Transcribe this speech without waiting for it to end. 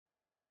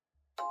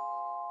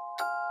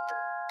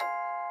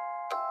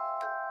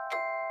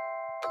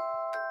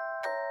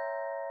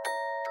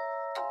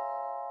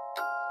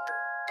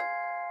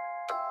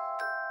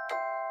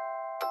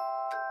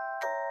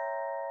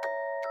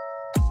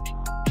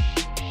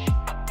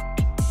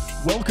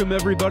Welcome,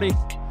 everybody,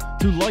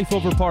 to Life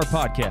Over Par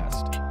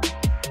podcast.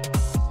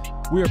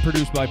 We are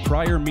produced by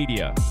Prior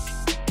Media.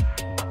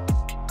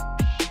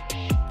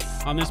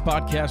 On this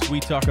podcast, we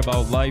talk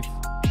about life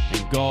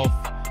and golf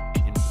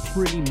and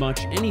pretty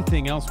much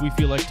anything else we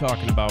feel like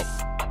talking about.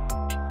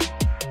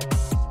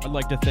 I'd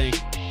like to thank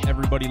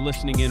everybody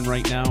listening in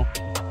right now,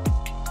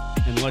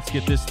 and let's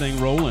get this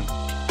thing rolling.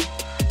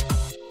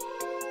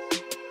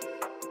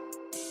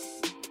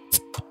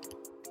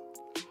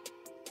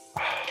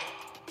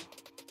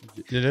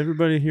 Did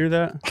everybody hear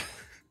that?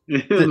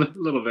 A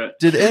little bit.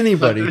 Did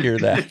anybody hear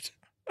that?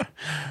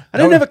 I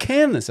didn't have a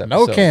can this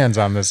episode. No cans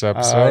on this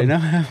episode. I now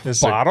have a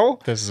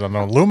bottle. This is an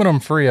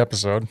aluminum-free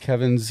episode.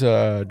 Kevin's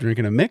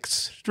drinking a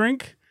mixed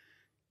drink,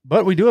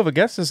 but we do have a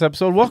guest this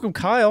episode. Welcome,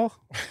 Kyle.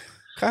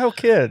 Kyle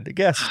Kidd, the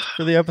guest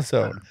for the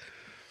episode.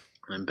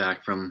 I'm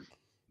back from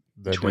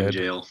The twin dead.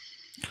 jail.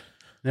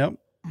 Yep.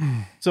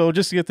 So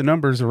just to get the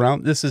numbers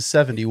around, this is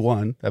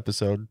 71,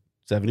 episode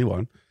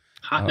 71.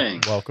 Hot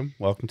dang.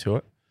 Welcome to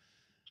it.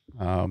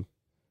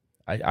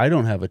 I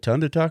don't have a ton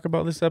to talk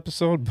about this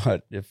episode,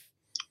 but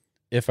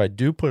if I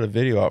do put a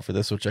video out for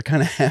this, which I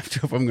kind of have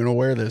to if I'm going to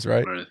wear this,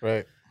 right?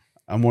 Right.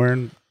 I'm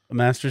wearing a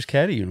Masters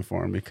caddy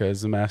uniform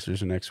because the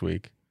Masters are next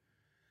week.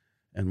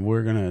 And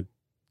we're going to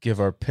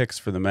give our picks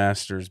for the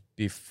Masters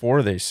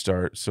before they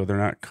start, so they're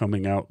not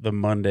coming out the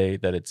Monday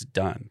that it's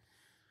done.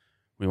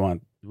 We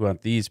want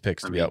these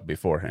picks to be out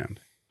beforehand.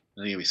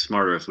 I think it'd be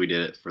smarter if we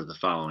did it for the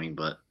following,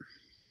 but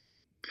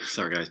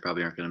our guys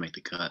probably aren't going to make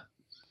the cut.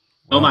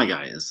 Well, my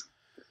guy is.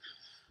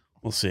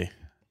 We'll see.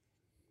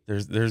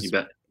 There's You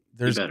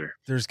better.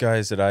 there's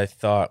guys that I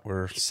thought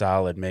were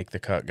solid make the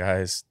cut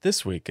guys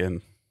this week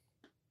and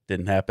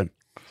didn't happen.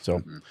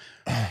 So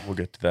we'll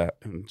get to that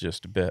in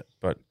just a bit.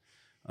 But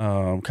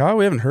Kyle,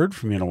 we haven't heard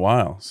from you in a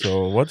while.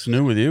 So what's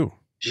new with you?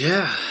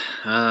 Yeah.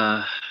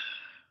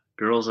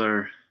 Girls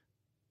are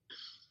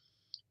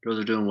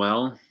doing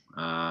well.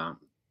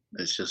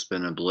 It's just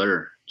been a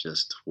blur.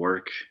 Just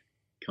work,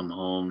 come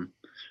home.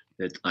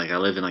 It's like I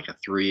live in like a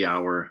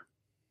 3-hour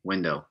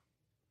window.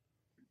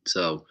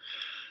 So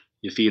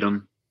you feed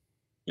them.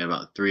 You have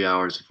about 3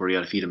 hours before you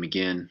got to feed them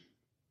again.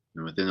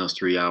 And within those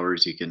 3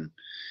 hours, you can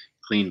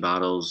clean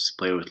bottles,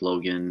 play with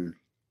Logan,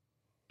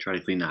 try to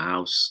clean the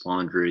house,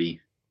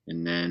 laundry.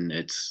 And then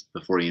it's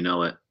before you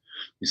know it,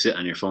 you sit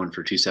on your phone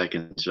for 2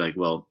 seconds. You're like,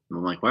 well,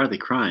 I'm like, why are they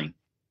crying?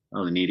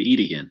 Oh, they need to eat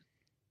again.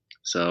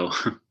 So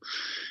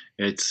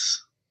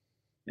it's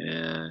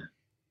a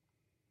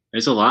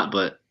lot,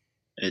 but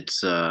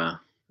it's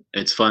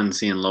fun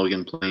seeing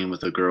Logan playing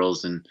with the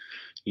girls and,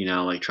 you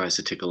know, like tries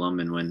to tickle them.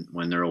 And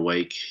when they're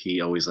awake,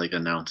 he always like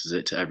announces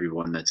it to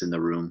everyone that's in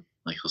the room.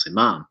 Like he'll say,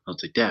 Mom, I'll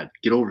say, Dad,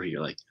 get over here.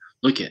 Like,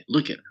 look it.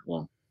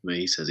 Well,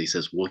 he says,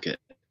 look it,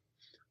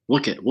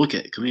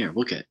 come here,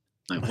 look it.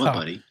 Like, what,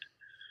 buddy?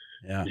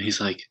 Yeah. And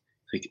he's like,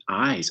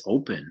 eyes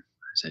open.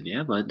 I said,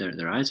 yeah, bud,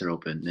 their eyes are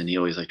open. And he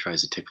always like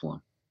tries to tickle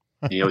him.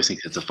 And he always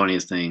thinks it's the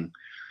funniest thing.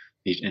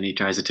 He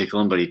tries to tickle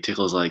him, but he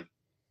tickles like,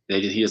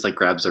 he just like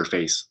grabs their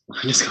face.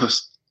 He just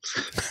goes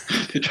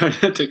to try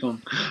to tickle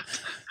him.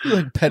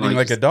 Like petting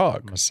like a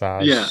dog.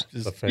 Massage. Yeah.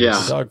 The face.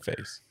 Yeah. Dog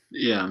face.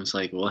 Yeah, I'm just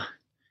like, what?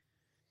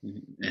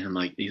 And I'm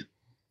like,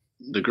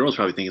 the girls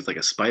probably think it's like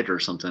a spider or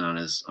something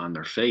on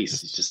their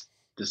face. It's just,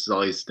 this is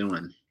all he's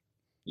doing.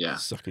 Yeah.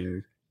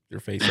 Sucking your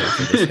face out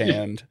with his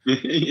hand.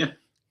 Yeah.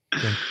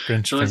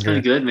 Grinch So it's finger.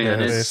 been good, man.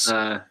 Yeah, It's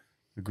The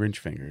Grinch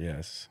finger,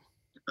 yes.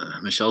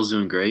 Michelle's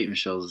doing great.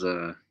 Michelle's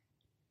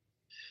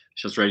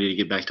ready to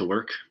get back to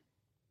work.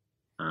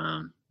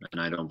 And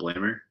I don't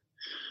blame her.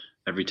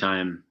 Every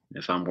time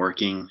if I'm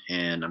working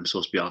and I'm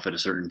supposed to be off at a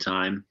certain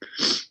time,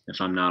 if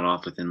I'm not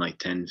off within like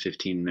 10,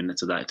 15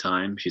 minutes of that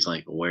time, she's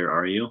like, where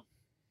are you?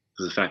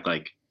 Because the fact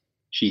like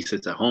she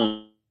sits at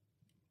home,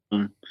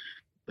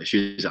 but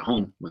she's at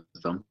home with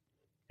them.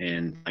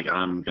 And like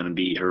I'm going to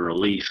be her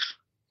relief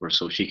or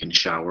so she can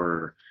shower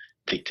or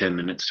take 10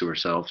 minutes to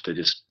herself to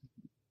just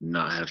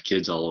not have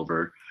kids all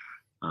over.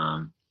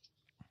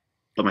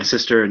 But my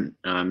sister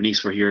and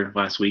niece were here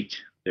last week.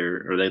 They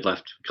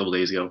left a couple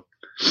days ago.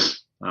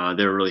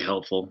 They were really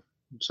helpful.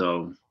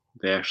 So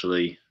they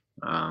actually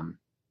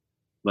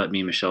let me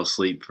and Michelle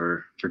sleep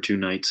for 2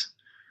 nights.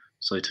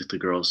 So I took the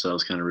girls, so it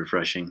was kind of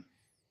refreshing.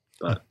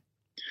 But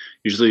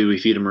usually we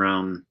feed them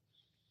around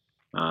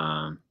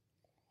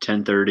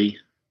 10:30,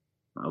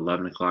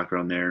 11 o'clock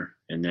around there,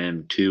 and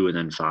then 2 and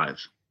then 5.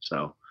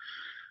 So,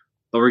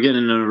 but we're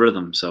getting in a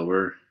rhythm, so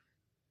we're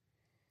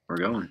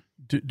going.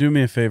 Do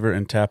me a favor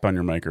and tap on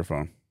your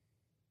microphone.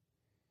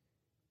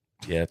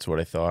 Yeah, that's what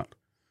I thought.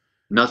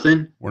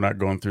 Nothing? We're not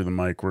going through the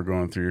mic. We're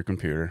going through your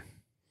computer.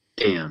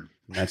 Damn.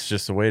 And that's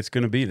just the way it's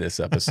going to be this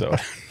episode.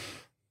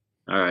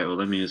 All right, well,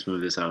 let me just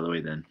move this out of the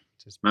way then.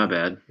 My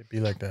bad. It'd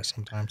be like that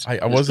sometimes.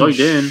 I wasn't plugged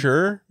in.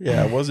 sure.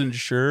 Yeah, I wasn't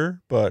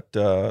sure, but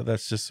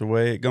that's just the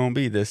way it's going to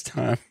be this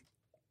time.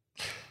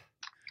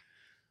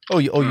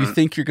 You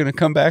think you're going to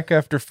come back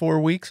after 4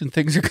 weeks and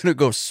things are going to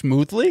go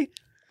smoothly?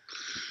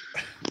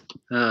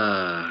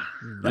 At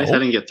least I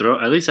didn't get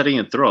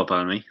throw up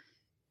on me.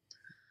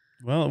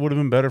 Well, it would have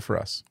been better for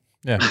us.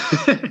 Yeah.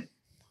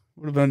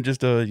 Would have been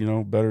just a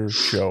better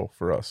show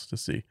for us to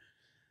see.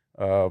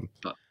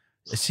 But-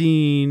 I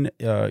seen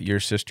your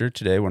sister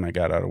today when I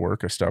got out of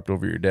work. I stopped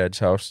over your dad's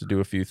house to do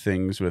a few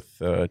things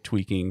with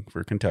tweaking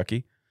for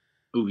Kentucky,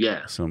 Oh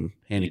yeah, some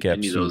I handicaps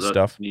need and those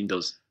stuff. Need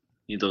those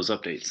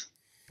updates.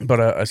 But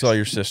I saw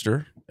your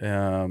sister.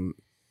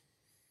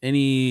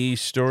 Any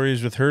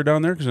stories with her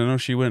down there? Because I know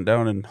she went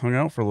down and hung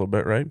out for a little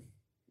bit, right?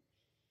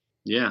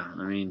 Yeah,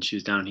 I mean, she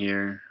was down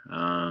here.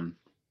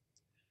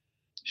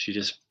 She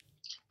just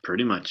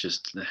pretty much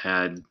just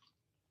had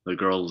the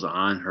girls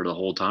on her the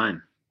whole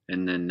time,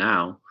 and then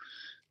now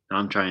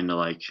I'm trying to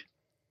like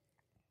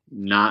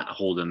not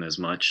hold them as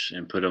much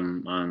and put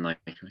them on like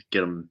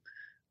get them,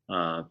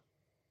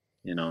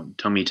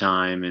 tummy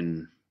time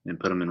and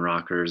put them in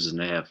rockers, and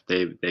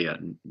they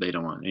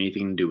don't want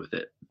anything to do with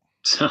it.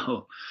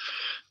 So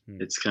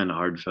it's kind of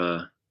hard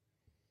for.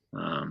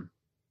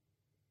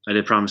 I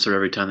did promise her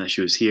every time that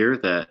she was here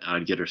that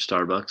I'd get her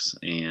Starbucks,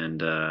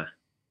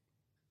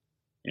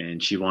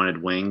 and she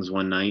wanted wings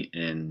one night,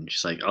 and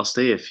she's like, "I'll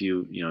stay if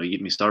you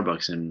get me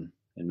Starbucks and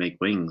make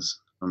wings."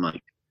 I'm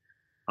like,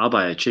 "I'll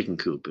buy a chicken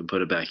coop and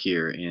put it back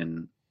here,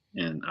 and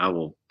I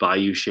will buy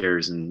you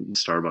shares in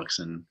Starbucks,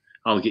 and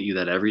I'll get you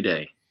that every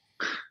day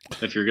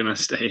if you're gonna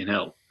stay and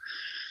help."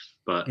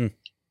 But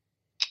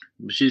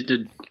she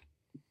did.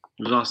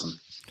 It was awesome.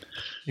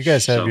 You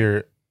guys have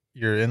So-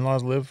 your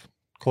in-laws live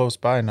close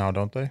by now,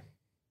 don't they?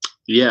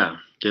 Yeah,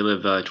 they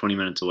live 20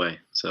 minutes away,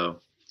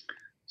 so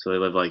they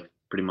live like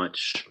pretty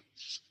much.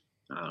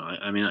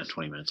 I mean, not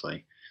 20 minutes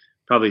away,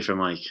 probably from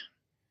like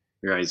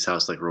your guys'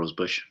 house, like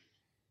Rosebush,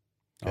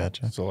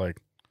 Gotcha. So like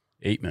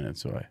 8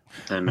 minutes away.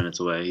 10 minutes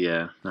away.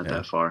 Yeah, not Yeah.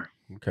 that far.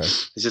 Okay.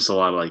 It's just a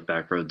lot of like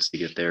back roads to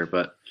get there.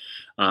 But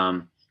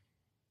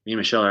me and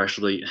Michelle are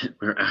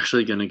we're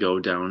actually going to go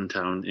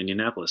downtown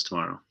Indianapolis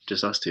tomorrow.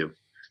 Just us two.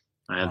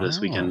 I have this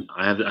Wow. weekend.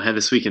 I have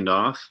this weekend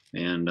off,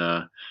 and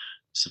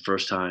it's the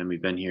first time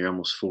we've been here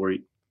almost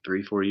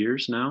 4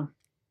 years now.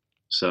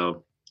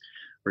 So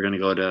we're gonna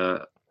go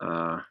to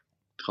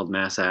it's called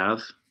Mass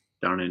Ave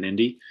down in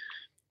Indy.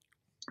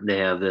 They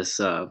have this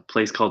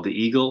place called the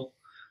Eagle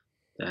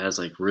that has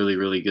like really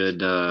really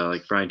good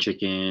like fried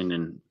chicken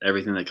and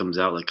everything that comes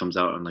out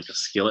on like a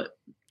skillet.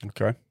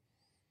 Okay.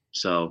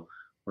 So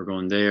we're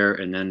going there,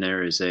 and then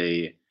there is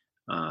a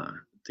I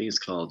think it's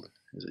called,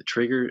 is it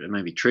Trigger? It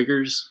might be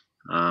Triggers.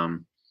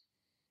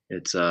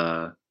 It's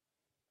a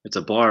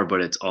bar,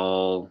 but it's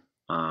all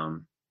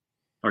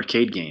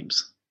arcade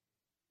games.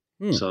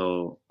 Hmm.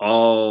 So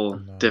all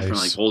different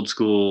Nice. like old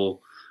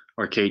school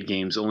arcade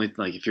games. Only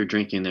like if you're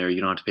drinking there,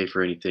 you don't have to pay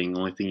for anything. The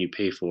only thing you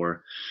pay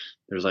for,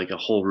 there's like a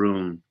whole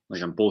room,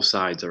 like on both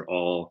sides are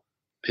all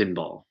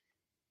pinball,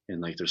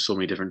 and like there's so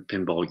many different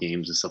pinball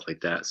games and stuff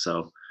like that.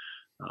 So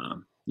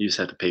you just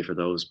have to pay for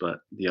those, but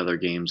the other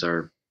games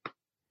are if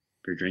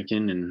you're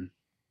drinking, and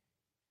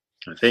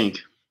I think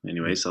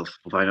anyway. So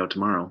we'll find out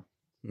tomorrow.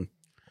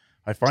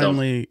 I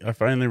finally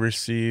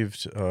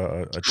received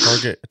a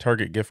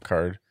Target gift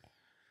card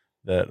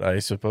that I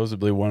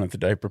supposedly won at the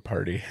diaper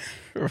party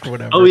or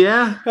whatever. Oh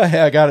yeah,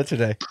 I got it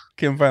today.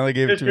 Kim finally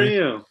gave it good to for me.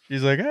 you.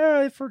 She's like,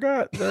 I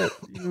forgot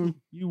that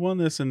you won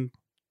this, and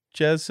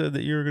Chaz said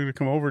that you were going to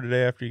come over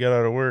today after you got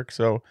out of work.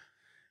 So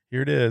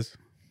here it is.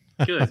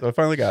 Good. So I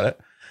finally got it.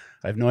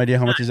 I have no idea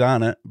how much is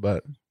on it,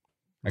 but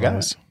I got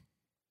Nice. it.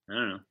 I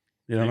don't know.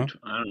 You don't know?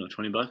 I don't know.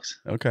 $20.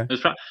 Okay.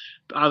 It's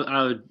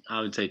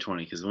I would say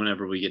 20, because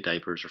whenever we get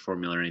diapers or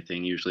formula or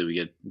anything, usually we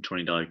get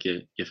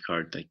 $20 gift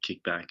card like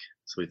kickback.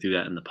 So we threw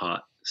that in the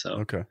pot. So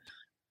Okay. as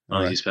long All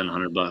as right. you spend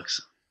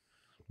 $100.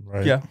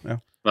 Right. Yeah.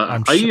 But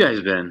I'm how you sure-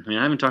 guys been? I mean,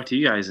 I haven't talked to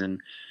you guys, and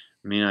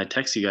I mean, I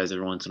text you guys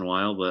every once in a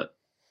while, but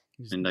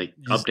and like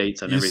You-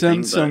 updates on You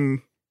everything.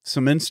 send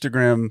some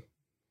Instagram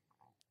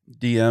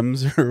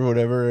DMs or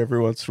whatever every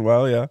once in a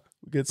while. Yeah.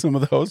 We get some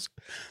of those.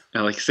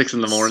 At like 6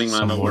 in the morning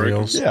when I'm Some at work.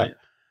 reels. Yeah.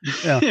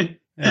 Yeah.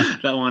 Yeah.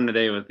 That one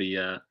today with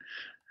the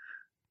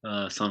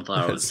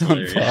sunflower was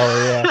hilarious.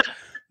 Sunflower, yeah.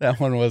 That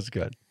one was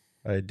good.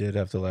 I did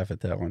have to laugh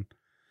at that one.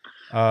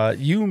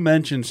 You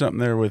mentioned something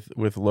there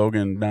with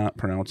Logan not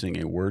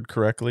pronouncing a word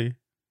correctly.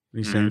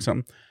 He's saying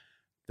something.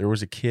 There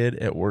was a kid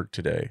at work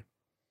today,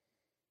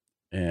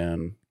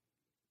 and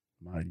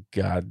my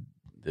God,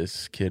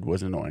 this kid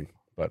was annoying.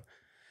 But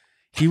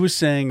he was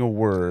saying a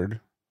word.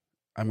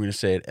 I'm going to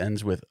say it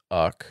ends with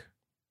uck,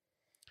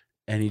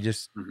 and he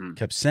just Mhm.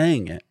 kept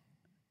saying it,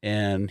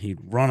 and he'd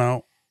run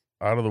out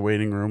of the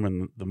waiting room,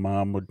 and the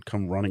mom would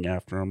come running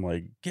after him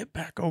like, get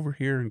back over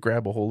here, and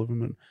grab a hold of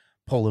him and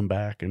pull him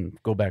back and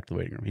go back to the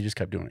waiting room. He just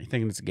kept doing it,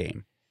 thinking it's a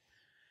game.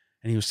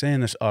 And he was saying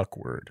this uck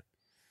word,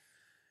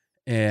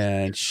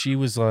 and she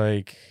was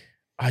like,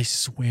 I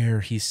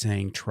swear he's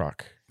saying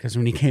truck, because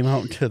when he came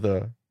out into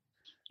the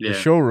Yeah.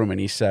 showroom and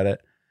he said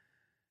it,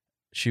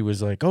 she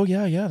was like, oh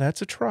yeah,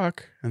 that's a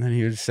truck. And then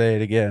he would say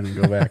it again and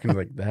go back and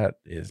like, that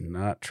is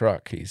not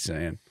truck, he's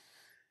saying.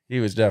 He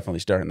was definitely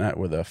starting that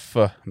with a f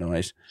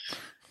noise.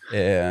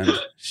 And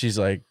she's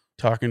like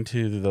talking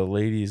to the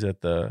ladies at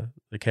the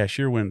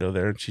cashier window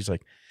there, and she's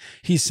like,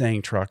 he's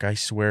saying truck, I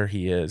swear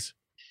he is.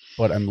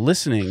 But I'm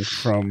listening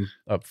from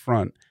up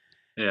front,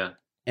 Yeah.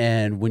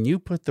 And when you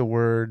put the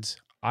words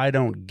 "I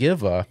don't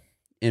give a"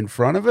 in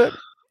front of it,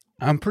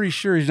 I'm pretty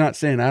sure he's not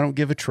saying "I don't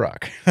give a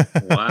truck."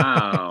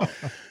 Wow.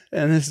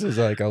 And this is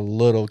like a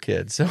little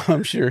kid, so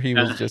I'm sure he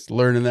was just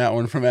learning that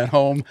one from at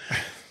home.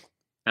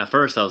 At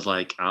first, I was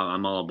like,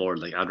 I'm all aboard.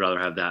 Like, I'd rather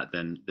have that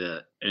than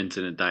the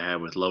incident I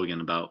had with Logan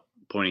about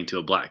pointing to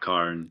a black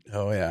car and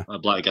Oh yeah, a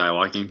black guy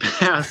walking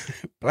past.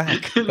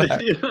 black, in the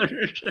black,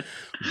 dealership.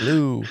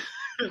 blue.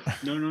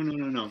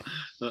 No.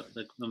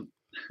 The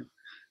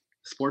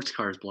sports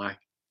car is black.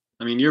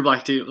 I mean, you're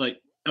black too.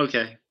 Like,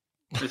 okay,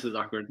 this is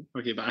awkward.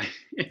 Okay, bye.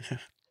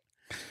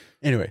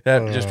 Anyway,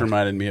 that just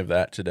reminded me of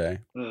that today.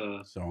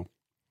 So,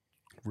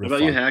 what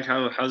about you, Hack?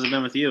 How's it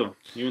been with you?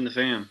 You and the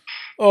fam?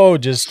 Oh,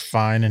 just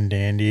fine and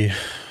dandy.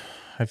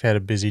 I've had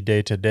a busy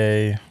day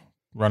today,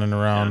 running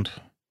around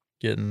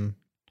getting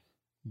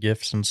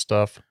gifts and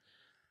stuff.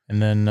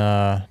 And then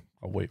I'll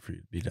wait for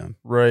you to be done.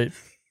 Right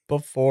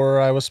before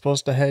I was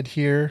supposed to head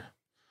here,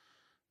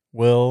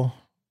 Will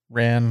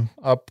ran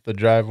up the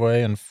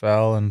driveway and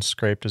fell and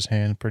scraped his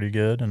hand pretty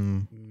good.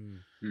 And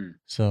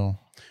so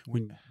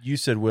when you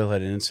said Will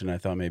had an incident, I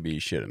thought maybe he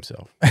shit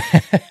himself.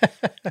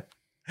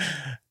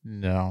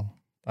 No,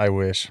 I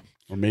wish.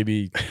 Or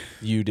maybe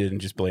you did and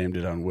just blamed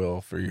it on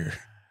Will for your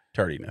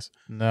tardiness.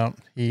 No,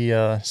 he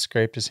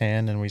scraped his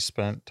hand, and we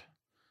spent,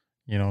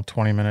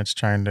 20 minutes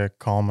trying to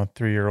calm a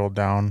 3-year-old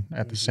down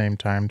at the same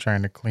time,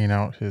 trying to clean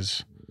out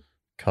his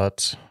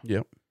cuts.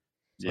 Yep.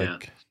 It's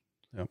like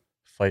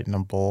fighting a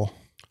bull.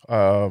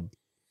 I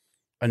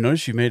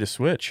noticed you made a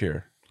switch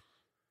here.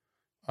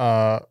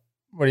 What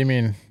do you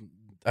mean?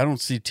 I don't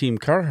see Team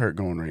Carhartt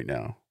going right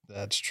now.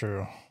 That's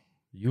true.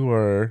 You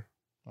are...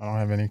 I don't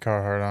have any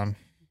Carhartt on.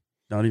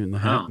 Not even the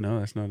hat? No,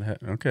 that's not a hat.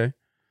 Okay.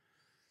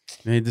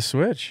 Made the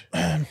switch.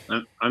 I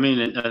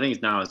mean, I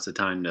think now it's the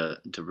time to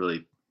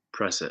really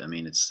press it. I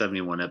mean, it's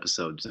 71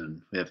 episodes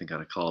and we haven't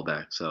got a call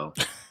back, so.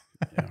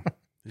 Yeah.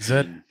 Is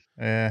that...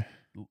 Yeah.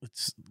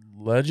 It's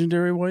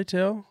legendary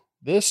whitetail?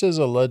 This is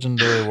a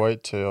legendary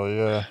whitetail,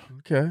 yeah.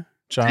 Okay.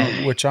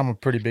 Which I'm a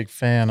pretty big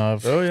fan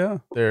of. Oh, yeah.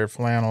 They're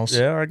flannels.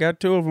 Yeah, I got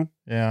 2 of them.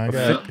 Yeah, I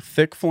got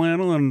thick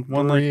flannel and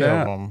one like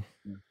that. Of them.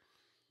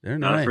 They're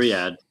not nice. A free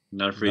ad.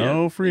 Not a free ad.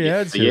 No free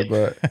ads here,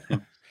 but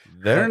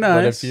they're nice.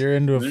 But if you're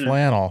into a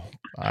flannel,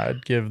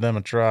 I'd give them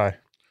a try.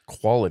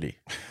 Quality.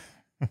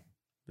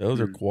 Those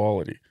are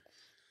quality.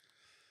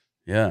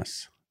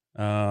 Yes.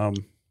 Well,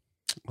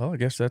 I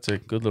guess that's a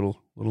good little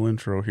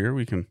intro here.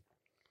 We can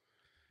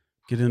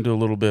get into a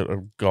little bit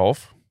of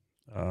golf.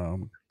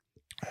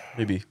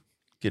 Maybe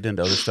get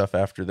into other stuff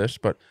after this,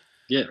 but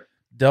yeah.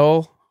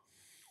 Dell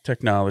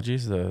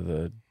Technologies,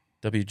 the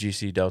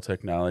WGC Dell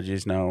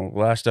Technologies. Now,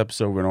 last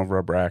episode we went over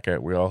our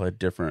bracket. We all had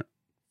different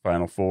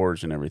Final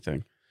Fours and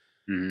everything.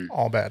 Mm-hmm.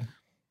 All bad.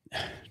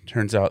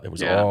 Turns out it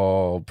was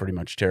all pretty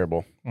much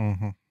terrible.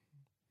 Mm-hmm.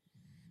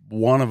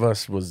 One of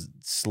us was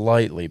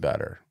slightly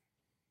better.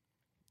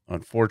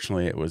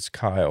 Unfortunately, it was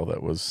Kyle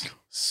that was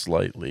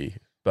slightly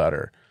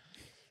better.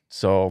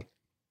 So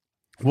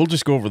we'll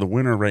just go over the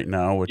winner right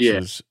now, which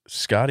is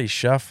Scotty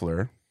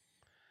Scheffler,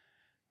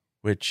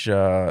 which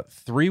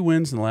 3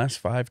 wins in the last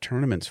 5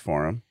 tournaments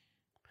for him.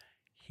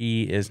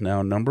 He is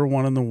now number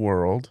 1 in the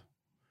world.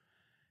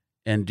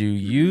 And do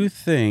you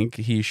think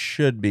he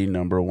should be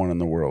number 1 in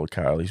the world,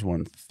 Kyle? He's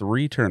won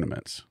 3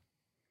 tournaments.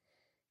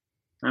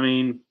 I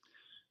mean,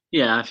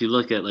 yeah, if you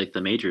look at like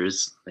the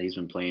majors that he's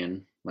been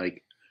playing,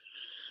 like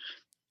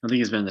I think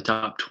he's been in the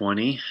top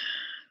 20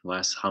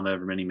 last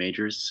however many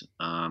majors.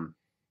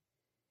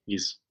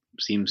 He's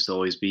seems to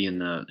always be in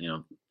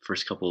the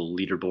first couple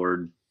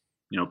leaderboard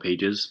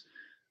pages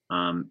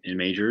in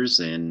majors,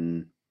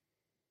 and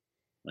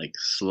like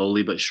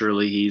slowly but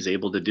surely he's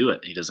able to do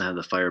it. He doesn't have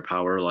the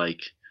firepower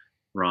like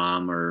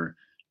Rahm, or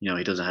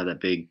he doesn't have that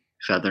big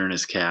feather in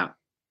his cap.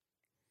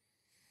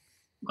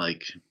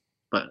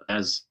 But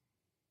as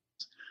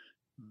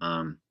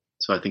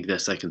so I think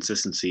that's that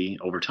consistency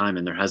over time,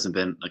 and there hasn't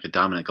been like a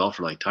dominant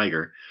golfer like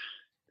Tiger,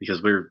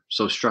 because we're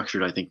so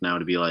structured, I think, now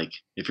to be like,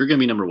 if you're gonna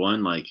be number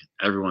 1, like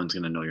everyone's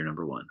gonna know you're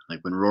number 1.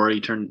 Like when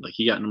Rory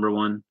he got number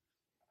 1,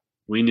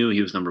 we knew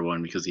he was number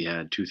 1 because he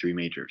had 2-3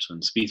 majors.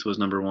 When Spieth was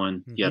number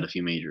 1, he had a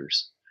few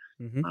majors.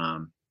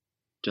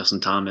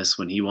 Justin Thomas,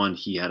 when he won,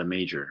 he had a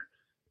major.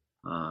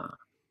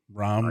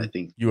 Rahm, I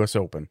think U.S.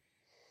 Open,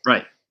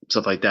 right,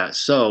 stuff like that.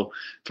 So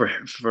for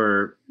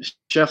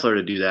Scheffler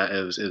to do that,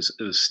 it was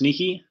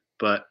sneaky,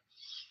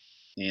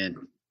 and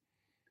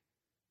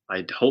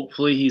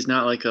hopefully he's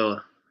not like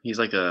he's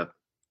like a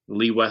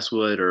Lee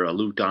Westwood or a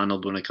Luke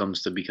Donald when it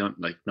comes to become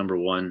like number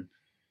 1.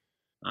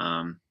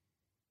 But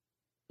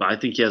I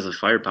think he has the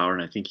firepower,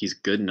 and I think he's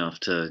good enough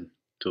to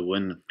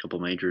win a couple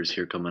majors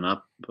here coming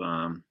up.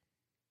 I mean,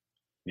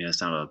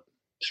 that's not a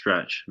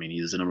stretch. I mean,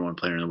 he's the number 1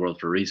 player in the world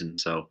for a reason.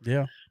 So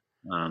yeah.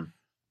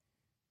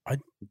 If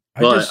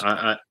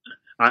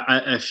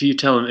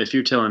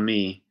you're telling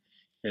me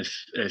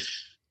if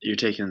you're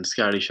taking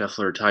Scotty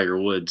Scheffler or Tiger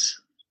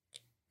Woods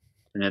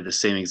and have the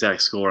same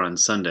exact score on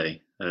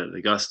Sunday at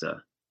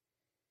Augusta,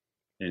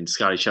 and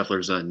Scotty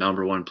Scheffler's the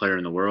number 1 player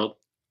in the world,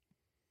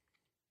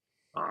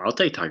 I'll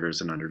take Tiger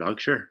as an underdog,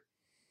 sure.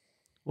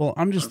 Well,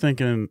 I'm just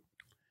thinking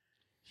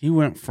he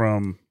went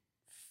from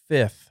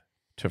 5th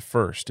to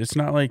 1st. It's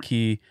not like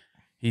he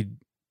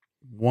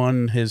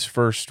won his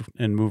first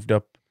and moved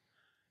up,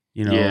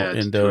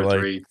 into 2 or like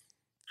 3.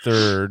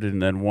 3rd,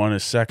 and then won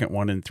his second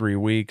one in 3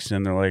 weeks,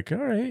 and they're like, all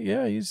right,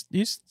 yeah, he's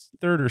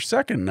 3rd or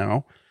 2nd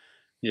now.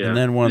 Yeah. And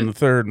then won the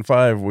 3rd in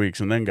 5 weeks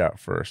and then got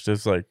 1st.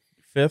 It's like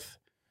 5th,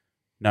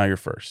 now you're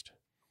 1st.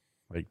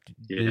 Like,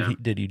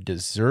 did he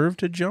deserve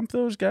to jump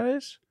those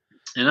guys?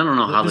 And I don't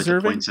know how like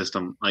the point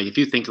system, like if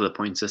you think of the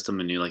point system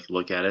and you like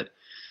look at it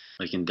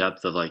like in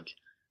depth of like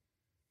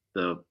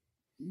the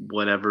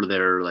whatever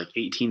their like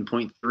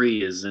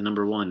 18.3 is the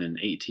number 1 and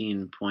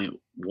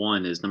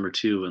 18.1 is number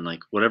 2 and like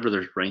whatever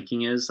their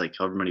ranking is, like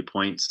however many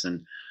points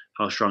and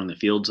how strong the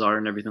fields are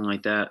and everything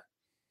like that,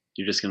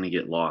 you're just going to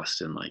get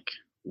lost in like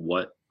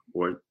what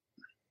or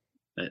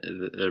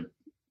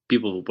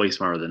people way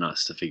smarter than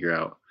us to figure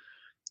out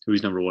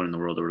who's number 1 in the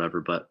world or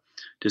whatever. But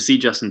to see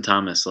Justin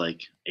Thomas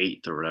like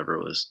 8th or whatever,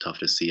 it was tough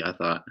to see. I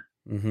thought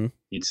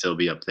he'd still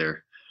be up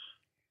there.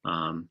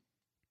 But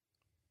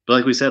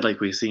like we said, like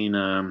we've seen,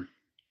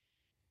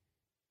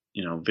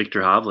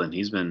 Victor Hovland,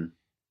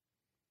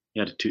 he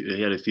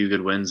had a few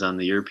good wins on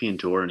the European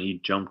tour and he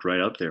jumped right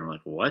up there. I'm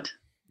like, what?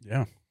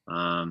 Yeah.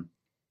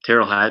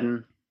 Terrell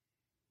Hatton,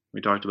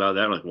 we talked about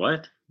that. Like,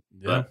 what?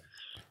 Yeah. But,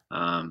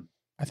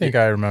 I think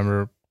I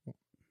remember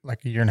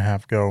like a year and a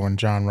half ago when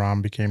Jon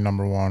Rahm became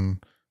number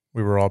 1,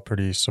 we were all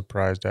pretty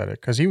surprised at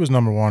it because he was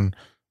number 1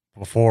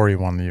 before he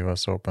won the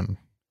U.S. Open.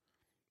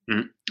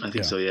 I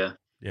think so, yeah.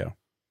 Yeah.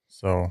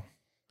 So,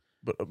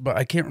 but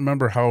I can't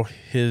remember how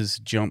his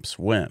jumps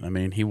went. I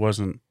mean, he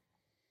wasn't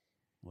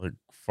like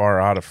far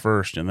out of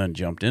 1st and then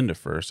jumped into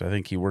 1st. I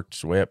think he worked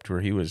his way up to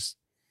where he was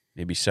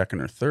maybe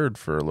 2nd or 3rd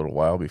for a little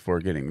while before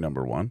getting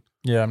number 1.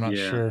 Yeah, I'm not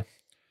sure.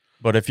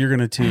 But if you're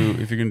gonna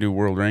do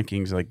world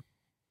rankings, like,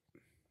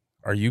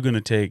 are you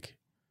gonna take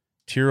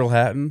Tyrrell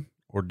Hatton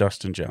or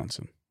Dustin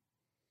Johnson?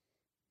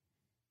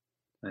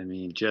 I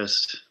mean,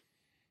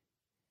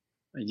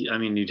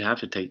 you'd have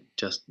to take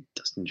just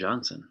Dustin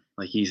Johnson.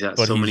 Like he's got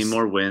so many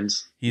more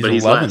wins. He's but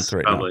 11th less,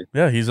 right probably.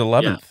 now. Yeah, he's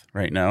 11th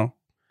right now,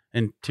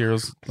 and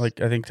Tyrrell's like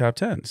I think top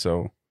 10.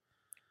 So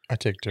I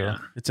take Tyrrell.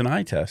 It's an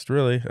eye test,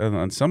 really,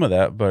 on some of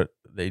that, but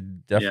they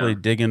definitely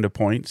dig into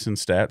points and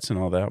stats and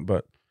all that.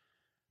 But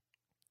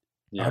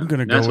I'm going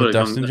to go with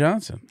Dustin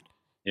Johnson.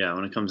 Yeah,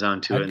 when it comes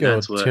down to I'd go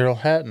with Tyrrell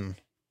Hatton.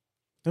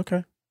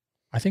 Okay.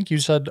 I think you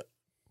said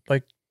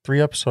like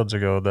 3 episodes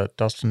ago that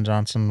Dustin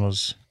Johnson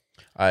was.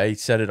 I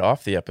said it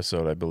off the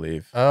episode, I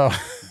believe. Oh,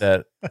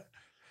 that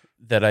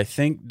I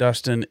think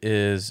Dustin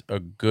is a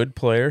good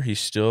player. He's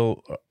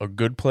still a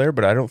good player,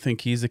 but I don't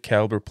think he's the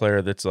caliber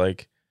player that's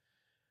like,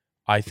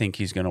 I think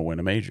he's going to win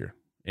a major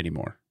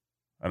anymore.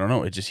 I don't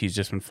know. He's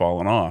just been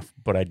falling off,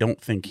 but I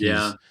don't think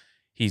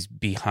he's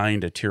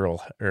behind a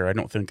Tyrrell, or I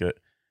don't think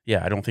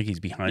he's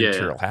behind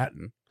Tyrrell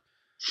Hatton.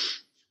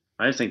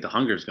 I just think the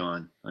hunger's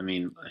gone. I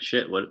mean,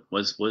 shit, what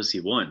has he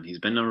won? He's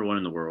been number 1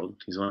 in the world.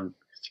 He's won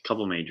a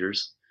couple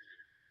majors.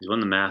 He's won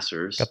the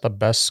Masters. Got the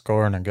best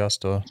score in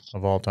Augusta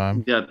of all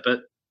time. Yeah,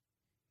 but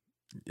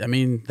I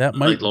mean that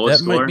might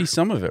be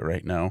some of it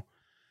right now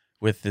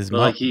with his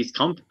he's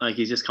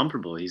just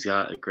comfortable. He's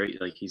got a great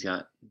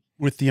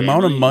with the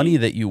amount of money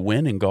that you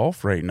win in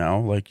golf right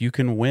now. Like you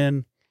can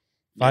win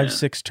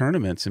 5-6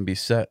 tournaments and be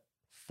set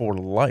for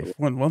life.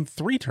 Won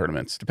 3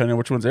 tournaments depending on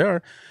which ones they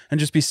are, and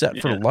just be set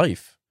for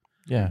life.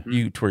 Yeah,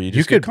 you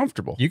just get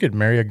comfortable. You could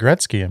marry a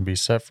Gretzky and be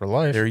set for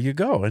life. There you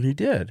go, and he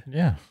did.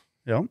 Yeah.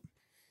 Yep.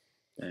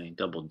 Dang,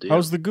 double deal.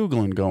 How's the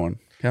Googling going,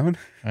 Kevin?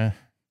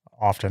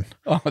 Often.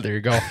 Oh, there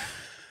you go.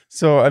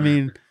 So, I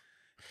mean,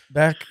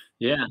 back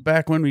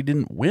when we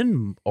didn't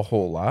win a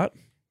whole lot,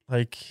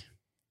 like,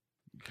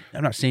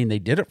 I'm not saying they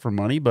did it for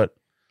money, but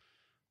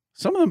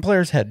some of them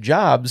players had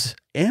jobs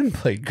and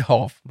played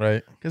golf,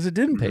 right? Because it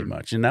didn't pay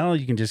much. And now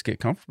you can just get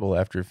comfortable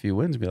after a few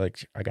wins and be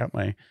like, I got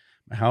my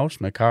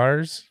house, my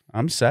cars,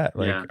 I'm set.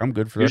 Like, I'm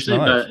good for the rest of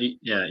my life.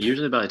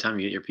 Usually by the time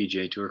you get your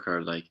PGA Tour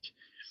card, like,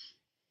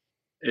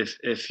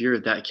 if you're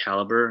that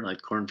caliber, like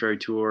Korn Ferry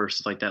Tour or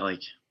stuff like that,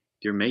 like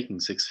you're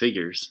making 6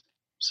 figures.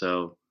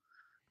 So,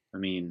 I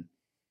mean,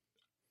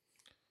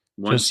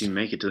 once you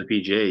make it to the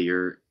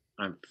PGA,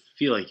 I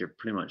feel like you're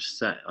pretty much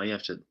set.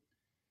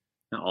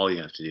 Not all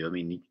you have to do. I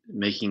mean,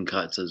 making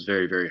cuts is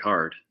very, very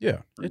hard. Yeah,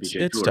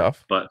 it's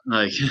tough. But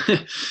like,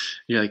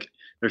 like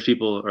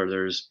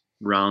there's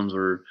rounds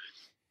where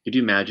could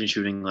you imagine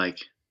shooting like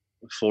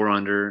 4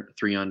 under,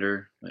 3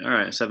 under, like, all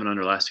right, 7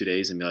 under last 2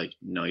 days and be like,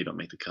 no, you don't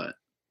make the cut.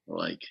 Or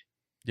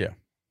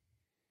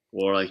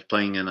like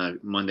playing in a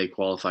Monday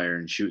qualifier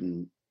and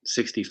shooting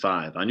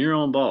 65 on your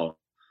own ball.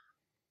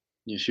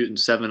 You're shooting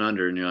 7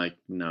 under and you're like,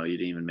 no, you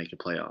didn't even make a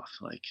playoff.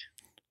 Like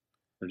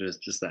they're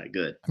just that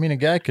good. I mean, a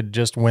guy could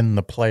just win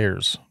the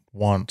Players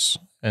once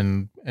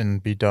and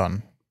be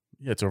done.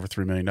 Yeah, it's over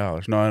 $3 million.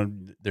 No,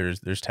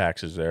 there's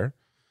taxes there.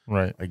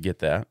 Right. I get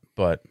that,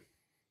 but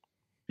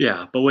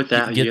yeah, but with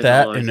that, you get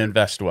that and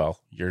invest well.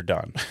 You're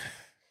done.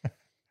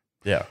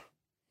 Yeah.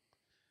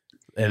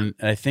 And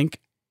I think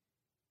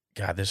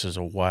God, this is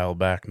a while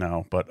back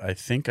now, but I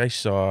think I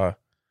saw,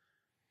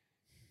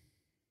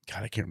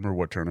 God, I can't remember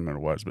what tournament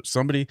it was, but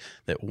somebody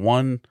that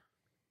won,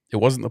 it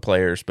wasn't the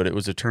Players, but it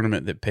was a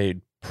tournament that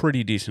paid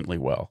pretty decently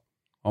well,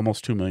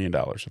 almost $2 million,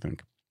 I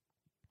think.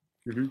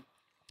 Mm-hmm.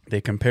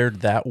 They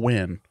compared that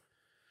win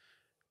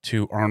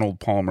to Arnold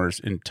Palmer's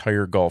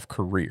entire golf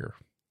career,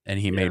 and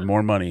he made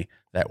more money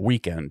that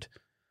weekend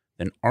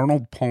than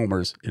Arnold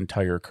Palmer's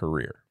entire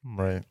career.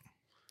 Right.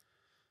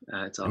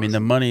 That's awesome. I mean, the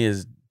money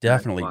is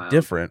definitely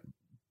different,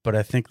 but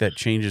I think that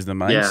changes the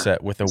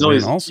mindset with a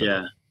win also.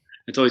 Yeah.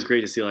 It's always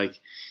great to see, like,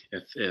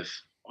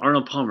 if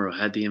Arnold Palmer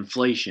had the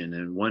inflation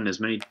and won as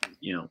many,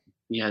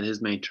 he had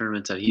as many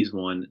tournaments that he's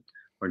won,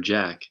 or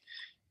Jack,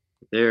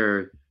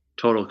 their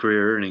total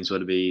career earnings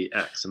would be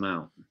X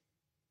amount.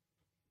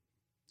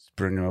 It's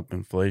bringing up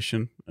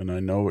inflation, and I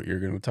know what you're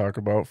going to talk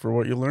about for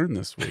what you learned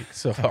this week.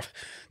 So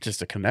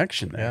just a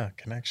connection there. Yeah,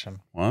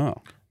 connection.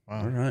 Wow.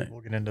 All right.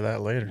 We'll get into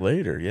that later.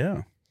 Later,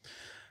 yeah.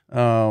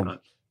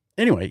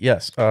 Anyway,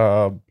 yes.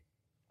 Scotty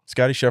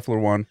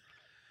Scheffler won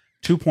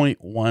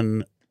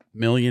 $2.1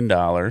 million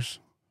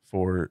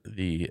for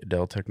the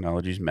Dell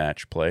Technologies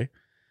match play.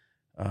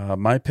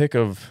 My pick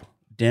of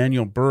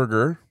Daniel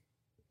Berger,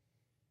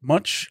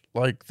 much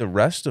like the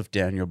rest of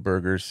Daniel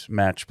Berger's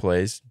match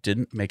plays,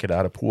 didn't make it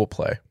out of pool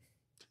play.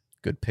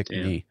 Good pick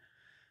me.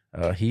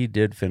 He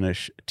did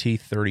finish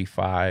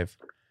T35,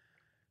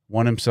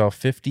 won himself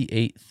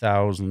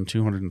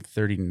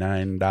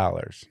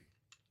 $58,239.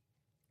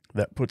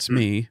 That puts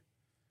me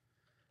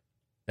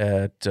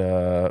at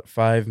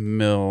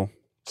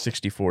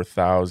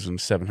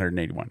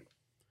 $5,064,781.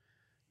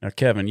 Now,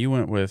 Kevin, you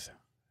went with,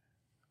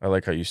 I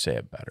like how you say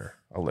it better.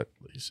 I'll let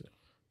you say it.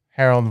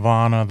 Harold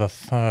Varner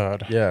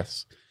III.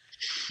 Yes.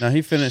 Now,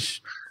 he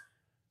finished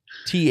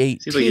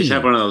T18. Seems like you should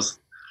have one of those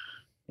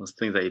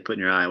things that you put in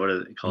your eye. What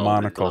is it called?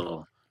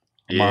 Monocle.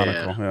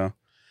 Monocle, yeah.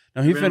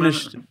 Now, he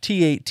finished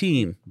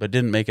T18, but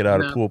didn't make it out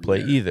of pool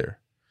play either.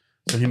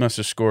 So he must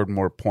have scored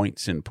more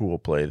points in pool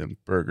play than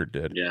Berger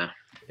did. Yeah.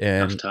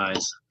 And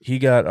ties. He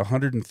got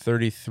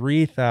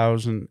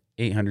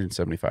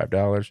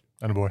 $133,875.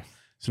 Attaboy.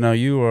 So now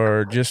you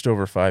are just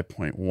over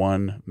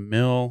 5.1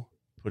 mil,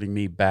 putting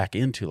me back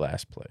into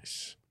last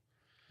place.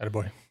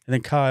 Attaboy. And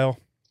then Kyle,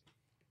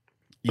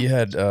 you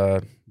had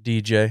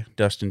DJ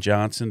Dustin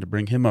Johnson to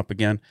bring him up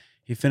again.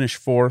 He finished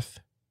fourth,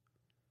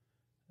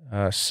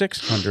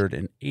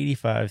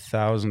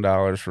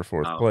 $685,000 for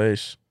fourth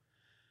place,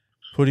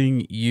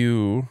 putting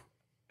you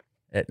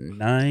at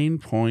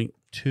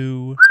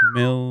 $9.2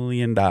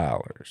 million. Damn.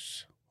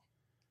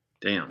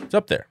 It's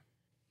up there.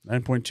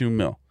 9.2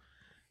 mil.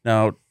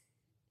 Now,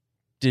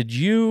 did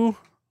you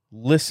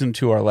listen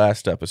to our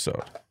last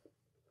episode?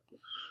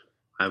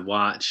 I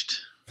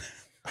watched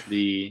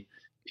the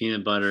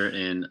peanut butter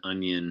and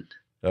onion.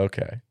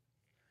 Okay.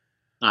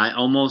 I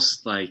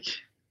almost, if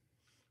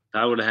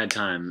I would have had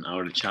time, I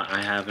would have chopped.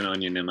 I have an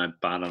onion in my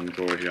bottom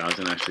drawer here. I was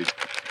gonna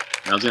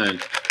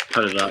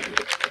cut it up.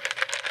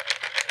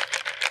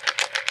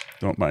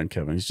 Don't mind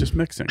Kevin. He's just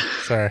mixing.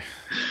 Sorry.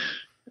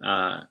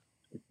 I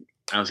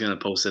was gonna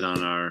post it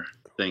on our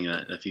thing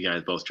that if you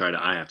guys both tried it,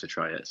 I have to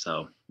try it,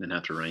 so then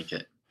have to rank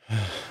it.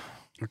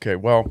 Okay.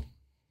 Well,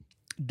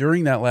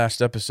 during that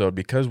last episode,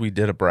 because we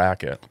did a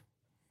bracket,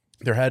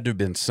 there had to have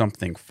been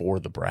something for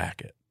the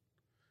bracket.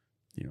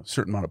 A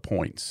certain amount of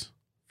points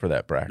for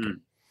that bracket.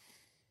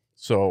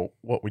 So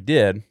what we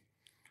did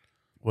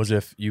was,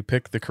 if you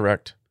pick the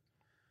correct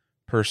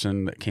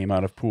person that came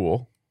out of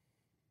pool,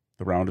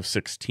 the round of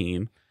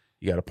 16,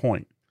 you got a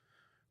point.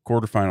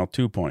 Quarterfinal,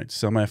 2 points.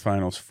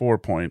 Semifinals, 4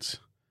 points.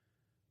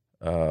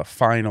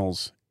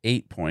 Finals,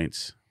 8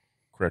 points.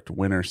 Correct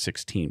winner,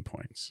 16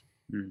 points.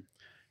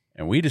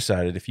 And we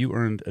decided if you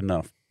earned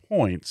enough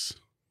points,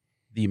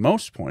 the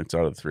most points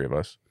out of the three of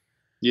us,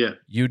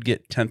 you'd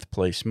get 10th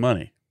place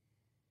money.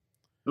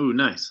 Ooh,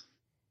 nice.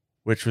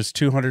 Which was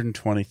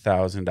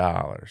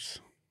 $220,000.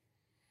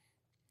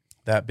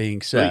 That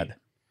being said,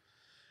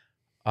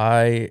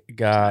 I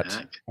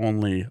got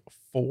only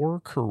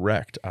 4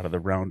 correct out of the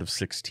round of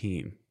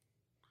 16.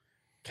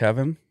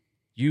 Kevin,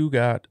 you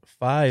got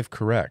 5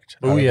 correct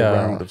out of the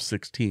round of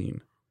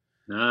 16.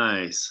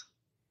 Nice.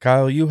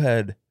 Kyle, you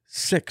had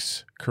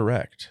 6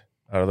 correct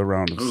out of the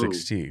round of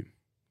 16.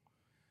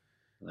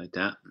 Like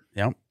that.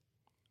 Yep.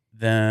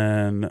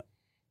 Then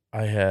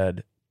I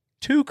had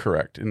 2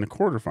 correct in the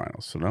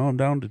quarterfinals. So now I'm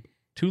down to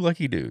 2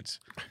 lucky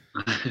dudes.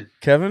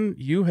 Kevin,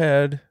 you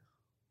had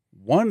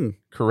 1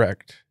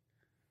 correct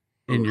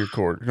in your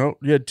quarter. No,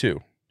 you had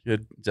 2. You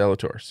had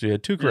Zalator. So you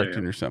had 2 correct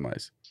in your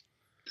semis.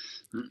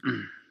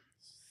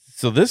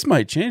 So this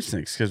might change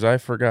things, because I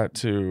forgot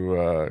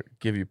to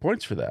give you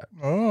points for that.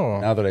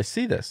 Oh. Now that I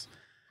see this.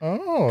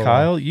 Oh.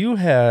 Kyle, you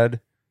had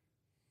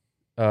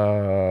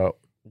 1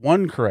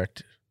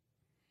 correct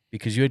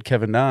because you had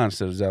Kevin Na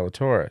instead of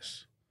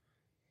Zalatoris.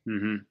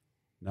 Mm-hmm.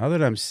 Now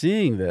that I'm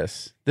seeing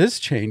this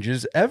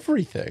changes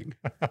everything.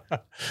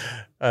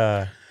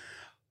 We'll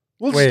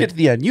just get to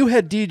the end. You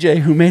had DJ,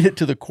 who made it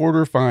to the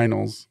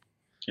quarterfinals.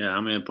 Yeah,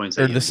 how many points?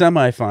 Or the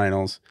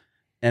semifinals,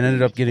 and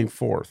ended up getting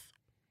 4th.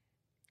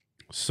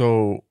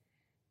 So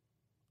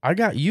I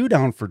got you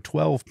down for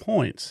 12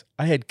 points.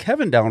 I had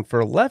Kevin down for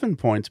 11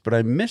 points, but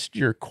I missed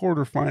your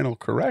quarterfinal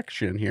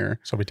correction here,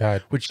 So we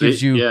tied. which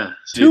gives you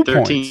so 2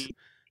 13, points.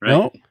 right?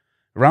 No,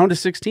 round of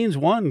 16 is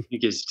 1.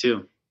 It gives you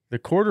 2. The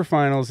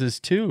quarterfinals is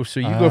 2. So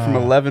you go from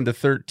 11 to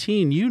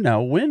 13. You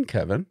now win,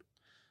 Kevin.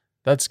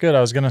 That's good.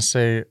 I was going to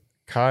say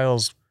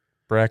Kyle's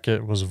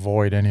bracket was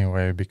void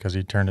anyway because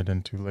he turned it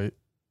in too late.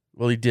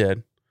 Well, he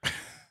did.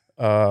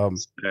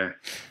 Fair.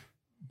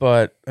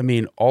 But, I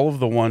mean, all of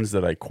the ones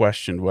that I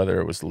questioned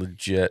whether it was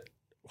legit,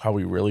 how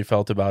we really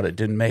felt about it,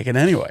 didn't make it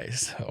anyway.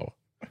 So,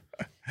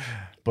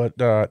 but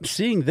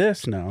seeing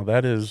this now,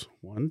 that is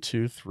 1,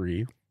 2,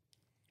 3,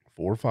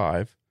 4,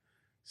 5,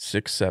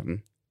 6,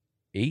 7,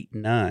 8,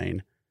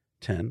 9,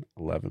 10,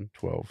 11,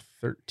 12,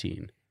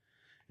 13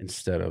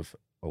 instead of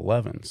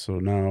 11. So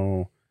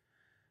now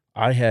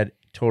I had a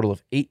total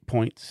of 8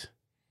 points.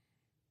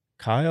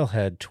 Kyle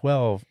had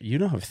 12. You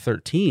now have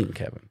 13,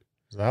 Kevin.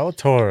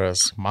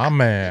 Zalatoris, my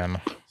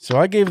man. So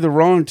I gave the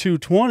wrong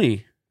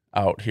 220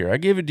 out here. I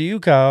gave it to you,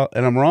 Kyle,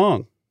 and I'm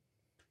wrong,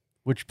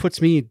 which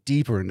puts me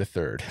deeper into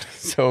third.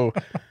 So,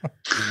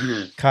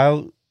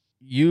 Kyle,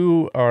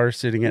 you are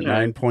sitting at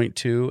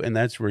 9.2, and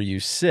that's where you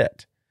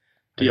sit.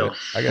 Deal.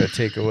 I got to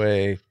take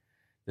away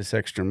this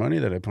extra money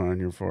that I put on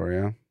here for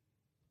you.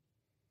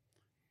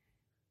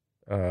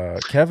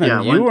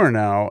 Kevin, you are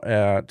now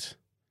at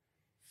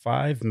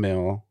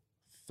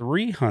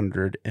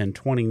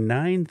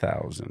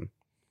 $5,329,000.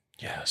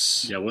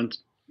 Yes. Yeah.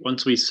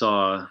 Once we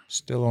saw,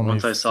 still only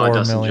once I saw 4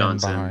 Dustin million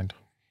Johnson behind.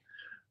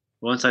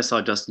 Once I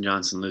saw Dustin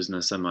Johnson losing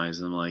the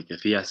semis, I'm like,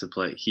 if he has to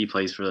play, he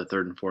plays for the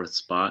 3rd and 4th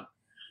spot.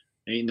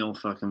 Ain't no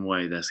fucking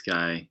way this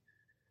guy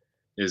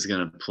is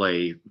gonna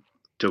play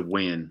to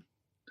win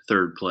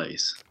 3rd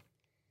place.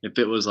 If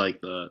it was like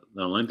the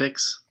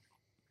Olympics,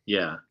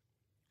 yeah.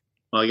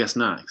 Well, I guess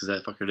not, because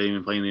that fucker didn't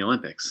even play in the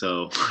Olympics.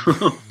 So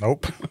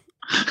Nope.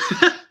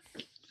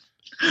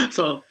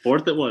 So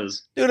 4th it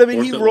was. Dude, I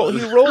mean, he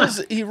rolls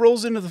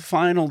into the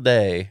final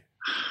day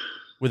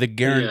with a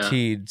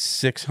guaranteed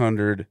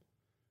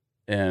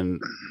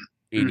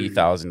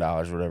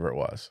 $680,000, whatever it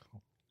was.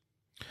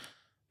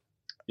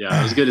 Yeah,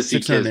 it was good to see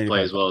Kiz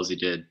play as well as he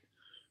did.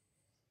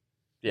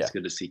 Yeah, it's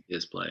good to see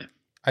Kiz play.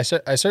 I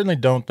certainly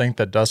don't think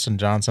that Dustin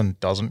Johnson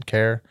doesn't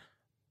care,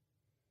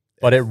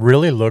 but it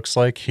really looks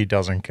like he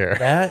doesn't care.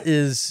 That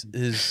is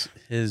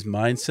his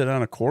mindset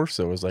on a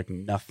Corso is like,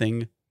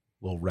 nothing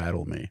will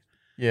rattle me.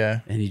 Yeah.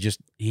 And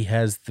he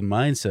has the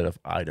mindset of,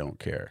 I don't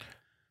care.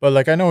 But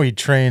like, I know he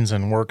trains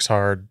and works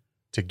hard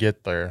to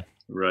get there.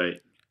 Right.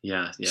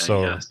 Yeah.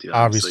 So he has to,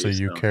 obviously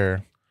you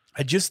care.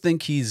 I just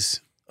think he's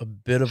a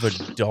bit of a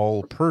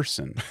dull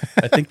person.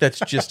 I think that's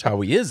just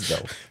how he is,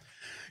 though.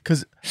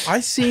 Because I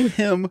seen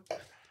him,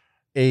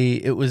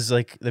 it was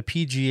like the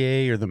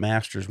PGA or the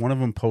Masters. One of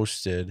them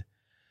posted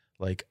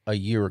like a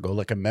year ago,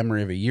 like a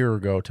memory of a year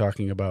ago,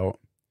 talking about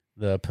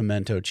the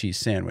pimento cheese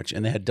sandwich.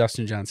 And they had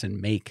Dustin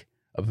Johnson make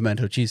a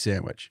pimento cheese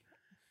sandwich.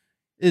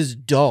 Is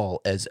dull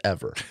as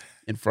ever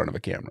in front of a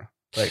camera.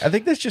 Like, I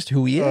think that's just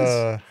who he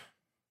is.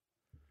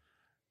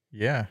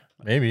 Yeah,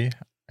 maybe.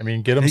 I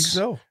mean, get him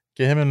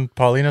and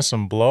Paulina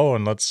some blow,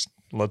 and let's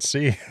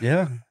see.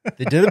 Yeah,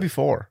 they did it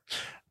before.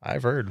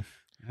 I've heard.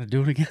 Gotta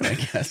do it again, I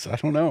guess. I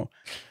don't know.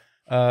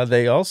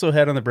 They also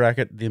had on the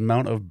bracket the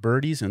amount of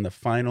birdies in the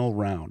final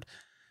round.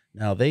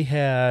 Now they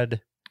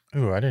had.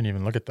 Ooh, I didn't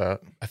even look at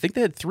that. I think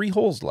they had 3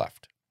 holes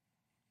left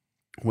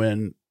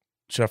when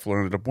Scheffler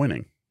ended up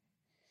winning.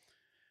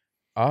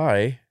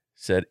 I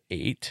said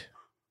 8.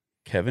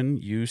 Kevin,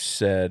 you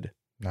said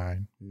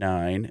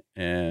 9,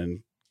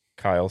 and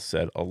Kyle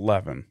said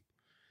 11.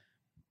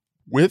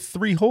 With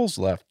 3 holes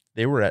left,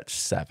 they were at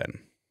 7.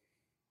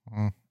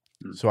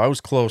 So I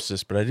was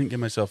closest, but I didn't give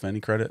myself any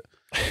credit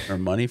or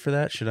money for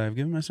that. Should I have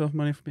given myself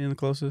money for being the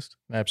closest?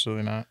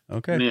 Absolutely not.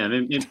 Okay. Yeah,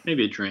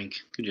 maybe a drink.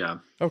 Good job.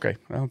 Okay,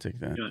 I'll take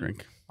that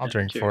drink. I'll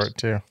drink for it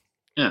too.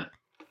 Yeah.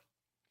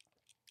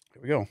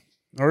 Here we go.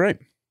 All right.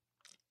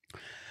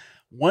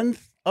 One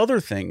other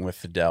thing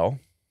with Adele,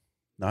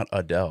 not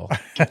Adele.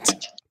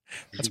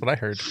 That's what I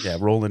heard. Yeah,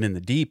 rolling in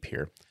the deep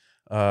here.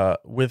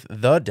 With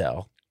the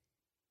Adele,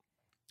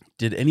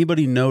 did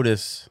anybody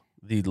notice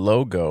the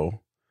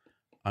logo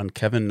on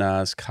Kevin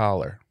Na's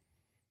collar?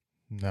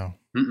 No.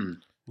 Mm-mm.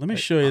 Let me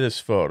show you this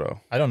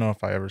photo. I don't know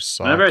if I ever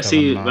saw. Whenever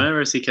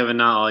I see Kevin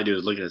Na, all I do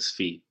is look at his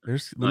feet.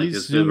 Let like me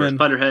his zoom in.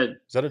 Sputterhead.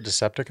 Is that a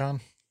Decepticon?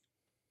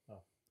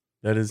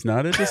 That is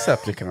not a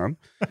Decepticon.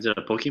 Is it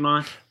a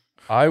Pokemon?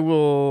 I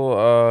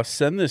will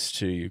send this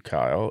to you,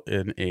 Kyle,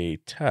 in a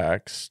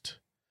text,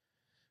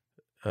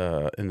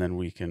 and then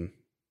we can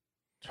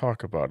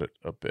talk about it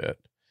a bit.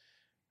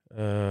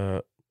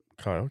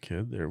 Kyle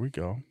Kid, there we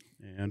go.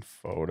 And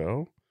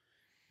photo,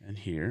 and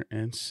here,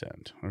 and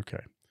send.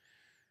 Okay.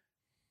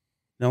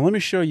 Now let me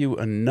show you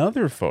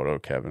another photo,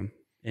 Kevin,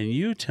 and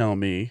you tell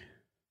me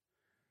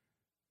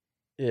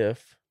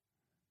if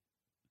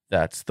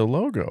that's the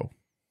logo.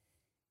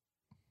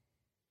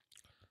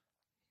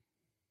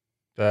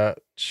 That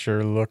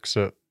sure looks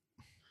it.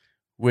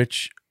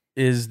 Which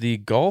is the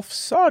Gulf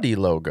Saudi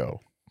logo.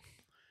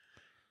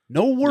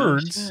 No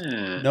words.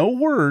 shit. No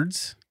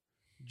words.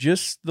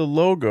 Just the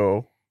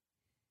logo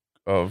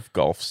of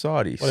Gulf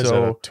Saudi. What is it,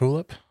 a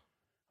tulip?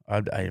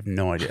 I have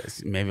no idea.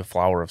 It's maybe a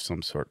flower of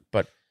some sort.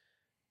 But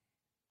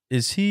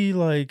is he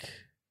like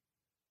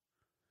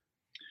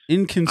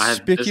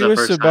inconspicuous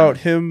first about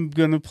time. him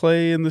going to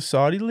play in the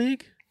Saudi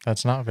league?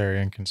 That's not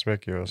very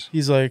inconspicuous.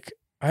 He's like,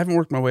 I haven't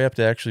worked my way up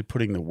to actually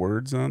putting the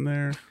words on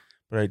there,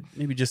 but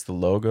maybe just the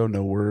logo,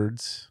 no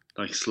words.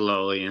 Like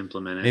slowly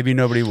implement it. Maybe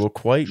nobody will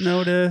quite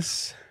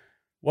notice.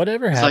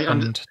 Whatever It's like,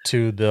 happened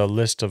to the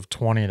list of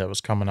 20 that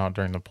was coming out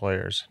during the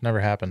players? Never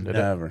happened, did it?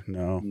 Never,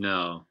 no.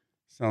 No.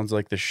 Sounds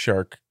like the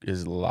shark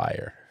is a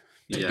liar.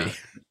 Maybe. Yeah.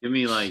 Give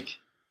me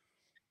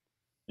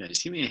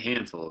just give me a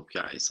handful of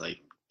guys. Like,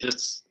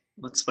 just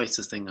let's spice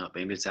this thing up.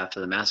 Maybe it's after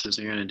the Masters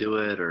are going to do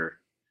it, or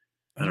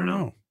I don't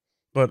know.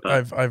 But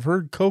But- I've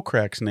heard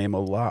Kokrak's name a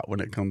lot when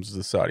it comes to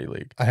the Saudi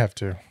league. I have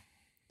to.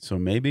 So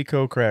maybe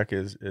Kokrak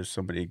is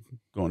somebody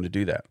going to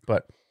do that.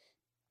 But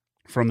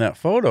from that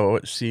photo,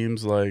 it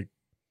seems like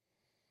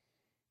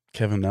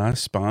Kevin Na is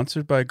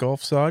sponsored by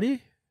Gulf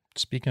Saudi.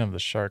 Speaking of the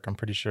shark, I'm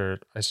pretty sure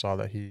I saw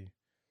that he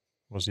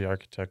was the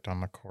architect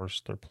on the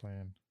course they're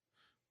playing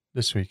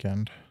this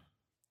weekend.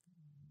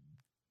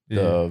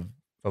 The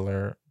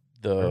Valero.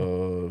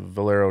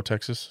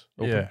 Texas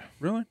Open. Yeah.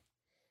 Really?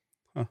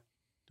 Huh.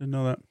 Didn't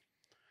know that.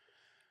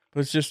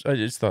 But it's just I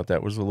just thought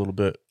that was a little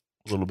bit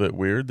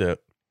weird that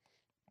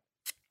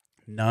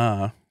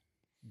Na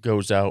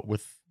goes out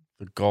with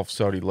the Gulf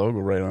Saudi logo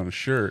right on his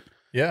shirt.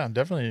 Yeah,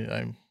 definitely.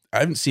 I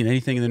haven't seen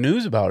anything in the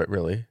news about it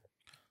really.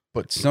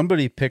 But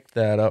somebody picked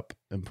that up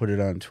and put it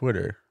on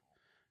Twitter.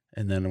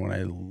 And then when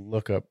I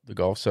look up the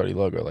Gulf Saudi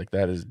logo, like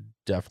that is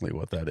definitely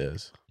what that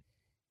is.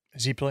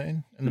 Is he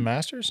playing in the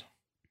Masters?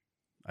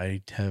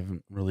 I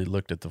haven't really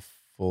looked at the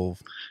full.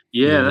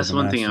 Yeah, field that's of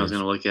the one thing I was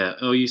Masters. going to look at.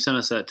 Oh, you sent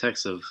us that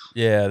text of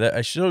Yeah, that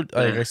I showed.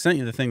 Like, Yeah. I sent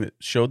you the thing that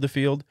showed the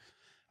field.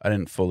 I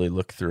didn't fully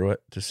look through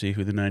it to see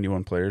who the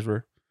 91 players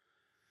were.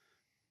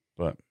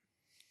 But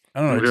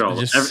I don't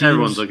know.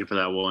 everyone's looking for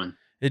that one.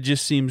 It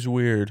just seems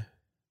weird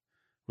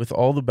with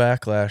all the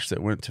backlash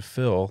that went to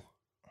Phil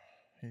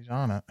He's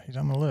on it. He's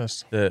on the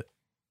list. that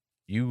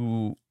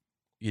you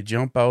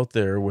jump out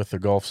there with the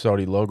Gulf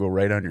Saudi logo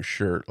right on your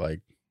shirt,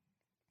 like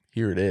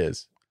here it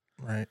is,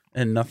 Right.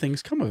 and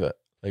nothing's come of it.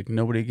 Like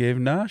nobody gave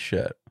Na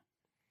shit.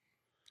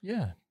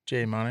 Yeah.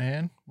 Jay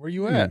Monahan, where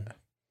you at?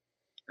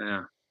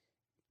 Yeah.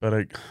 But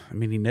I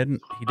mean, he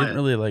didn't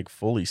really like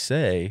fully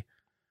say,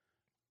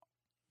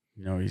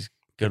 he's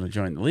gonna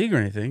join the league or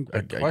anything.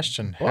 The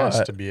question has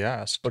to be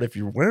asked. But if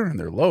you're wearing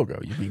their logo,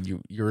 you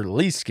mean you're at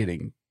least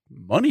getting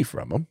money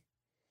from them.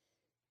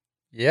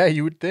 Yeah,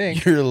 you would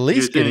think. You're at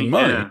least getting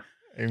money. Yeah.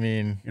 I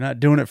mean, You're not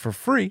doing it for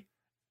free.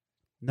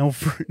 No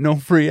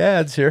free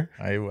ads here.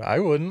 I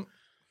wouldn't.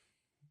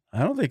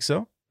 I don't think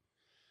so.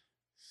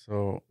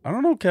 So I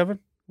don't know, Kevin.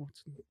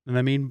 And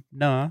I mean,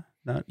 nah,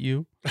 not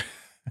you.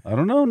 I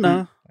don't know,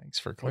 nah. Thanks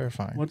for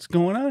clarifying. What's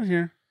going on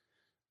here?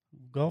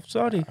 Gulf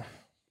Saudi.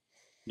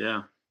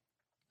 Yeah.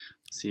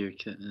 See your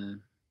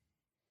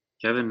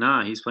Kevin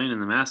Na, he's playing in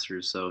the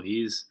Masters, so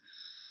he's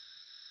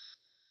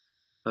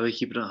probably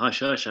keeping it hush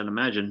hush, I'd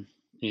imagine.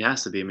 He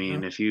has to be. I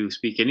mean, if you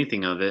speak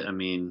anything of it, I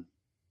mean,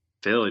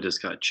 Phil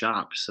just got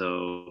chopped,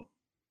 so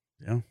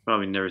Yeah.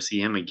 probably never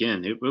see him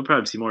again. We'll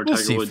probably see more We'll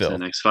Tiger see Woods Phil. in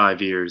the next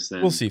 5 years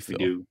than We'll see we Phil.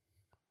 do.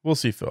 We'll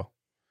see, Phil.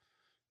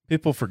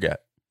 People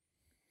forget.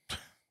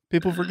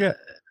 People forget.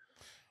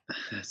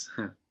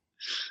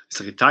 It's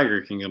like a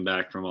Tiger can come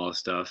back from all this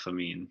stuff. I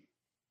mean,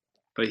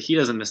 but he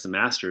doesn't miss the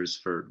Masters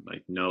for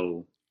like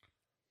no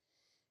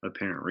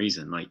apparent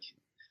reason. Like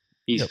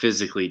he Yep.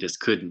 physically just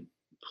couldn't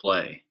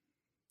play.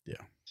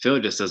 Yeah. Phil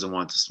just doesn't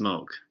want to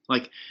smoke.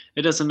 Like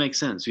it doesn't make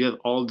sense. You have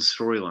all the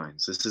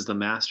storylines. This is the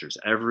Masters.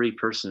 Every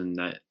person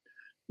that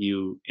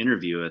you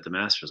interview at the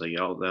Masters, like they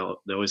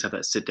always have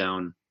that sit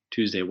down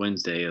Tuesday,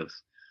 Wednesday of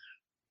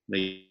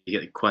they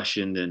get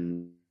questioned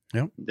and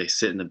Yep. they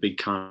sit in the big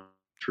conference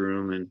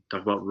room and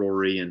talk about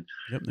Rory and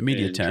Yep, the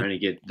media and tent. trying to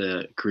get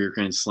the career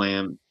Grand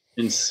Slam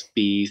and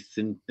Spieth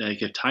and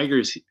like if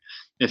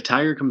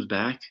Tiger comes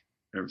back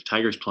or if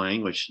Tiger's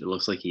playing, which it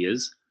looks like he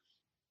is,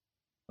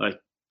 like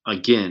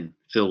again,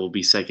 Phil will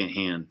be second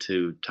hand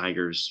to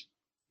Tiger's.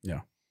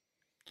 Yeah.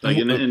 Like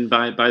and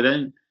by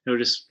then it'll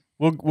just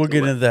We'll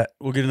get into that.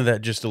 We'll get into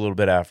that just a little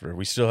bit after.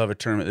 We still have a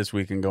tournament this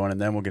weekend going,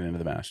 and then we'll get into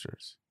the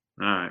Masters.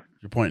 all right.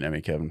 You're pointing at me,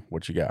 Kevin.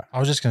 What you got? I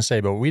was just going to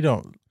say, but we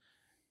don't.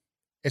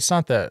 It's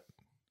not that.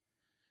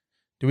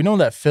 Do we know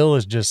that Phil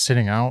is just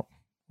sitting out,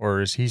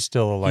 or is he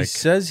still like he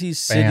says he's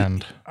sitting.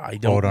 banned? I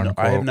don't quote, know.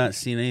 I have unquote? not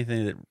seen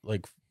anything that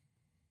like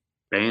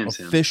Bans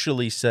him.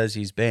 officially says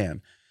he's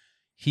banned.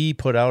 He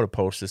put out a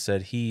post that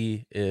said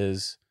he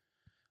is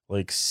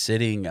like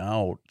sitting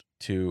out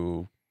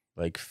to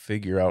like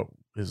figure out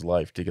his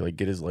life, to like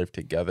get his life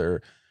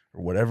together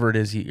or whatever it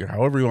is or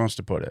however he wants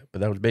to put it.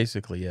 But that was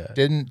basically it.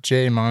 Didn't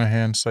Jay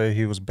Monahan say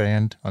he was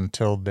banned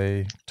until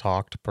they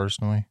talked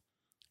personally?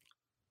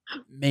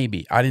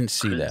 Maybe. I didn't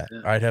see I that.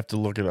 didn't- I'd have to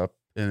look it up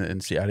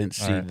and see. I didn't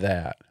see Alright.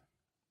 that.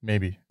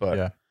 Maybe, But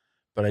yeah.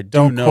 But I do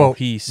Don't know quote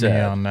he me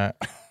said on that.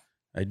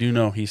 I do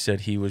know he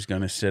said he was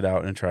going to sit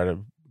out and try to,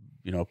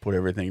 put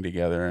everything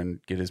together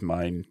and get his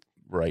mind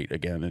right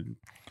again and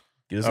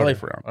get his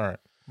life around. All right.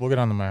 We'll get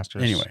on the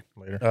Masters Anyway,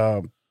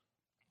 later.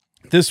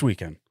 This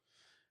weekend,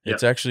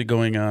 it's actually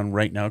going on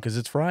right now because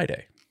it's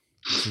Friday.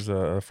 This is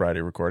a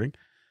Friday recording.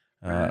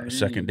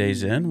 Second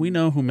day's in. We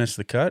know who missed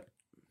the cut.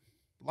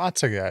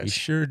 Lots of We guys.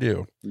 sure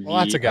do.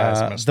 Lots of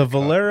guys missed the the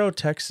cut. Valero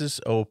Texas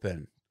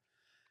Open.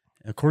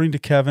 According to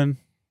Kevin,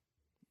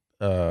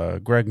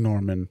 Greg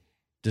Norman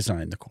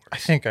designed the course. I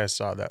think I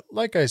saw that.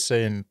 Like I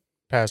say in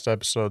past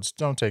episodes,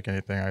 don't take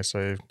anything I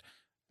say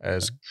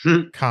as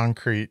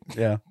concrete.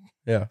 Yeah.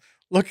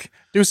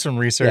 Do some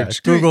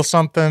research. Yeah, Google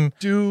something.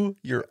 Do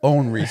your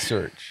own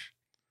research.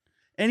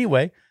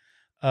 Anyway,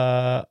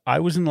 I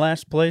was in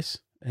last place,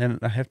 and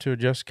I have to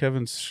adjust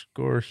Kevin's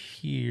score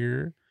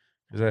here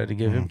because I had to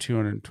give him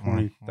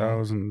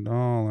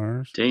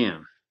 $220,000.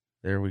 Damn.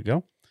 There we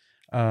go.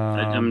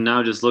 I'm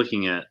now just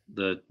looking at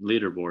the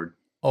leaderboard.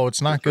 Oh,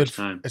 it's not good. First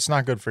time. It's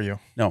not good for you.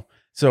 No.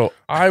 So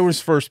I was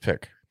first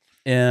pick.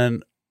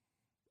 And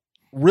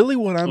really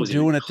what I'm Was he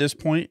doing at this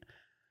point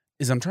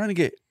is I'm trying to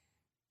get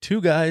two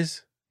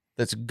guys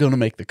that's going to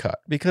make the cut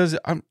because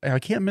I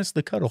can't miss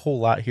the cut a whole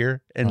lot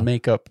here and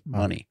make up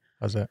money.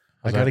 How's that?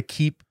 I got to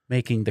keep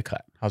making the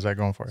cut. How's that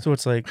going for you? So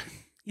it's like,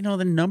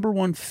 the number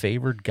one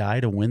favored guy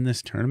to win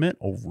this tournament,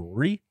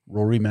 Rory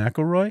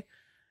McIlroy.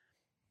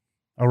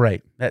 All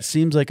right. That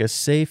seems like a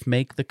safe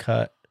make the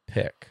cut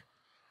pick.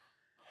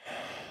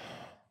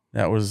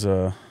 That was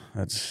my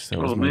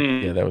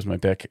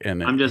pick,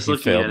 and I'm just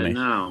looking at it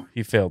now.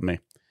 He failed me.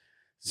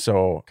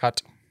 So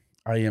Cut.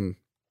 I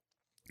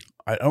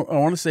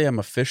want to say I'm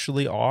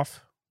officially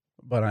off,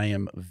 but I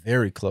am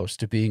very close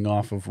to being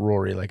off of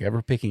Rory, like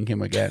ever picking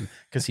him again,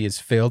 because he has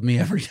failed me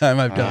every time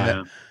I've done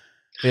it.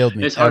 Failed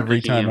me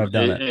every time I've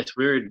done it. It's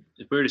weird.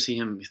 It's weird to see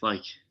him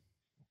like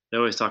they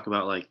always talk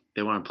about like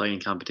they want to play in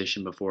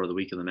competition before the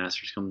week of the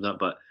Masters comes up,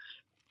 but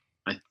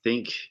I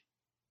think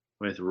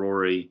with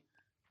Rory,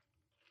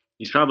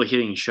 he's probably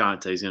hitting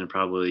shots that he's going to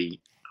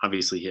probably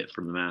obviously hit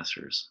from the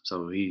Masters.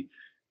 So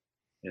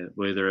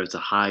whether it's a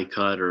high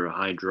cut or a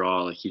high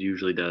draw, like he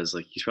usually does,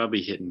 like he's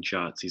probably hitting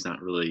shots he's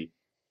not really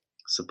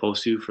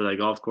supposed to for that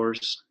golf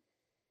course.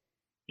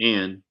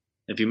 And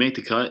if you make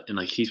the cut, and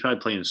like he's probably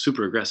playing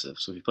super aggressive.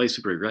 So if he plays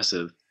super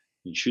aggressive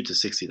and shoots a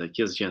 60, like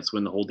he has a chance to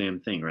win the whole damn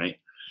thing, right?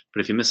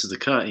 But if he misses the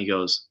cut, he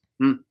goes,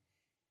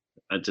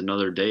 that's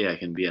another day I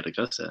can be at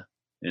Augusta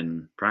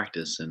and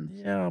practice. And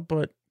yeah,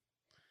 but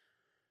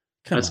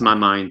that's my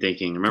mind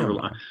thinking.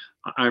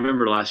 I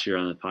remember last year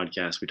on the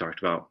podcast we talked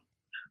about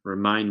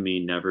remind me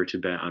never to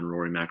bet on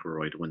Rory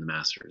McIlroy to win the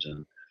Masters,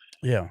 and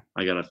yeah,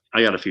 I got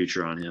a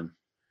future on him.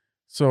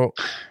 So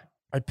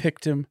I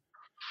picked him,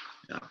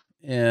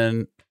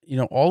 and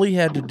all he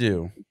had to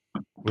do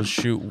was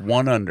shoot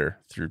 1 under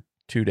through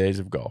 2 days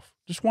of golf.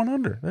 Just 1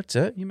 under. That's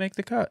it. You make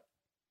the cut.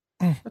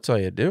 That's all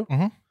you had to do.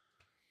 Mm-hmm.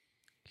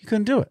 He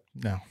couldn't do it.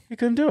 No, he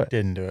couldn't do it.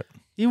 Didn't do it.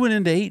 He went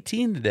into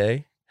 18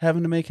 today,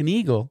 having to make an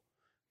eagle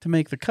to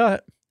make the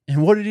cut.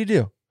 And what did he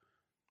do?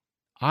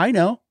 I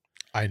know.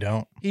 I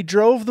don't. He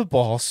drove the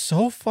ball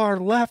so far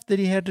left that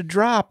he had to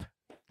drop.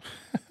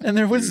 And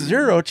there was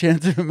 0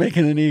 chance of him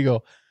making an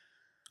eagle.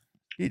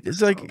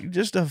 It's like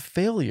just a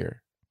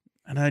failure.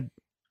 And I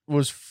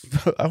was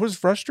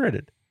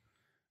frustrated.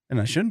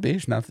 And I shouldn't be.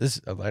 It's not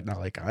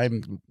like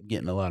I'm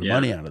getting a lot of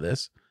money out of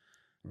this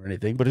or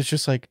anything, but it's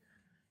just like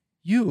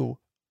you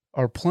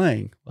are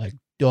playing like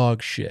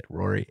dog shit,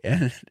 Rory,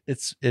 and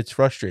it's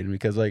frustrating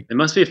because like it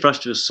must be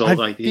frustrating. So I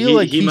like feel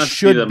like he must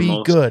should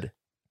be good.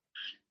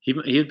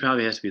 He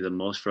probably has to be the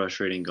most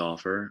frustrating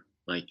golfer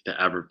like to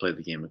ever play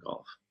the game of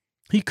golf.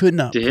 He could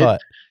not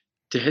putt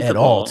to hit at the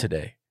ball all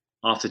today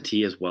off the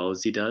tee as well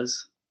as he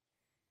does,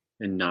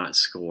 and not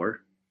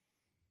score.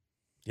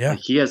 Yeah,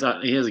 like he has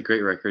a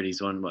great record.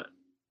 He's won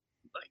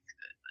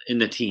in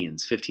the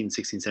teens, 15,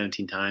 16,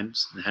 17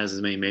 times, and has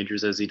as many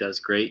majors as he does.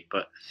 Great,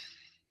 but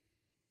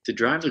to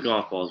drive the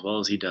golf ball as well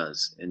as he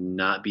does and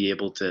not be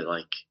able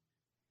to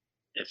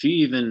if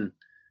you even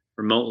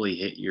remotely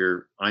hit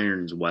your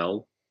irons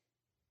well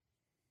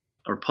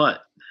or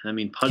putt. I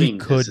mean, putting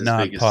is his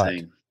biggest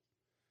thing.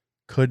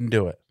 Couldn't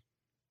do it.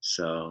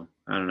 So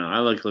I don't know. I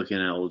like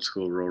looking at old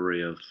school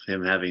Rory of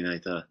him having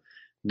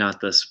not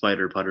the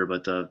spider putter,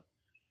 but the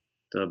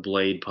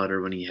blade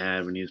putter when he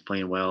was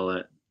playing well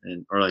I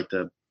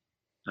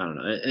don't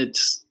know.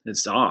 It's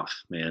off,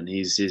 man.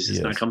 He's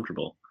just not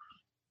comfortable.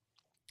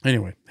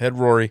 Anyway, had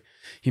Rory.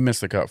 He missed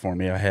the cut for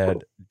me. I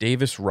had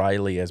Davis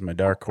Riley as my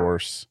dark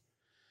horse.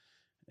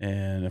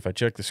 And if I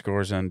check the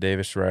scores on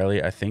Davis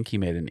Riley, I think he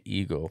made an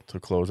eagle to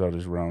close out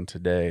his round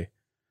today.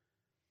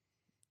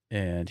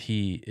 And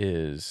he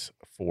is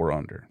 4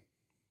 under.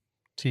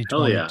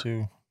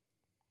 T22.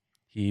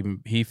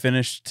 He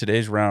finished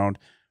today's round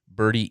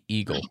birdie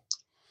eagle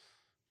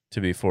to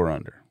be 4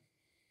 under.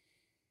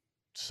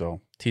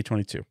 So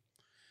T22.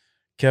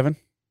 Kevin?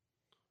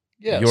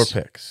 Yes. Your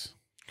picks.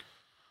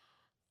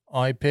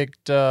 I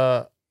picked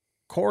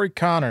Corey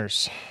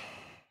Connors.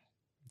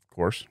 Of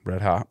course,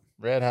 red hot.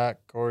 Red hot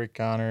Corey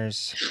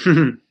Connors.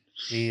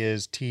 He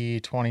is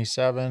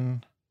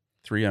T27.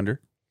 3 under.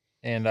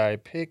 And I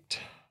picked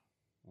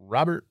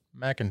Robert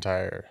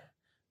McIntyre,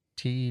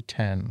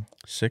 T10.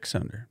 6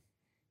 under.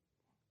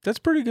 That's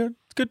pretty good.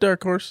 It's a good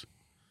dark horse.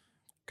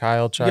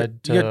 Kyle tried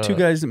You got 2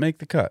 guys that make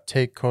the cut.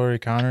 take Corey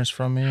Connors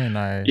from me, and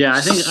I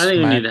I think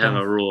we need to have him.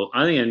 a rule.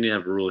 I think I need to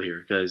have a rule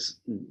here because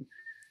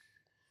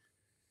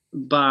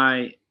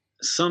by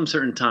some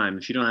certain time,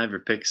 if you don't have your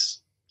picks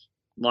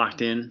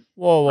locked in,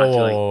 Whoa, I feel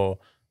whoa, like- whoa.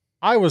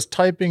 I was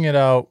typing it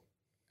out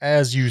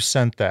as you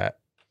sent that.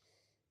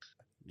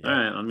 all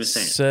right, I'm just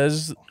saying.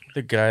 Says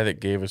the guy that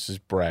gave us his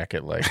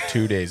bracket like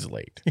 2 days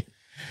late.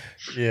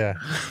 Yeah.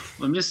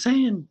 I'm just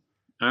saying.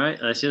 All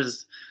right, let's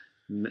just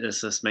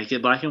make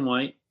it black and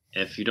white.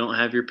 If you don't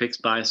have your picks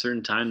by a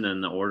certain time, then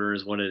the order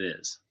is what it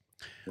is.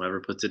 Whoever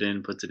puts it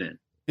in, puts it in.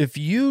 If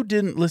you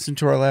didn't listen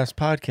to our last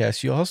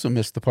podcast, you also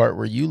missed the part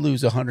where you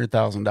lose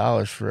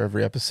 $100,000 for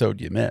every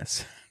episode you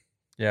miss.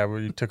 Yeah,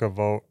 we took a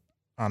vote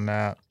on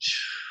that.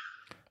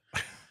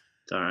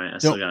 It's all right. I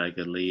still got a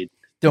good lead.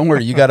 Don't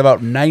worry, you got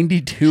about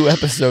 92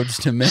 episodes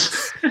to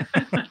miss.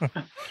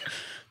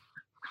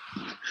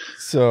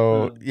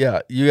 So,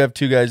 yeah, you have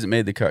 2 guys that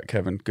made the cut,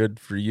 Kevin. Good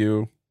for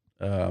you.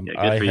 Good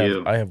for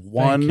you. I have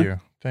 1.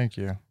 Thank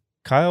you.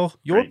 Kyle,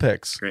 your Great.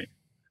 picks.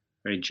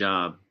 Great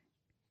job.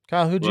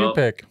 Kyle, who'd you Well,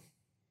 pick?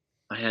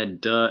 I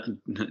had Doug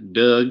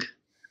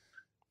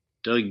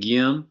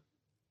Yim,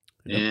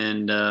 Yep.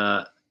 and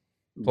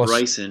Plus-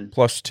 Bryson.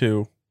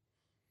 +2.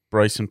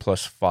 Bryson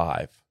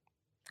 +5.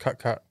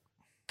 Cut.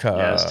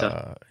 Yeah, it's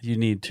tough. You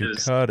need to It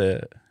was- cut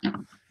it.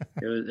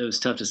 It was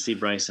tough to see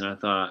Bryson. I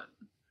thought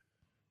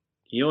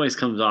he always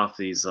comes off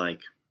these like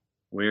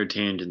weird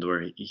tangents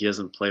where he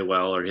doesn't play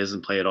well or he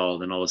doesn't play at all.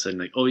 Then all of a sudden,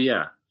 like, oh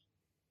yeah,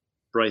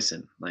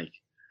 Bryson. Like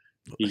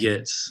he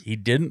gets He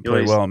didn't he play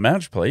always- well in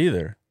match play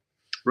either.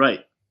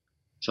 right.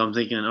 So I'm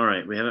thinking, all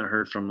right, we haven't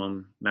heard from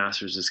him.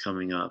 Masters is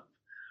coming up.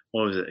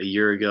 What was it? A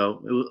year ago?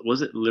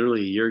 Was it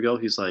literally a year ago?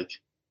 He's like,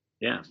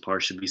 yeah, par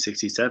should be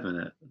 67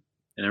 at.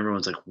 And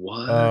everyone's like,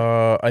 what?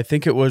 I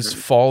think it was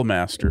Fall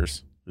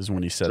Masters is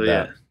when he said so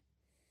that. yeah.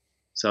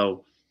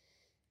 So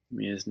I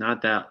mean, it's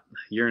not that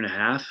year and a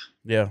half.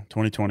 Yeah,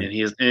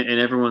 2020. And and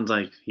everyone's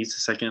like, he's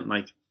the second,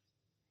 like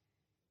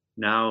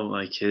now,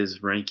 like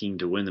his ranking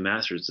to win the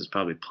Masters is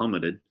probably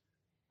plummeted.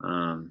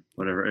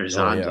 Whatever his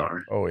odds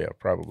are. Oh yeah,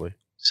 probably.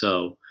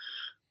 So,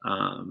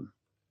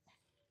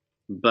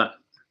 but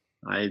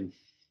I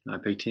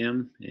picked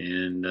him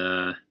and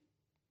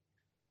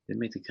didn't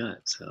make the cut.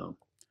 So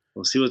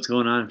we'll see what's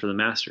going on for the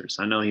Masters.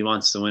 I know he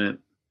wants to win it.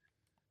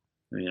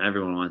 I mean,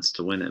 everyone wants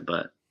to win it,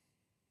 but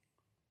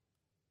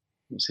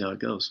we'll see how it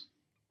goes.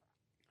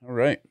 All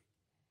right.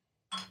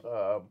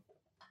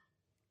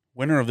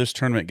 Winner of this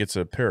tournament gets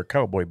a pair of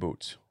cowboy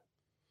boots.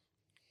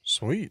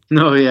 Sweet.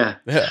 Oh yeah.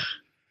 Yeah.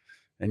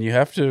 And you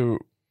have to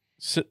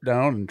sit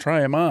down and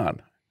try them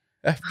on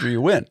after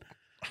you win.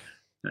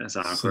 That's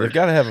So they've awkward.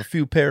 got to have a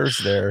few pairs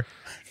there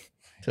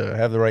to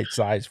have the right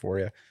size for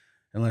you,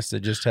 unless they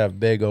just have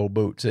big old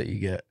boots that you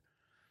get.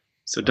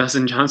 So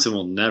Dustin Johnson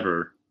will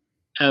never,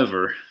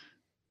 ever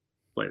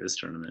play this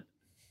tournament.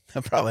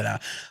 Probably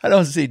not. I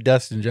don't see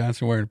Dustin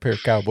Johnson wearing a pair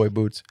of cowboy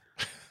boots.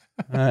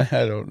 I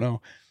don't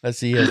know. Let's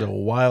see. He has a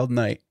wild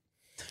night.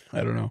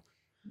 I don't know.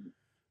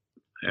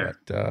 Yeah.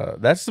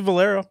 But that's the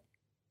Valero,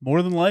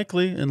 more than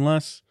likely,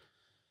 unless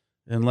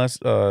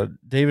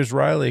Davis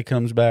Riley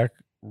comes back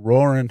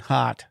roaring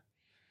hot.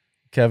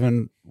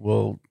 Kevin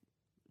will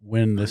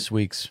win this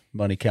week's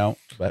money count,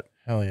 but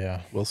Hell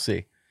yeah. we'll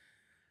see.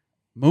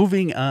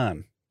 Moving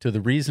on to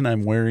the reason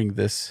I'm wearing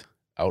this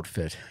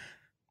outfit.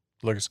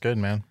 Looks good,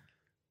 man.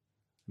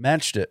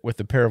 Matched it with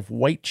a pair of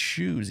white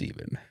shoes,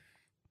 even.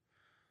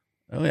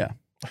 Oh yeah,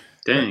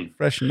 Dang.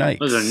 fresh Nikes.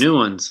 Those are new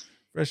ones.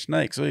 Fresh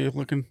Nikes. So you're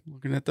looking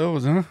at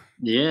those, huh?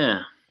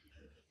 Yeah.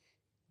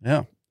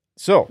 Yeah.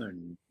 So They're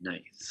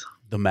nice.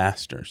 the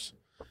Masters,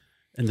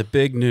 and the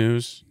big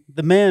news: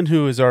 the man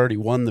who has already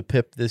won the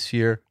PIP this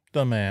year,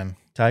 The man,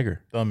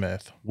 Tiger the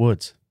myth,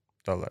 Woods,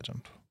 the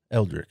legend.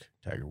 Eldrick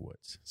Tiger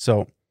Woods.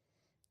 So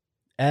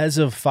as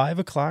of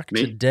 5:00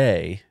 Me?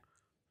 today,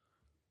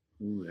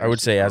 Ooh, I would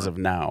there's say some as of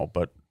now,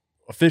 but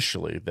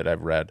officially that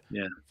I've read,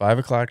 Yeah.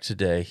 5:00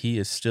 today, he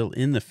is still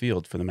in the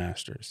field for the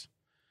Masters.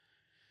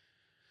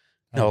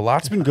 Now, a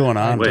lot's been going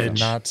I on with Wait. him. did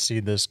not see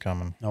this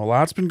coming. Now, a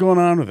lot's been going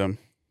on with him.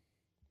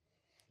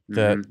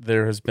 That Mhm.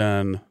 there has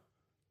been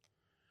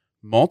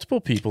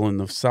multiple people in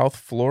the South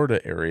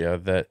Florida area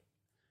that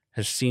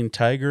has seen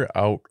Tiger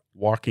out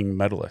walking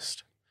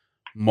medalist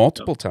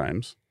multiple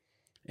times.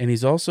 And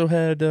he's also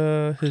had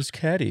his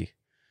caddy,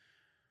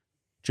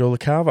 Joe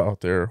LaCava,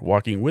 out there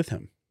walking with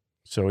him.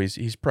 So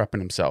he's prepping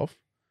himself,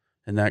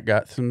 and that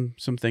got some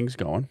things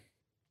going.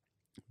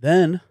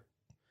 Then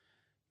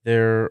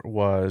there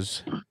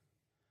was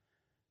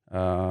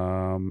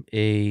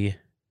a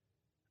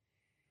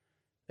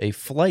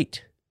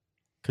flight,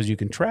 because you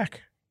can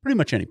track pretty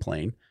much any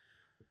plane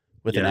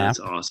with an app, That's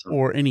awesome.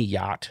 or any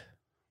yacht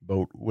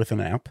boat with an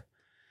app.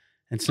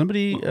 And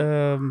somebody,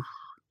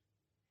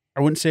 I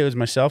wouldn't say it was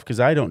myself because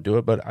I don't do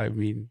it, but I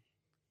mean,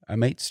 I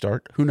might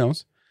start. Who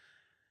knows?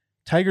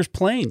 Tiger's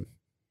plane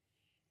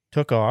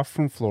took off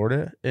from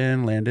Florida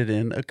and landed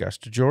in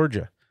Augusta,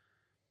 Georgia.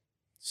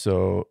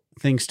 So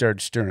things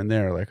started stirring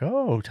there, like,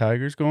 oh,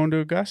 Tiger's going to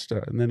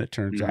Augusta. And then it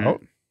turns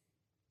out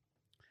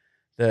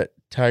that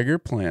Tiger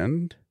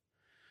planned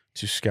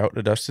to scout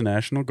Augusta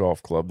National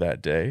Golf Club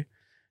that day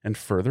and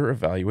further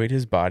evaluate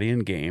his body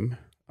and game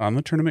on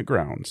the tournament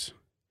grounds.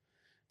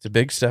 It's a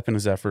big step in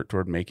his effort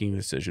toward making a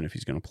decision if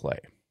he's going to play.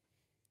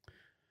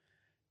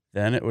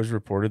 Then it was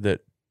reported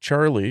that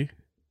Charlie,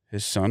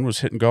 his son, was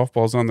hitting golf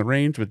balls on the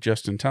range with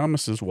Justin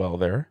Thomas as well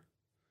there.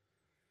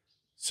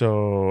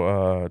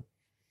 So,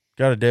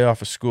 got a day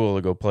off of school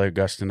to go play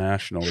Augusta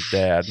National with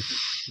Dad.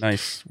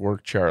 Nice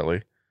work,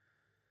 Charlie.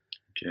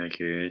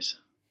 Jackass.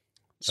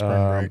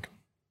 Spring break.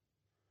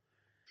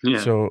 Yeah.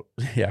 So,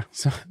 yeah.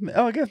 So,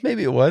 I guess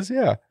maybe it was,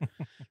 yeah.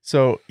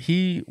 So,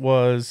 he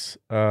was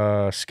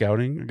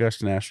scouting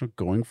Augusta National,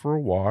 going for a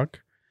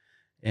walk.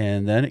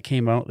 And then it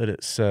came out that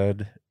it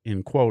said,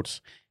 in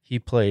quotes, he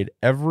played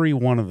every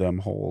one of them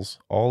holes,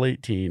 all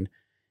 18.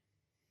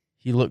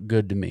 He looked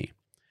good to me.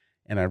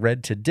 And I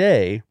read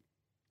today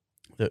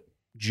that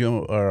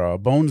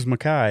Bones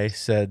Mackay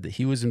said that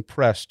he was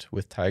impressed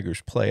with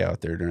Tiger's play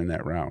out there during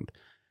that round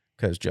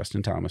because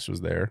Justin Thomas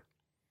was there.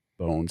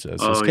 Bones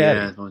as his caddy.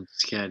 Yeah,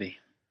 Bones' caddy.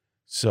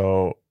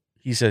 So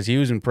he says he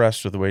was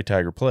impressed with the way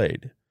Tiger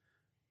played.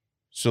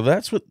 So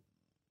that's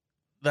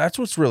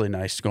what's really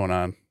nice going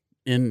on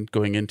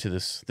going into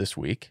this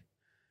week.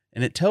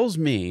 And it tells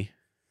me,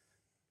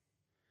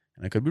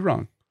 and I could be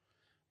wrong,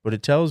 but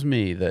it tells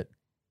me that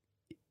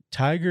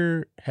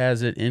Tiger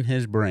has it in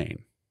his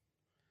brain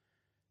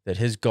that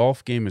his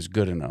golf game is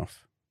good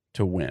enough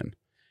to win.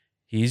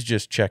 He's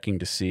just checking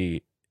to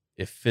see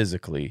if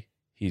physically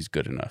he's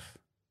good enough.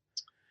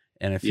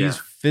 And if he's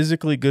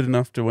physically good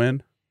enough to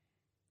win,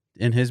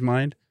 in his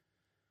mind,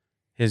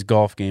 his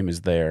golf game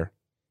is there.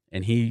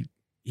 And he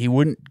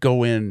wouldn't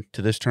go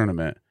into this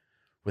tournament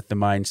with the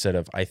mindset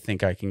of, I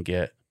think I can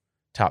get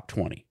top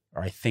 20,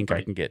 or I think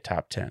I can get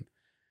top 10.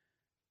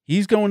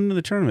 He's going into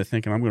the tournament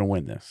thinking, I'm going to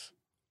win this.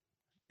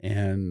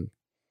 And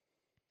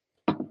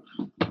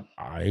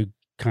I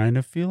kind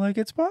of feel like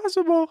it's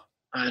possible.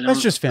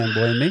 That's just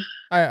fanboying me.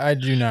 I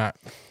do not.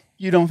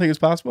 You don't think it's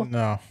possible?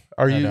 No.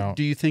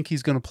 Do you think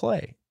he's going to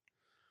play?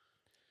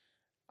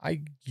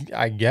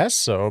 I guess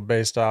so,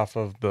 based off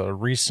of the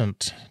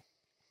recent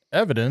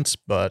evidence,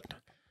 but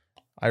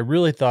I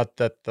really thought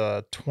that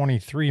the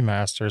 23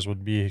 Masters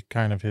would be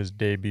kind of his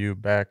debut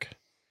back,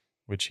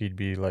 which he'd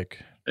be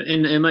like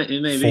it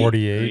may 48.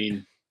 Be. I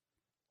mean,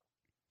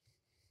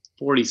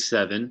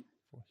 47.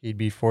 He'd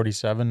be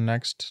 47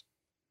 next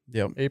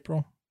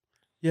April.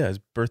 Yeah, his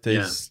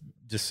birthday's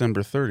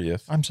December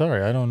 30th. I'm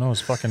sorry, I don't know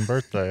his fucking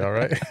birthday, all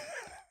right?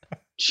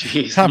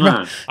 Jeez,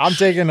 I'm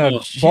taking a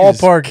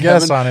ballpark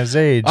guess on his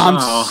age.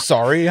 I'm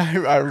sorry.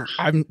 I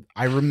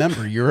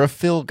remember you're a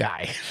Phil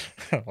guy.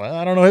 Well,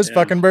 I don't know his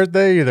fucking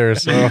birthday either,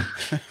 so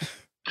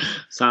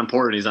it's not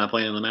important. He's not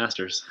playing in the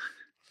Masters.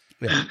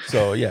 Yeah.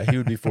 So he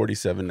would be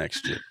 47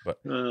 next year. But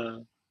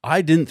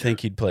I didn't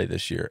think he'd play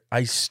this year.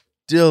 I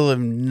still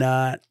am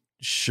not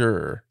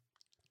sure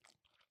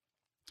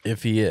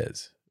if he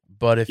is.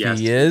 But if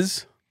he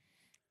is,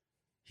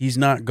 he's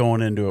not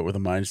going into it with a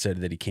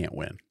mindset that he can't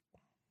win.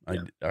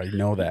 I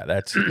know that.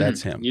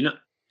 That's him. You know,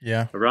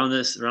 yeah. Around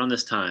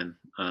this time,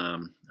 I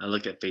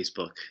look at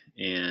Facebook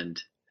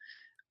and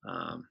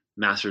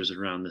Masters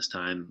around this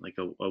time, like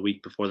a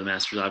week before the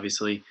Masters,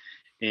 obviously.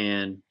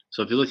 And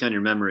so if you look on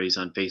your memories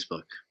on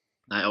Facebook,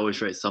 I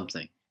always write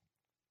something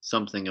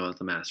about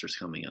the Masters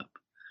coming up.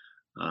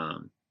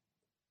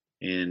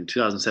 In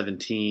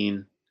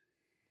 2017,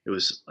 it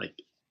was like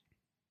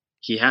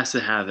he has to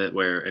have it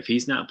where if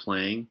he's not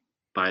playing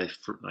by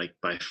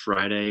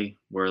Friday,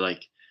 where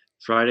like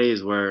Friday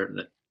is where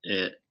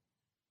it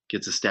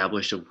gets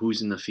established of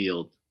who's in the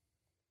field.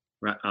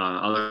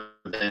 Other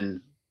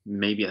than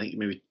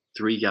maybe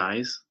 3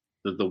 guys,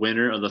 the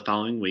winner of the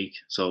following week.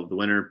 So the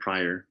winner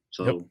prior.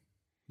 So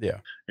yeah,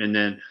 and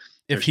then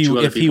if he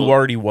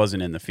already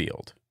wasn't in the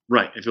field,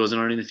 right? If he wasn't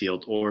already in the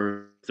field,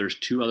 or if there's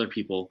 2 other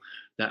people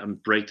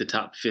that break the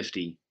top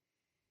 50,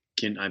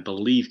 I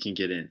believe can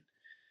get in.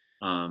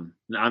 And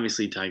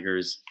obviously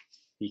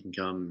he can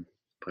come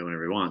play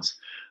whenever he wants,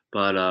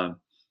 but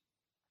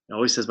it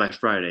always says by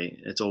Friday.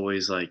 It's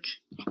always like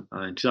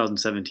in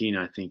 2017,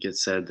 I think it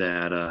said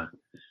that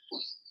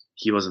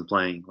he wasn't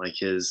playing. Like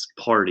his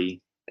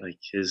party, like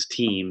his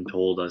team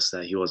told us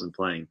that he wasn't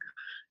playing.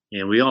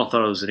 And we all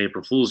thought it was an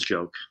April Fool's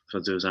joke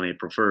because it was on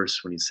April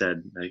 1st when he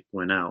said that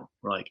went out.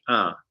 We're like,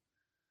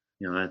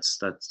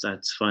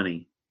 that's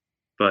funny.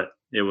 But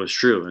it was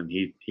true, and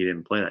he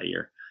didn't play that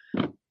year.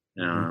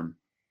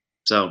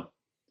 So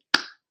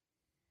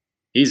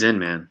he's in,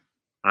 man.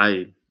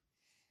 I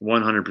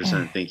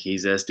 100% think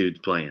he's this dude's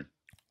playing,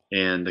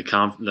 and the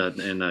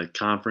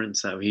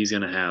conference that he's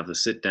gonna have, the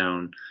sit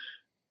down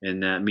in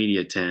that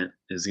media tent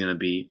is gonna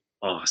be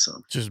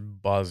awesome. Just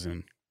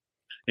buzzing.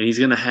 And he's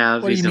gonna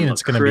have. What do you mean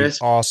it's gonna be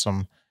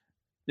awesome?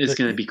 It's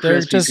gonna be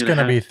crisp. They're just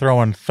gonna be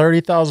throwing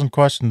 30,000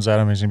 questions at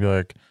him. He's gonna be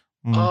like,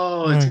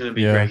 Oh, it's gonna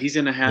be yeah, great. He's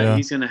gonna have yeah.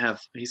 he's gonna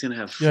have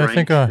Yeah,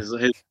 Frank. His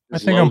I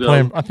think I'm logo.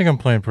 playing. I think I'm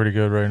playing pretty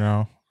good right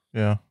now.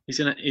 Yeah. He's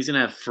gonna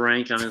have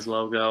Frank on his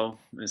logo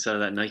instead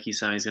of that Nike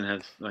sign. He's gonna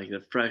have like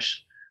the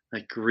fresh,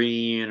 like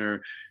green,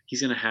 or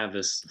he's gonna have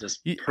this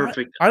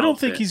perfect. I don't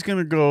think outfit. he's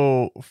gonna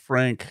go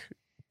Frank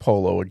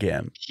Polo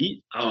again.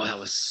 That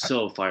was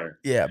so fire.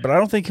 Yeah, but I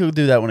don't think he'll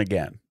do that one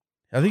again.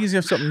 I think he's gonna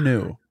have something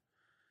new.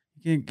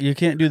 You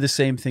can't do the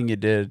same thing you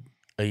did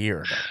a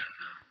year ago.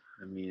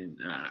 I mean,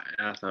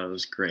 I thought it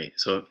was great.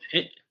 So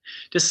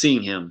just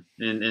seeing him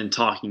and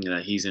talking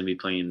that he's going to be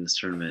playing in this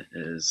tournament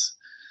is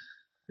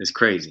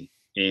crazy.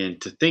 And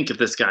to think if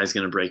this guy's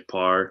going to break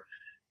par,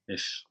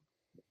 if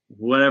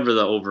whatever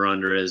the over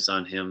under is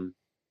on him,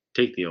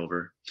 take the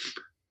over.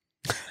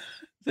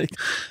 He's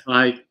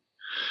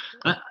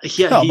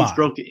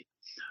broken.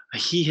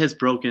 He has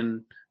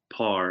broken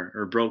par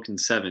or broken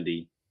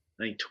 70.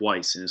 I think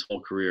twice in his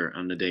whole career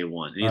on the day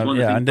one. And he's won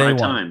the thing 5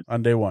 times.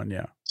 On day one,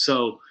 yeah.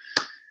 So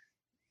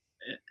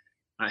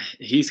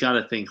he's got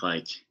to think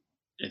like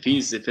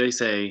if they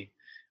say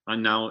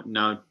I'm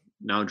now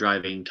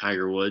driving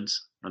Tiger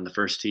Woods on the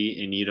first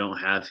tee and you don't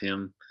have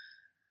him,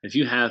 if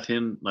you have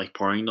him like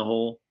parring the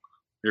hole,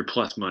 you're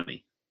plus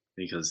money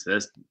because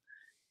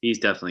he's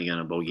definitely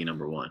gonna bogey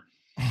number one.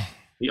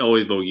 He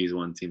always bogeys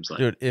one, seems like.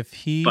 Dude,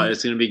 but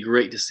it's gonna be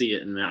great to see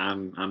it, and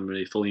I'm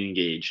really fully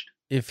engaged.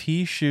 If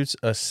he shoots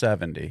a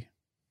 70,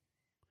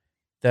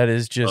 that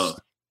is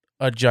just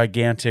a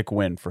gigantic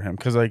win for him.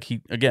 Because like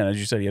again, as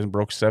you said, he hasn't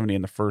broke 70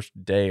 in the first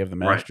day of the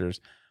Masters,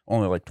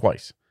 only like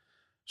twice.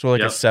 So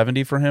like a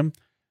 70 for him,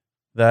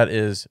 that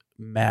is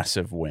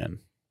massive win.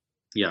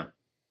 Yeah.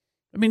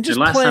 I mean, just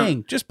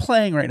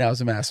playing right now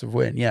is a massive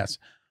win, yes.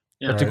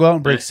 Yeah, but to go out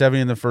and break 70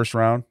 in the first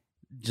round,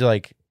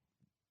 like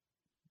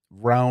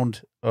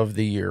round of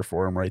the year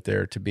for him right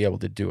there to be able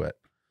to do it.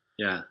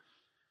 Yeah.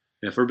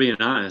 If we're being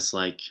honest,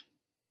 like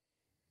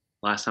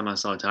last time I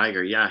saw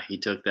Tiger, he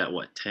took that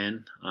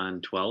 10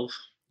 on 12.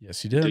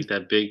 Yes, he did. He took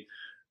that big,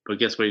 but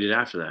guess what he did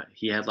after that?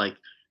 He had like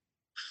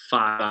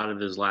 5 out of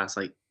his last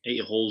like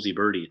 8 holes he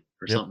birdied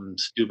or something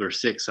stupid, or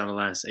 6 out of the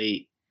last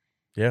 8.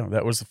 Yeah,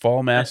 that was the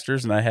Fall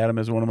Masters, and I had him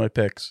as one of my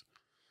picks.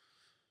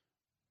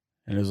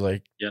 And it was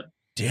like,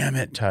 damn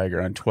it,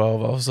 Tiger on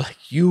 12. I was like,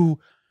 you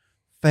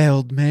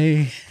failed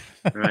me.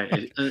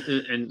 Right,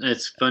 and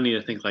it's funny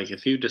to think like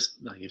if you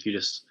just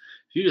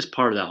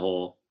part that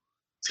hole,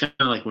 it's kind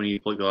of like when you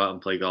go out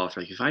and play golf.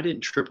 Like if I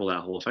didn't triple that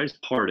hole, if I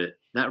just parred it,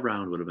 that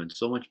round would have been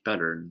so much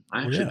better. And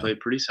I actually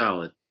played pretty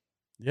solid.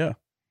 Yeah,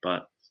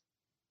 but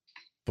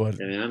I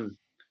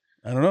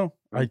don't know.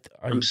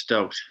 I'm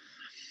stoked.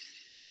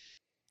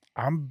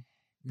 I'm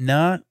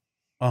not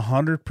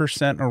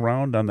 100%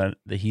 around on that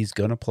he's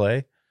gonna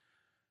play,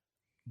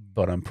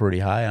 but I'm pretty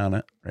high on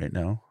it right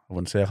now. I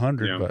wouldn't say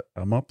 100, but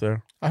I'm up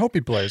there. I hope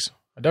he plays.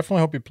 I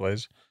definitely hope he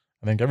plays.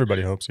 I think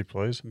everybody hopes he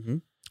plays. Mm-hmm.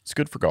 It's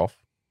good for golf.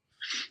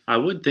 I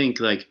would think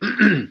like,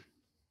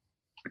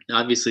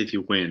 obviously if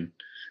you win,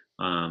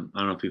 I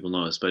don't know if people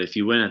know this, but if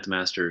you win at the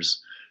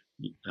Masters,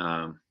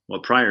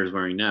 what Pryor is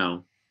wearing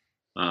now,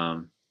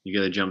 you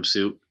get a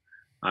jumpsuit.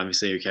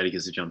 Obviously your caddy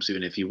gets a jumpsuit.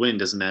 And if you win,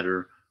 doesn't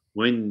matter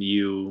when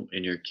you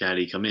and your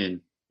caddy come in,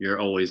 you're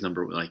always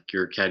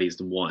your caddy's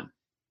the 1.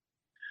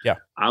 Yeah.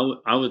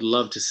 I would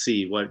love to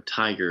see what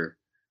Tiger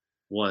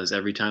was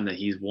every time that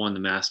he's won the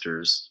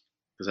Masters,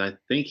 because I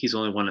think he's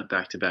only won it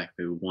back-to-back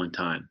maybe one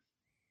time.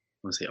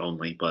 I want to say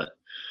only, but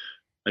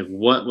like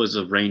what was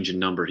the range and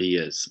number he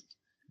is?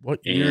 What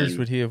years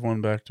would he have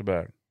won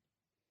back-to-back?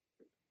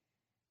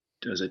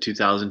 Was it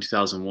 2000,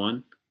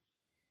 2001?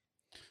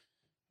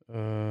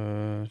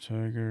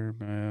 Tiger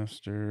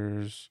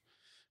Masters.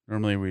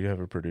 Normally we'd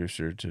have a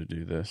producer to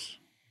do this,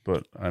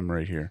 but I'm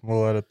right here.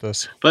 We'll edit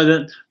this.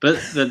 But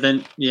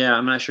then,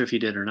 I'm not sure if he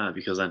did or not,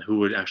 because then who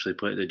would actually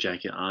put the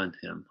jacket on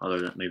him other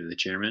than maybe the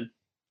chairman?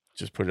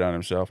 Just put it on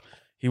himself.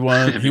 He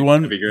won. He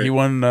won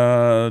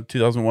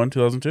 2001,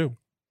 2002.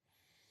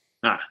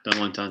 Done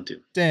 1 ton too.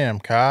 Damn,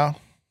 Kyle.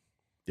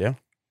 Yeah.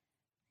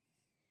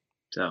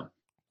 So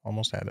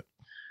almost had it.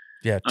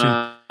 Yeah.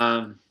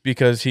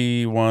 Because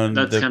he won.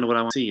 That's kind of what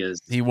I want to see.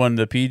 Is he won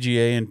the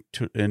PGA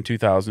in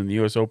 2000, the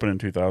U.S. Open in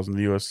 2000,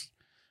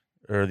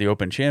 the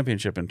Open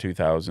Championship in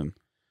 2000,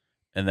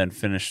 and then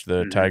finished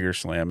the Tiger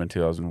Slam in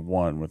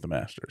 2001 with the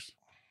Masters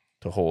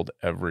to hold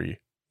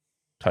every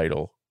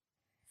title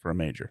for a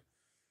major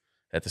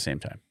at the same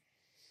time.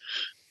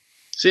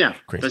 So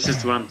that's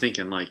just what I'm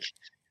thinking. Like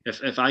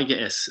if I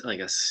get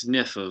a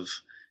sniff of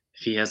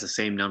if he has the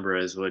same number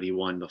as what he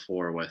won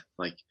before with,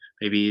 like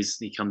maybe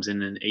he comes in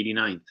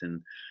 89th,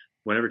 and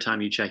whatever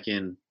time you check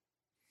in,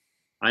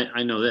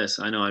 I know this.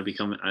 I know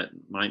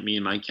me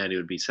and my caddy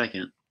would be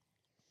second.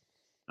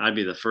 I'd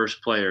be the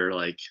first player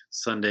like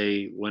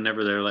Sunday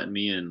whenever they're letting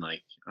me in.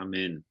 Like I'm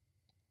in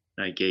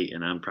that gate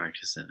and I'm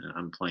practicing and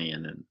I'm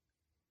playing and.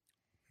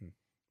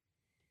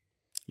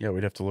 Yeah,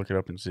 we'd have to look it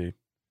up and see,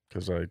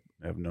 because I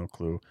have no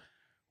clue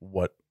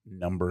what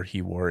number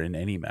he wore in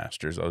any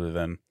Masters other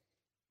than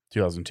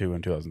 2002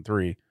 and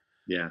 2003.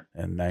 Yeah.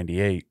 And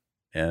 98.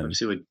 and Let's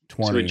see what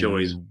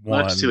 21.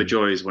 Let's see what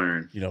Joey's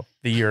wearing. You know,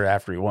 the year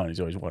after he won, he's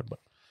always won. But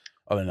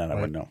other than that, I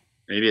wouldn't know.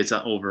 Maybe it's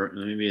over.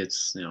 Maybe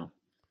it's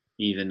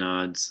even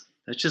odds.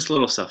 That's just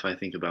little stuff I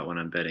think about when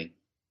I'm betting.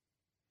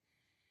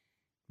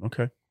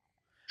 Okay.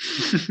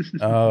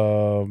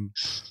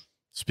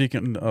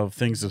 Speaking of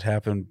things that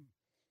happened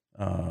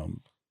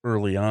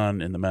early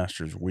on in the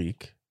Masters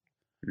week,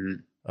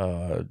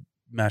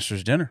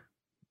 Masters dinner.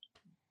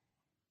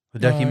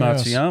 Hideki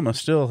Matsuyama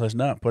still has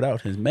not put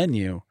out his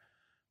menu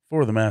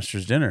for the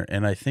Masters dinner,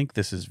 and I think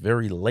this is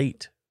very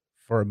late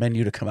for a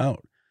menu to come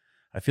out.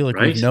 I feel like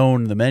we've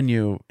known the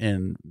menu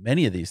in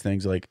many of these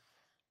things like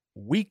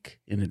week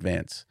in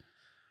advance.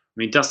 I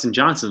mean, Dustin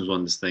Johnson's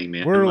won this thing,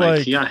 man. We're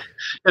like you have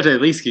to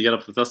at least get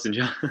up with Dustin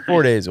Johnson.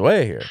 4 days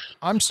away here.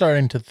 I'm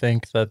starting to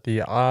think that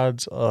the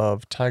odds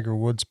of Tiger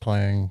Woods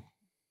playing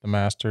the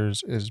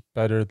Masters is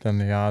better than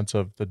the odds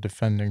of the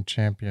defending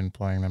champion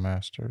playing the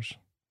Masters.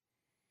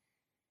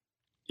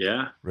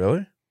 Yeah.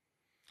 Really?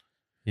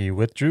 He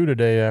withdrew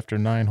today after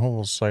 9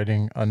 holes,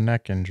 citing a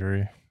neck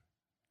injury.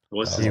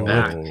 What's He his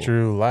back?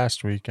 withdrew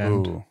last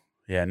weekend. Ooh.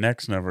 Yeah,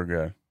 neck's never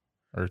good.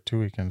 Or 2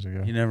 weekends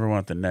ago. You never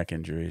want the neck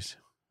injuries.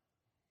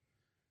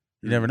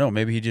 You never know.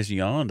 Maybe he just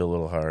yawned a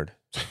little hard.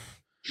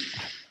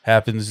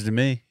 Happens to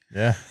me.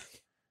 Yeah.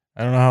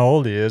 I don't know how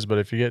old he is, but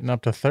if you're getting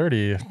up to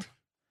 30,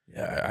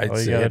 yeah, I'd all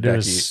you say gotta do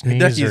is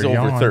sneeze Hideki's or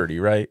over yawn. 30,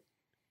 right?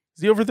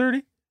 Is he over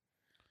 30?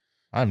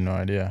 I have no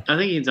idea. I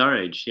think he's our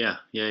age. Yeah.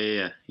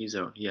 He's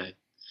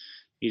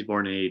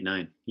born in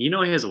 '89. You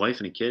know he has a wife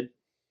and a kid.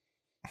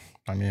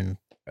 I mean,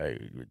 I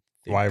would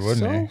think why wouldn't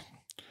so. he?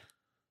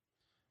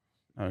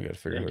 Now I got to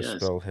figure out Yeah, how he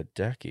to spell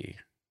Hideki.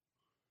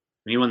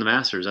 When he won the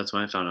Masters, that's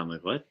when I found out. I'm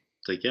like, what?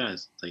 It's like, yeah.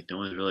 It's like no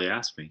one's really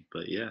asked me,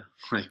 but yeah.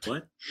 Like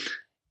what?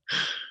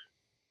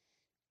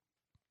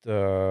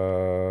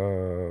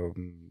 Where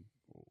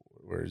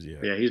is he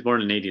at? Yeah, he's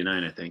born in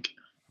 '89, I think.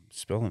 I'm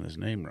spelling his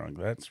name wrong.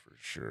 That's for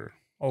sure.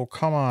 Oh,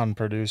 come on,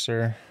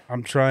 producer.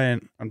 I'm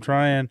trying. He's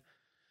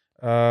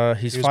He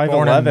was 5'11".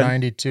 born in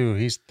 92.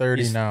 He's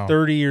 30 He's now.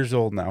 30 years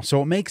old now.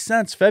 So it makes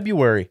sense.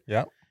 February.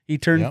 Yep. He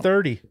turned Yep.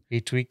 30.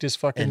 He tweaked his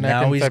fucking And neck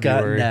now in he's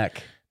February. got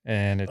neck.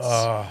 And it's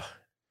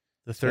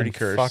The 30 been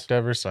curse. fucked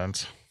ever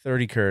since.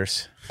 30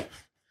 curse.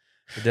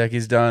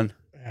 Hideki's done.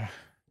 Yeah.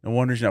 No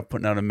wonder he's not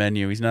putting out a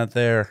menu. He's not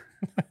there.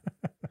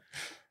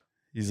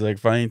 He's like,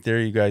 if I ain't there,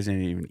 you guys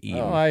ain't even eating.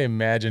 Oh, I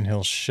imagine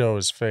he'll show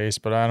his face,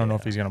 but I don't know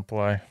if he's going to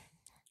play.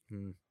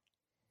 It's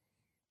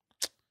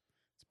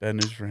bad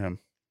news for him.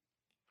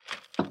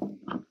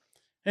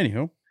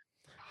 Anywho.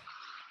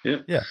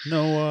 Yep. Yeah.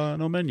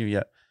 No menu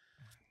yet.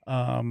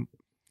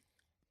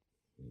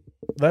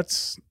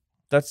 That's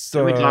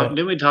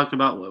Didn't we talk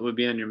about what would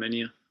be on your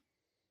menu?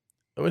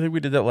 I think we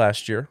did that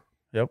last year.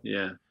 Yep.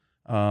 Yeah.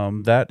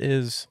 That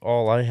is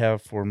all I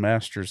have for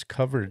Masters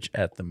coverage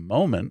at the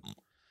moment.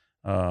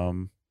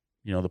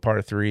 The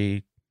par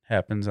 3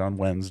 happens on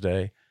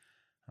Wednesday.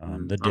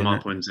 The dinner, I'm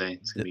off Wednesday.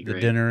 It's gonna be the great.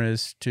 dinner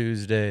is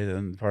Tuesday,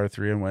 then par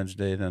 3 on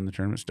Wednesday, then the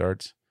tournament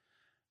starts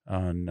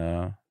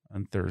on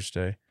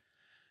Thursday.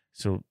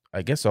 So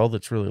I guess all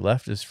that's really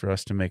left is for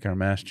us to make our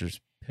Masters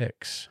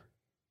picks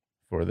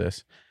for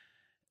this.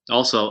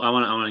 Also, I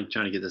want to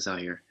try to get this out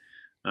here.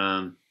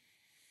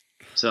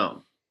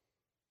 So,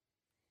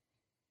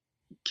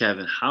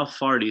 Kevin, how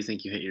far do you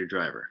think you hit your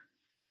driver?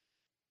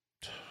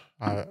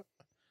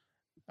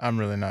 I'm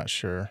really not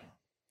sure.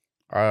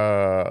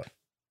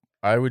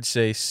 I would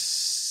say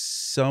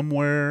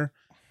somewhere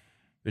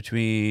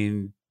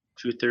between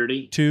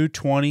 230.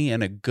 220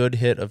 and a good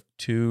hit of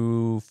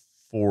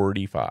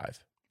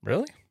 245.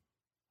 Really?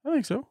 I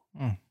think so.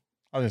 I was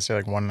going to say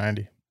like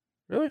 190.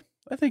 Really?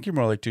 I think you're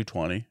more like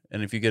 220.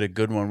 And if you get a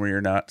good one where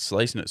you're not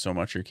slicing it so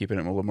much, you're keeping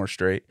it a little more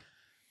straight,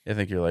 I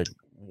think you're like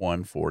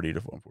 140 to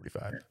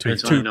 145.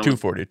 That's what I know.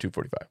 240 to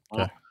 245.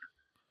 I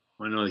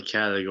want to know the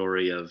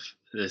category of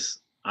this.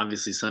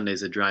 Obviously,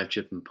 Sunday's a drive,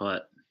 chip, and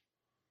putt.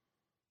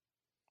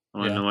 I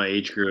want to know what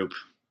age group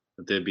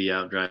that they'd be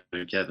out driving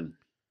Kevin.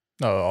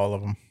 No, all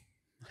of them.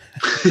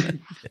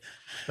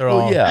 They're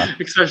all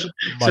especially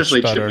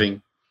better.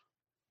 chipping.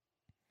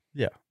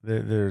 Yeah,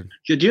 they're.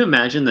 Could you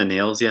imagine the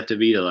nails you have to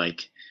be to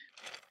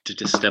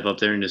just step up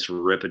there and just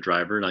rip a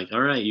driver? Like, all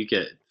right, you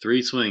get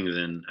 3 swings,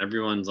 and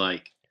everyone's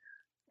like,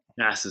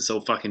 ass is so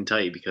fucking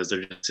tight because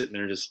they're just sitting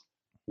there just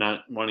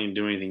not wanting to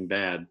do anything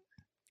bad.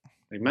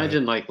 Like,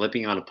 imagine like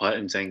lipping out a putt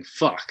and saying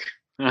 "fuck."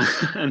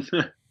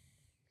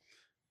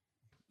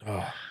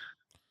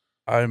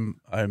 I'm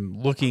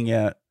looking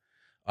at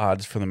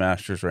odds for the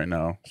Masters right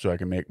now so I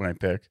can make my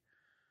pick.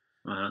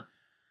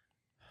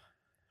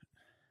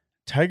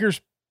 Tiger's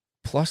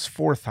plus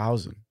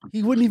 4,000.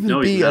 He wouldn't even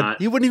be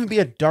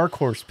a dark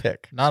horse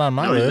pick. Not on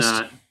my list.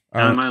 Not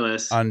on my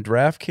list. On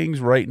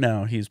DraftKings right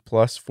now, he's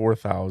plus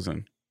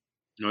 4,000.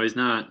 No, he's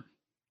not.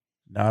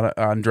 Not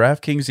on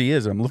DraftKings. He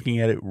is. I'm looking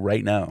at it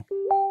right now.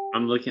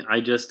 I'm looking.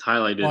 I just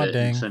highlighted it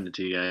dang. and sent it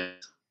to you guys.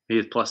 He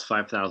is plus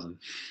 5,000.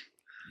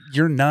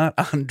 You're not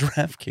on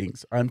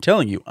DraftKings. I'm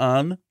telling you,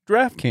 on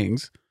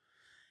DraftKings,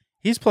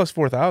 he's plus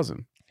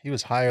 4,000. He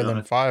was higher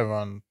than 5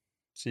 on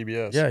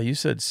CBS. Yeah, you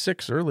said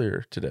 6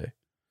 earlier today.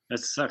 That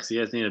sucks.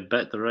 You guys need to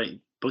bet the right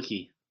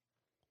bookie.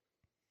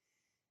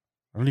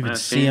 I don't I even have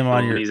see him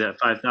on FanDuel, your. He's at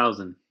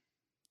 5,000.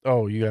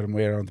 Oh, you got him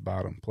way down at the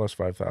bottom, plus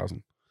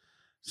 5,000.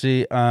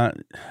 See,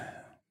 on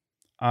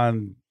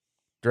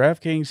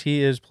DraftKings,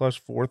 he is plus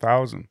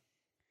 4,000.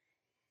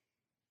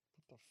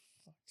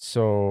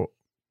 So,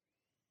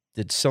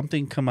 did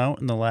something come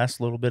out in the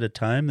last little bit of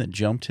time that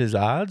jumped his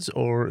odds,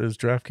 or is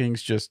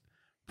DraftKings just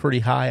pretty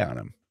high on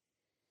him?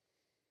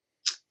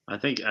 I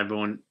think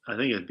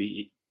it'd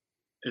be,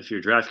 if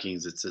you're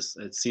DraftKings,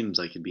 it seems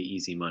like it'd be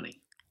easy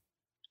money.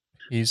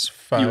 He's It's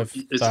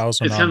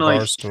 5,000 on kind of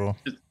like Barstool.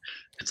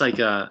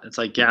 it's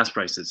like gas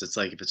prices. It's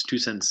like if it's 2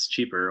 cents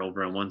cheaper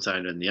over on one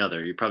side than the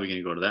other, you're probably going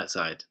to go to that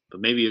side.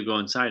 But maybe you go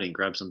inside and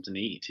grab something to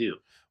eat too.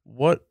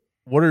 What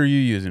are you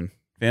using?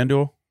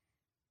 FanDuel?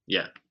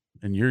 Yeah.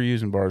 And you're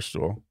using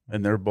Barstool,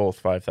 and they're both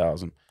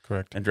 5,000.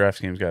 Correct. And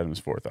DraftKings got him as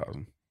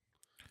 4,000.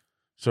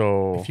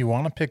 So If you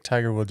want to pick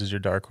Tiger Woods as your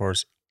dark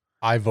horse,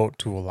 I vote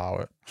to allow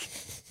it.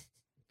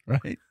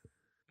 right.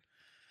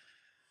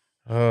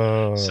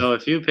 So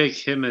if you pick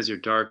him as your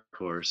dark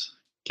horse,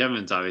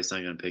 Kevin's obviously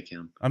not going to pick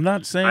him. I'm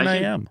not saying I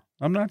am.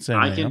 I'm not saying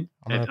I am.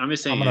 I'm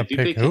just saying I'm if you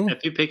gonna pick pick who?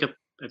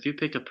 if you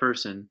pick a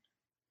person,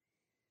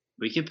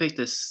 we can pick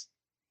this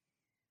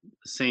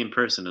same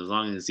person as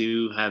long as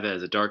you have it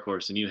as a dark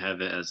horse and you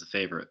have it as a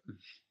favorite.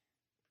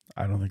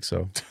 I don't think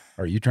so.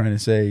 Are you trying to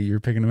say you're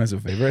picking him as a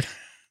favorite?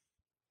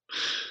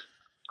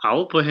 I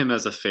will put him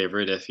as a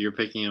favorite if you're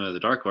picking him as a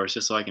dark horse,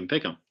 just so I can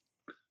pick him.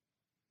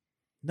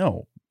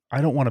 No, I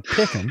don't want to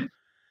pick him,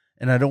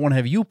 and I don't want to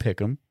have you pick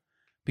him,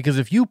 because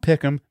if you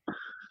pick him,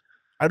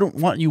 I don't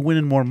want you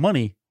winning more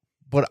money,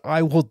 but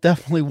I will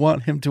definitely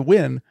want him to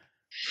win,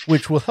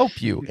 which will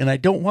help you, and I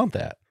don't want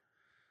that.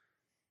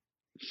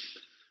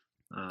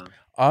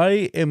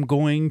 I am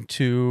going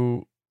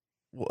to.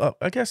 Well,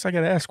 I guess I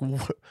got to ask.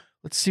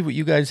 Let's see what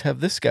you guys have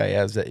this guy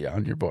as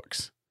on your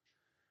books.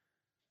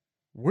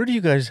 Where do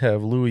you guys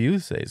have Louis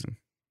Oosthuizen?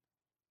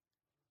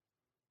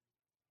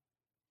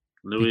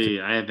 Louis,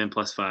 I have him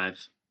plus 5.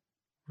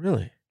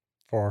 Really?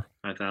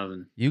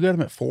 5,000. You got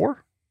him at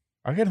 4?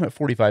 I got him at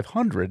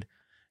 4,500.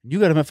 You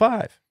got him at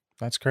 5.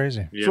 That's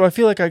crazy. Yep. So I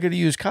feel like I got to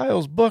use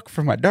Kyle's book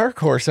for my dark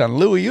horse on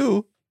Louis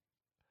U.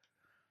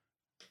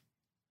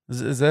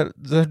 Is that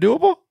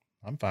doable?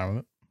 I'm fine with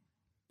it.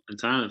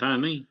 It's fine with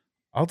me.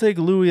 I'll take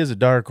Louis as a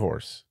dark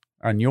horse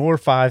on your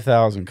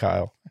 5,000,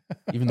 Kyle.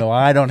 Even though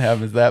I don't have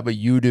him as that, but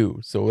you do.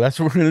 So that's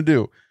what we're going to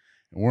do.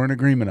 And we're in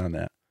agreement on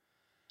that.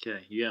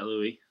 Okay, you got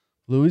Louis.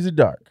 Louis is a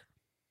dark.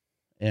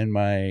 And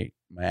my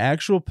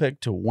actual pick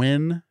to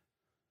win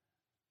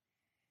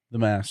the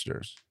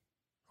Masters.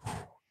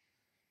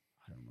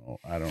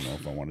 I don't know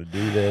if I want to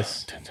do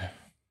this.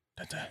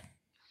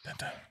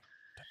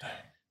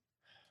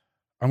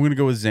 I'm going to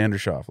go with Xander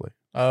Schauffele.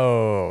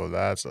 Oh,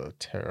 that's a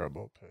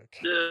terrible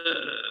pick.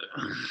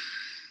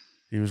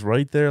 He was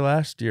right there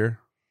last year,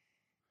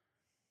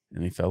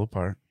 and he fell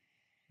apart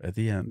at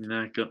the end.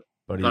 Not go.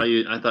 But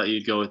I thought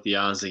you'd go with the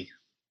Aussie.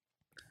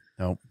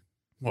 Nope.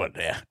 What?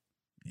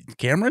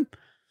 Cameron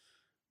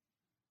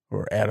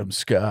or Adam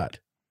Scott?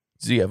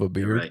 Does he have a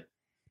beard? You're right.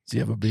 Does he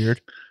have a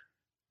beard?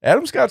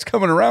 Adam Scott's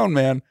coming around,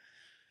 man.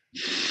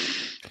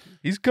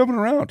 He's coming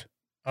around.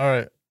 All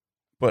right.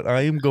 But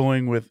I am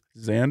going with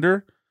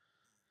Xander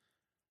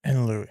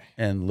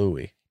And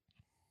Louis.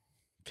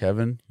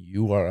 Kevin,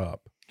 you are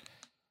up.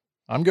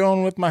 I'm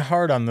going with my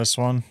heart on this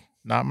one,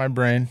 not my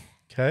brain.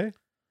 Okay.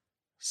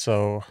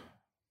 So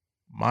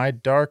my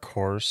dark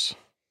horse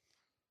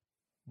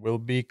will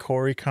be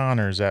Corey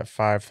Connors at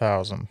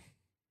 5,000.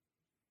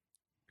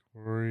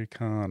 Corey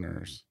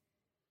Connors.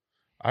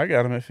 I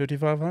got him at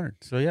 5,500.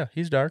 So yeah,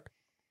 he's dark.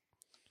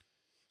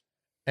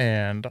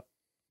 And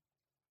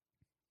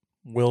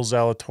Will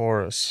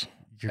Zalatoris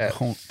at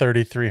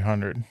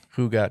 3,300.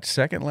 Who got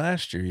second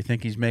last year? You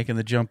think he's making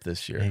the jump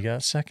this year? He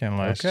got second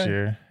last Okay.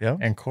 year. Yeah.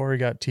 And Corey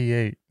got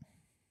T8.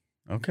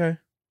 Okay.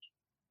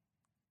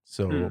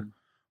 So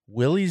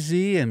Willie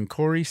Z and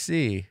Corey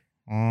C.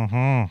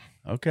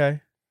 Mm-hmm.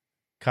 Okay.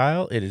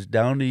 Kyle, it is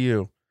down to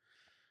you.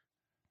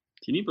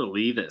 Can you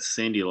believe that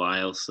Sandy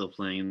Lyle's still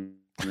playing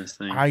in this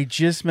thing? I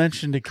just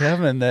mentioned to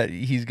Kevin that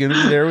he's going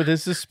to be there with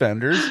his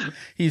suspenders.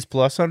 He's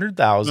plus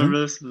 100,000. Remember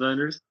the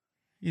suspenders?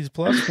 He's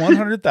plus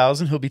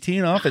 100,000. He'll be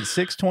teeing off at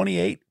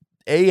 6:28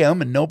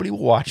 a.m. and nobody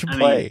will watch him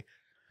play.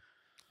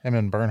 Him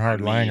and Bernhard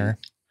Langer.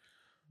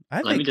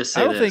 I let me just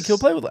say don't think this. he'll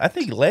play with. I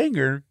think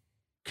Langer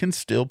can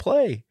still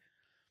play.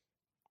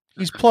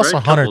 He's plus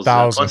Fred Couples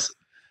 100,000.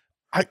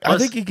 I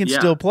think he can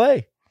still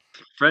play.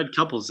 Fred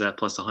Couples at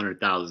plus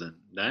 100,000.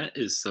 That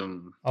is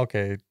some.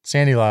 Okay,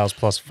 Sandy Lyle's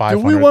plus Do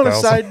 500,000. we want a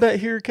side bet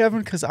here,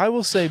 Kevin? Because I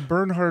will say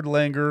Bernhard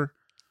Langer.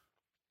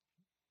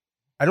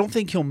 I don't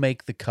think he'll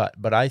make the cut,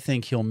 but I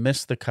think he'll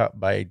miss the cut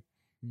by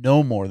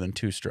no more than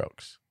 2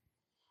 strokes.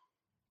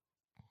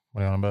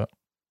 What do you want to bet?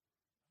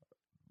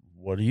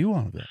 What do you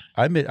want to bet?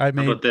 I made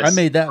this?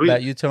 that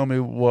bet. You tell me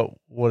what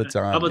it's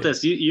on. How about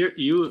this? You're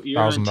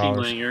on Team $1,000.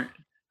 Langer.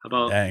 How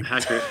about Dang.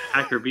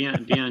 Hacker be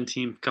on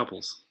Team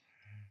Couples?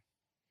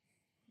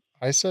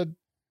 I said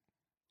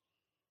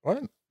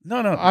What?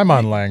 No, no. I'm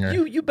on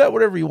Langer. You bet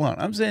whatever you want.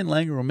 I'm saying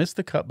Langer will miss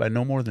the cut by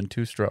no more than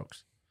 2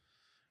 strokes.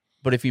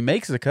 But if he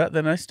makes the cut,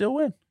 then I still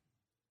win.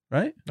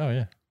 Right? Oh,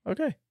 yeah.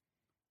 Okay.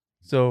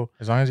 So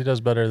As long as he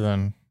does better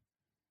than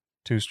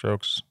 2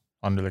 strokes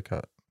under the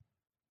cut.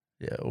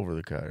 yeah, over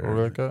the cut.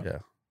 Over the cut? Yeah.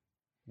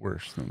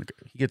 Worse than the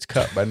cut. He gets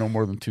cut by no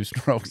more than 2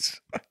 strokes.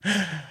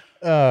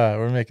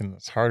 We're making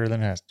this harder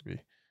than it has to be.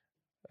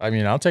 I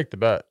mean, I'll take the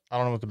bet. I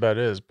don't know what the bet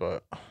is,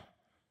 but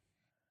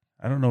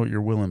I don't know what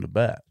you're willing to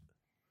bet.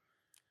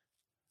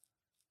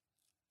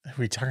 are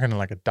we talking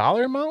like a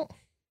dollar amount?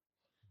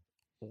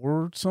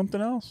 Or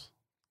something else.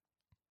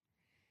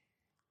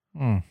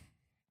 Hmm.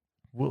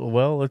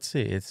 Well, let's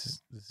see.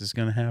 This is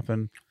going to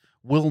happen.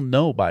 We'll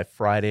know by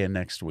Friday of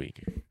next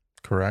week.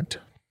 Correct.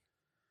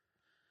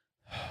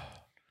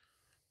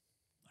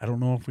 I don't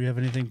know if we have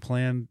anything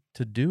planned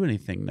to do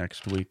anything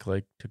next week,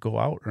 like to go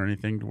out or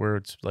anything to where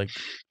it's like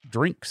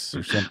drinks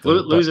or something.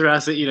 Loser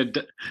has to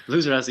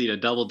eat a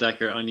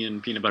double-decker onion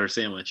peanut butter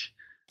sandwich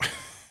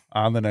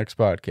on the next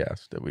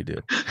podcast that we do.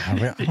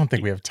 I don't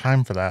think we have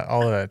time for that.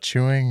 All of that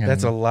chewing. And,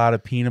 That's a lot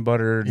of peanut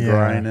butter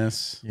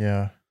dryness.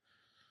 Yeah.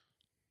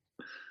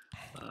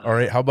 All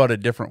right. How about a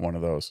different one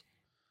of those?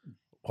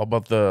 How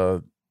about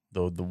the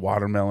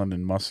watermelon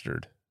and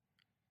mustard?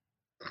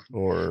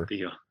 Or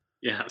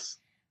yes.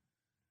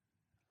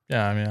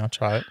 Yeah, I mean, I'll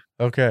try it.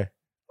 Okay.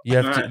 You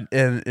have to, All right.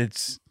 and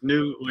it's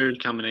New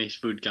weird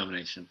food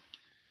combination.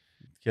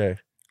 okay.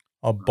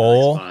 A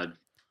bowl, Nice pod.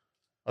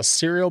 a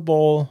cereal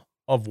bowl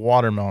of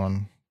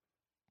watermelon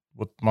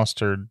with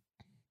mustard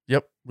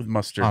Yep, with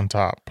mustard. on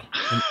top.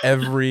 And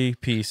every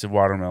piece of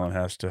watermelon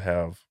has to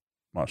have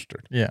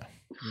mustard. Yeah.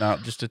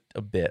 Not just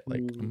a bit,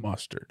 like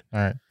mustard. All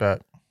right,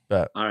 bet.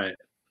 All right.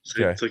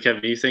 So, Okay. so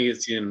Kevin, you think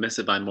it's going to miss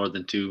it by more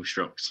than 2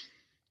 strokes?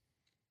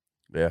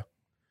 Yeah.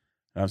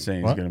 I'm saying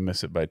he's What? going to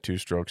miss it by 2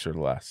 strokes or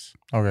less.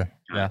 Okay.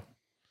 Yeah.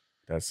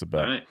 That's the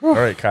bet. All right. All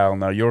right, Kyle.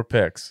 Now your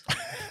picks.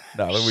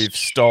 Now that we've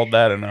stalled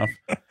that enough.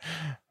 All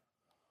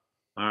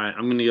right.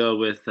 I'm going to go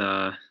with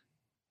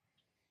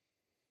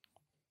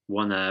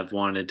one that I've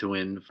wanted to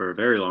win for a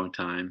very long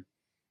time.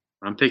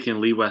 I'm picking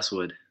Lee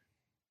Westwood,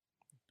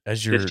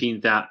 As your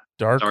 15th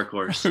dark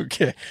horse.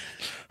 Okay.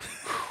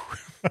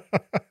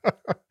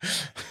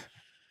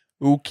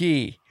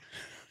 Okay.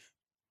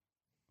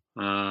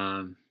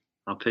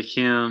 I'll pick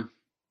him.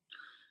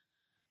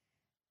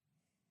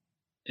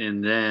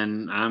 And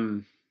then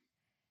I'm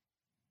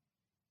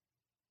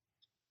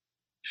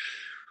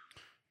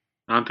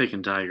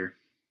picking Tiger.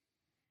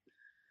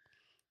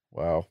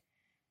 Wow.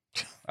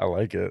 I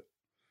like it.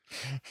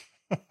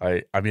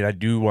 I mean I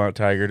do want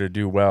Tiger to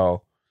do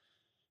well.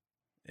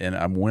 And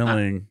I'm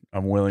willing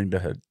to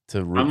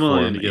root I'm for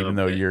willing him to give even up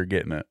though it. you're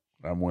getting it.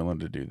 I'm willing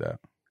to do that.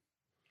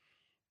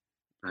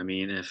 I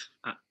mean, if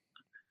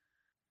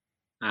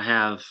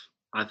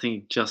I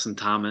think Justin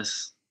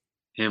Thomas,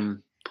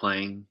 him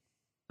playing,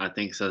 I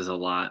think says a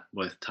lot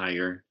with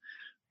Tiger.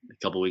 A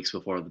couple weeks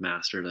before the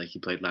Masters, like he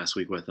played last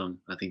week with him.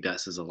 I think that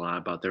says a lot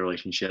about their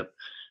relationship.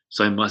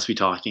 So I must be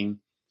talking.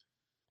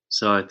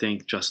 So I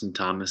think Justin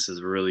Thomas is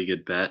a really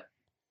good bet.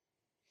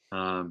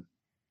 So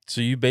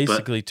you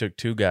basically took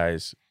 2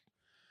 guys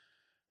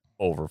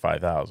over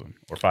 5,000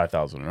 or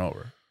 5,000 and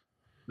over.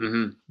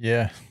 Mm-hmm.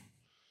 Yeah.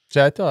 See,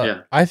 I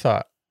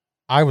thought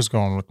I was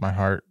going with my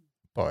heart,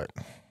 but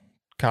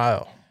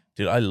Kyle.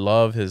 Dude, I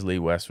love his Lee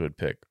Westwood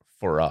pick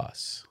for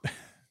us.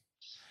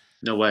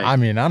 No way. I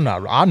mean, I'm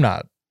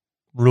not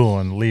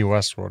ruling Lee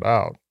Westwood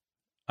out.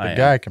 The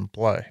guy can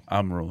play.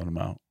 I'm ruling him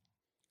out.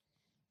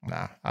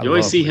 Nah. You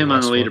always see him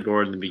on the Westwood.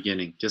 leaderboard in the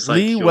beginning. Just like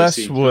Lee you always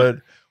see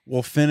Westwood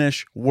will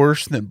finish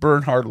worse than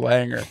Bernhard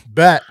Langer.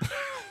 Bet.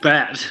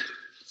 bad.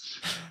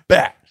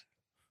 Bet.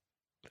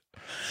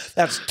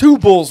 That's 2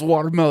 bowls of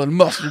watermelon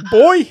mustard,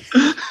 boy.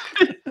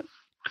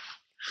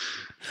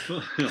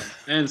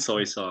 And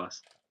soy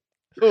sauce.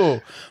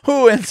 Ooh,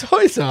 and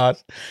soy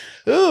sauce.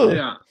 Ooh.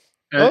 Yeah.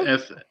 Oh.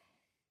 If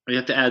you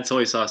have to add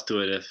soy sauce to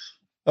it,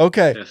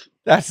 Okay, if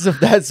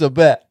that's a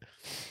bet.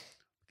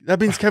 That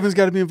means Kevin's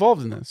got to be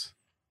involved in this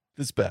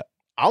bet.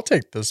 I'll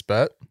take this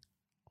bet.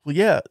 Well,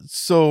 yeah.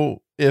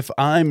 So if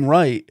I'm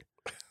right,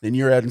 then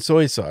you're adding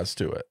soy sauce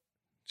to it.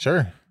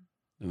 Sure.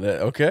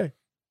 Okay.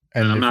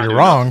 And I'm if not you're doing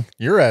wrong,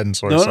 you're adding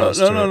soy sauce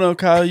to it. No,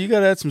 Kyle. You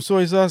got to add some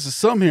soy sauce to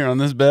some here on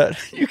this bet.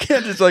 You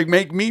can't just like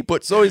make me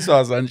put soy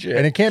sauce on shit.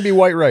 And it can't be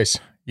white rice.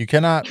 You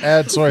cannot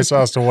add soy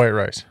sauce to white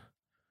rice.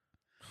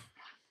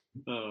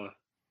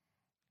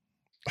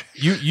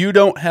 You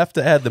don't have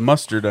to add the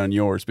mustard on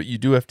yours, but you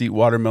do have to eat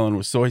watermelon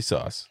with soy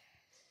sauce.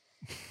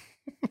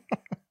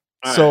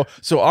 So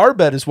our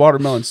bet is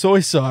watermelon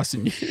soy sauce,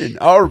 and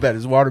our bet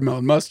is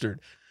watermelon mustard.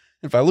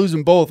 If I lose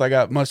them both, I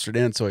got mustard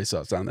and soy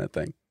sauce on that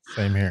thing.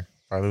 Same here.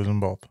 I lose them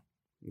both.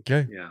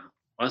 Okay, yeah,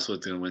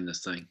 Westwood's gonna win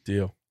this thing.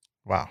 deal.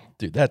 Wow.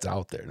 Dude, that's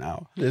out there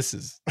now. This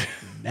is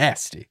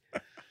nasty.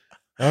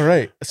 All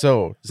right,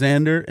 so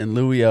Xander and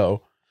Louis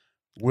O,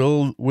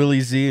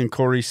 Willie Z and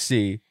Corey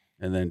C,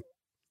 and then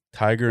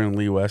Tiger and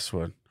Lee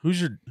Westwood.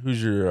 Who's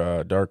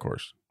your dark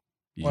horse?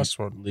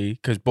 Westwood. Lee,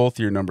 because both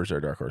your numbers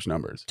are dark horse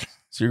numbers.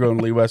 So you're going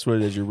Lee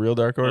Westwood as your real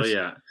dark horse? Oh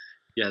yeah,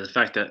 yeah. The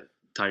fact that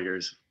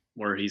Tiger's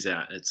where he's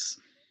at,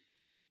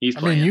 he's I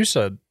playing. mean, you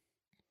said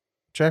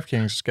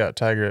DraftKings got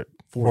Tiger at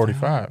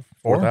 45.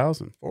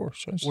 4,000.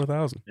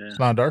 4,000. Yeah. It's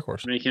not a dark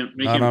horse. Make him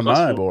Not on plus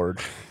my 4. board.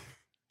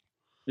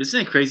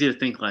 Isn't it crazy to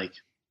think like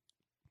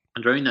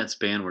during that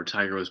span where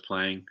Tiger was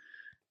playing,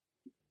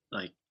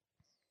 like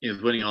he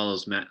was winning all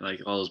those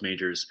all those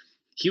majors,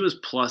 he was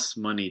plus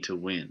money to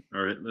win,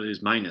 or it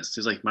was minus. It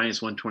was like minus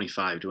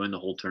 125 to win the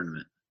whole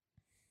tournament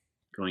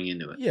going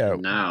into it. Yeah.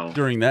 And now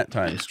During that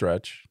time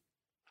stretch,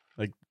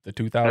 like the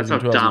 2000,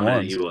 that's how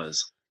dominant 2001s. he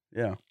was.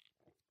 Yeah.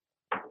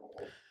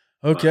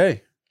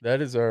 Okay. That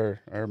is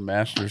our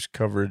Masters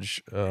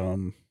coverage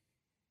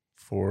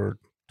for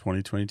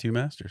 2022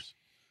 Masters.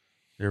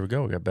 There we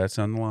go. We got bets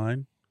on the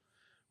line.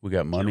 We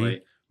got money.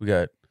 wait. We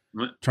got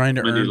What- trying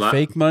to Wanna do earn li-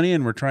 fake money,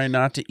 and we're trying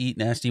not to eat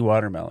nasty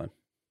watermelon.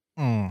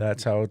 Mm.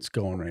 That's how it's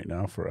going right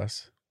now for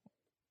us.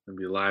 It'll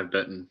be live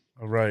betting.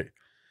 All right.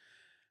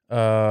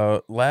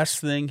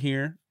 Last thing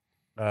here.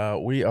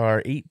 We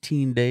are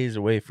 18 days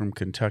away from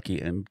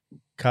Kentucky. And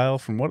Kyle,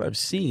 from what I've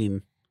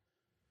seen,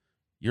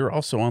 you're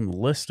also on the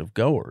list of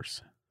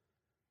goers.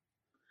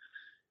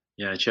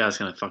 Yeah, Chad's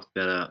gonna fuck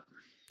that up.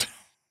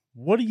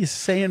 What are you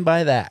saying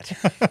by that?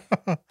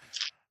 What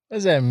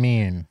does that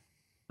mean?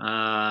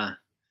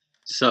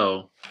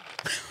 So,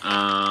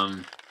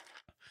 Don't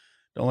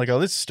like how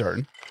this is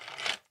starting.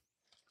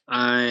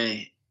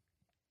 I'm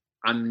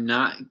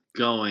not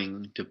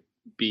going to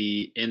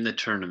be in the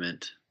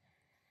tournament,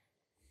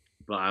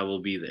 but I will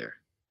be there.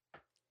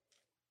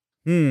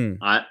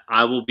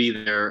 I will be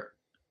there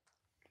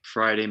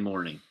Friday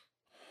morning.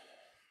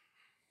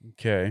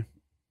 Okay.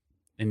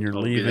 And you're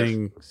I'll be there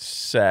leaving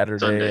Saturday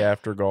Sunday.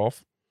 after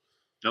golf?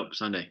 Nope,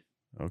 Sunday.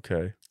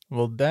 Okay.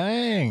 Well,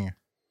 dang.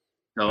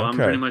 So I'm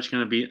Okay. pretty much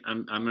gonna be.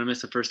 I'm gonna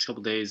miss the first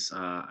couple days.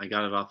 I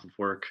got it off of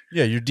work.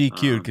 Yeah, you're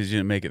DQ'd because you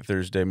didn't make it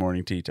Thursday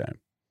morning tee time.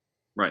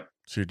 Right.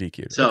 So you're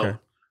DQ'd. So, okay.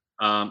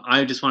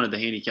 I just wanted the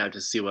handicap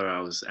to see where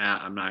I was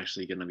at. I'm not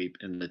actually going to be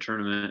in the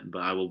tournament,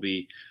 but I will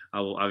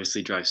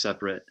obviously drive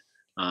separate.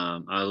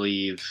 I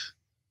leave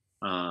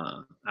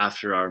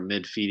after our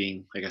mid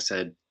feeding, like I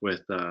said,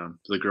 with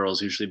the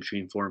girls. Usually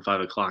between 4 and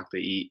 5 o'clock, they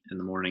eat in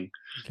the morning.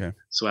 Okay.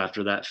 So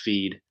after that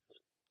feed,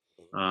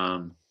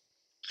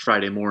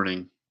 Friday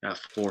morning at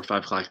 4 or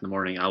 5 o'clock in the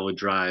morning, I would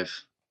drive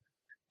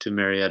to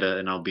Marietta,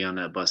 and I'll be on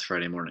that bus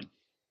Friday morning.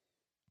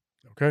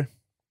 Okay.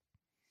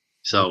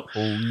 So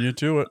Holding you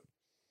to it.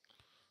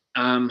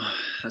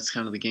 that's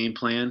kind of the game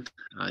plan.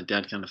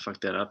 Dad kind of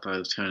fucked that up. I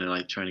was kind of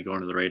like trying to go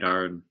under the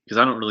radar, because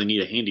I don't really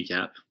need a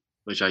handicap,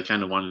 which I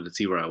kind of wanted to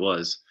see where I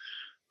was,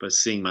 but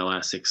seeing my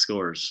last 6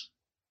 scores.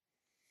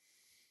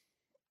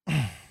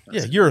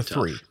 Yeah, you're a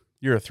 3.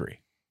 You're a 3.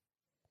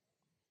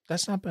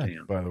 That's not bad.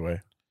 Damn. By the way,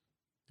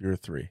 you're a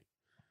 3.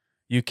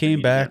 You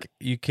came back.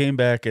 You came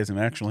back as an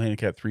actual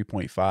handicap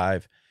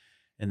 3.5,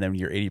 and then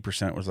your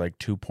 80% was like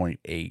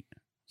 2.8.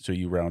 So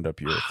you round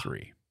up, you're a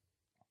 3.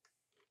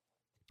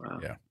 Wow.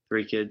 Yeah.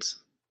 3 kids,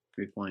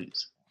 3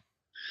 points.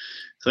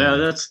 So yeah,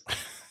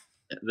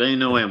 there ain't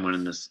no way I'm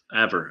winning this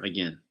ever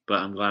again. But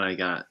I'm glad I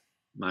got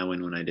my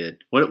win when I did.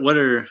 What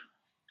are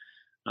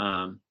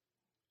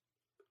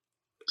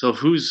so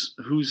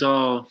who's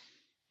all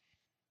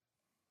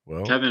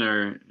Well, Kevin,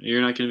 or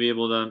you're not going to be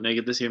able to make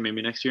it this year?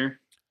 Maybe next year.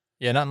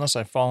 Yeah, not unless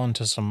I fall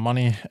into some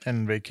money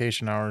and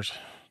vacation hours.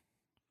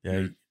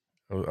 yeah,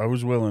 I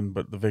was willing,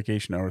 but the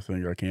vacation hour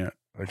thing, I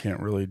can't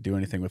really do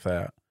anything with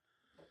that.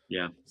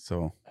 Yeah.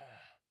 So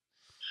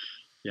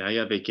Yeah, I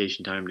got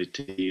vacation time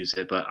to use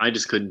it, but I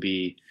just couldn't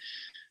be,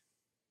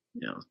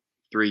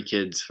 3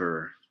 kids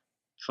for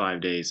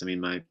 5 days. I mean,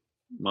 my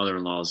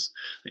mother-in-law's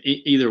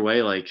either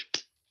way, like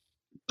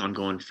I'm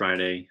going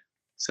Friday,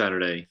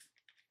 Saturday.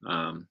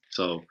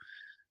 So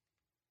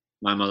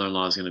my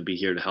mother-in-law is going to be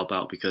here to help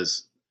out,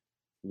 because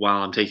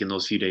while I'm taking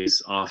those few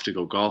days off to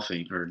go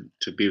golfing or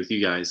to be with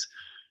you guys,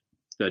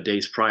 the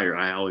days prior,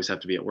 I always have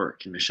to be at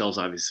work, and Michelle's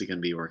obviously going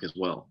to be at work as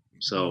well.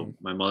 So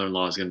my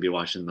mother-in-law is going to be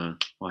watching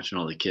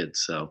all the kids.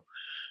 So,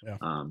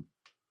 Yeah.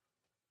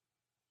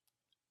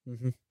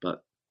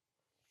 but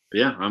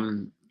yeah,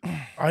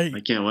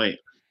 I can't wait.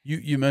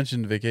 You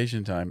mentioned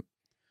vacation time.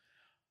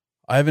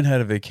 I haven't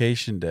had a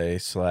vacation day /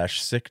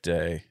 sick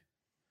day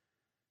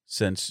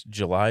since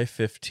July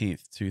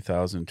 15th,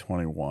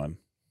 2021.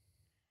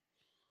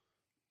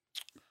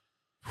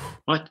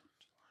 What?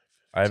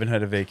 I haven't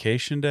had a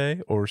vacation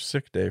day or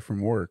sick day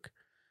from work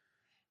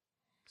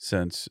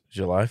since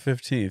July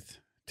 15th,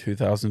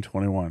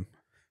 2021.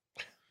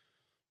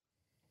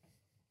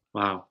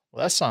 Wow.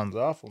 Well, that sounds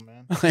awful,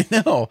 man. I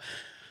know.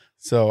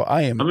 So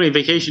I am How many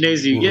vacation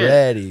days do you get?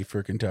 ready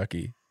for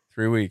Kentucky.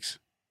 3 weeks.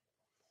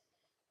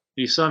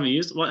 You saw me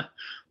use what?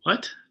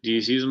 What? Do you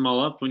use them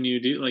all up when you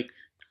do like?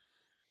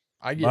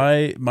 I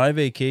get My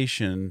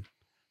vacation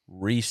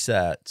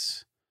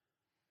resets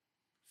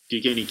Do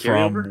you get any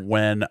from carryover?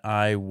 when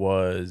I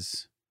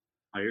was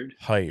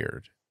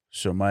Hired?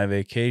 So my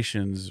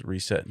vacations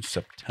reset in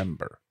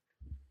September.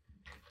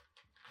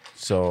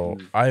 So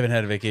I haven't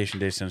had a vacation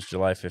day since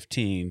July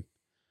 15,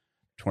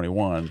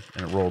 21,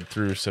 and it rolled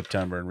through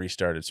September and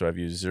restarted. So I've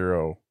used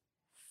 0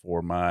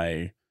 for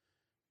my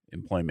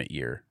employment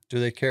year. Do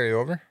they carry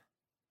over?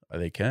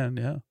 They can,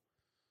 yeah.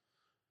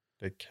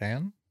 They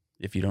can?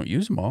 If you don't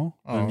use them all,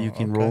 then you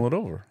can okay. roll it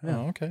over. Yeah.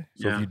 Oh, okay.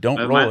 So Yeah. if you don't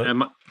At roll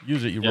my-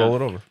 use it, you yeah. roll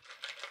it over.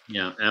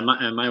 Yeah, at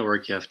my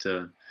work, you have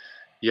to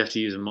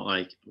use them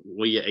like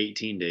we get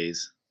 18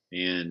 days,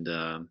 and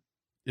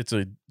It's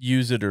a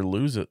use it or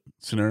lose it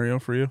scenario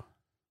for you.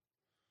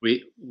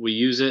 we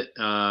use it.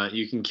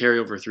 You can carry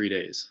over 3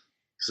 days,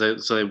 so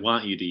they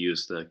want you to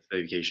use the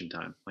vacation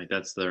time. Like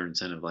that's their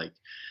incentive. Like,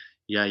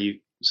 yeah,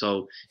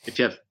 so if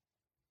you have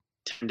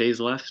 10 days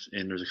left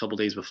and there's a couple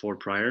days before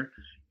prior,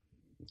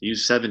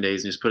 use 7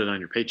 days and just put it on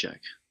your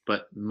paycheck.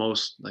 But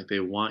most like they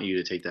want you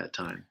to take that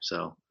time.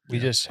 So We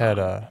just had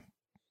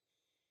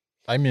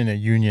I'm in a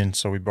union,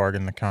 so we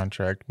bargained the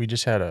contract. We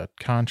just had a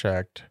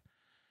contract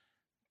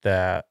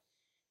that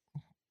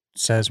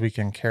says we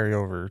can carry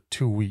over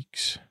 2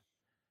 weeks.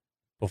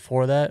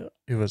 Before that,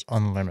 it was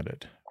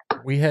unlimited.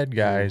 We had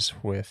guys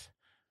with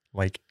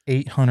like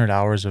 800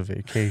 hours of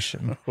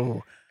vacation,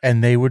 Oh,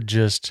 and they would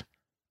just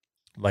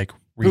like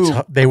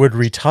Who? they would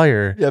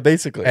retire yeah,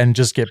 basically. and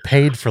just get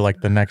paid for like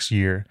the next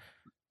year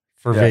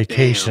for Yeah.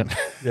 vacation.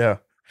 yeah,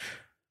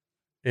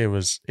 It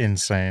was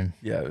insane.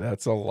 yeah,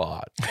 that's a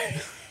lot.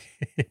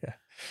 Yeah.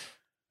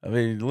 I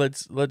mean,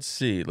 let's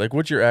see. Like,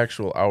 what's your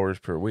actual hours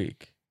per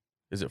week?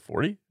 Is it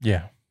 40?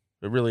 Yeah.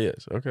 It really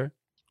is. Okay.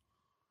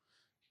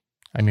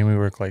 I mean, we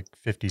work like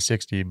 50,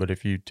 60, but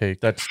if you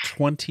take That's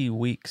 20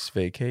 weeks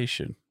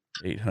vacation,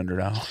 800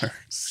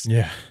 hours.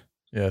 yeah.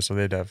 Yeah, so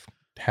they'd have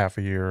half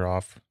a year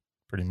off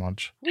pretty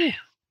much.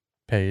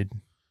 Paid.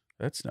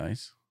 That's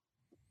nice.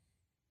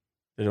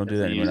 They don't do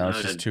that anymore now.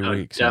 It's just 2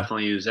 weeks. huh?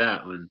 Definitely use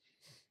that when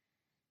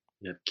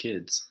you have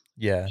kids.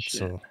 Yeah, Shit.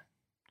 so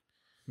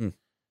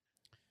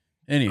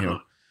Anywho.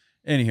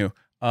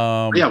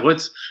 Yeah,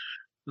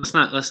 let's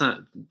not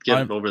get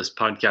I'm- over this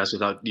podcast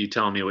without you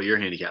telling me what your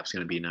handicap's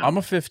going to be now. I'm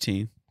a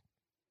 15.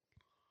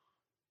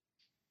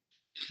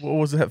 What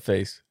was that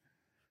face?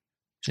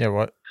 yeah,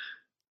 what?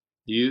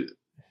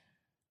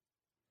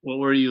 What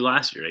were you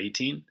last year?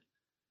 18?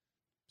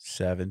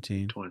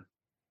 17. 20?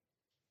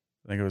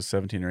 I think it was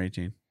 17 or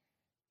 18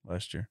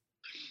 last year.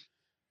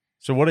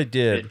 So what I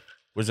did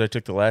was I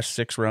took the last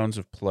 6 rounds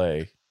of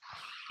play,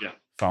 Yeah.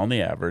 found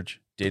the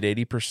average, did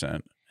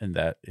 80%, and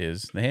that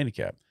is the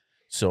handicap.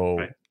 So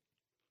Right.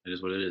 It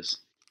is what it is.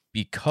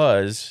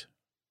 because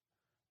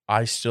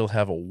I still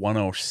have a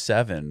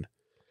 107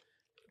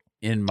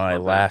 in my Not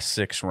bad. last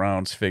 6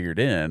 rounds figured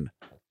in,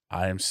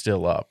 I am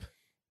still up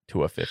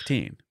to a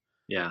 15.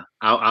 Yeah,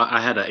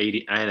 I had a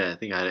 80. I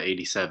think I had an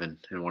 87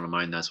 in one of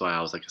mine. That's why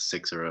I was like a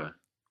 6 or a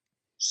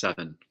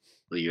 7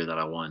 the year that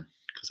I won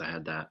because I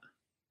had that.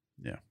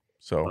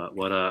 So But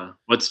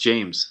what's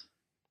James?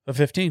 a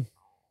 15.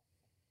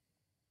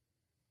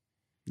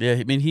 Yeah,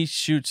 I mean, he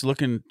shoots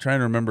trying to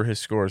remember his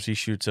scores. He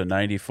shoots a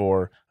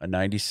 94, a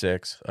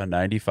 96, a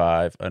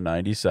 95, a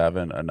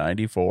 97, a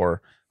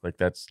 94. Like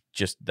that's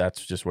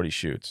just what he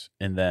shoots.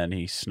 And then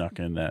he snuck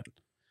in that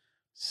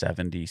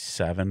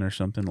 77 or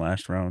something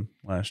last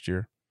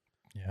year.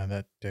 Yeah,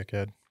 that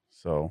dickhead.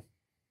 So,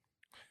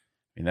 I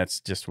mean, that's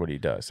just what he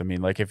does. I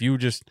mean, like if you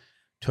just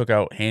took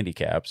out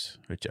handicaps,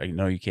 which I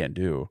know you can't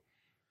do,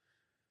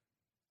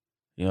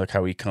 you know, like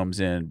how he comes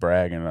in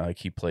bragging like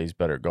he plays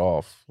better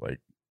golf. Like,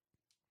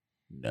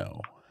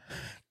 no.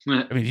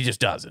 I mean, he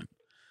just doesn't.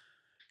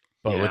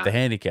 But with Yeah. the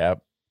handicap,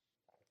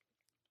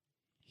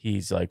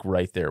 he's like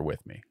right there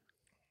with me.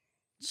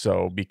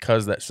 So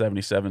because that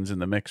 77's in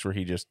the mix where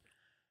he just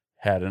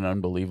had an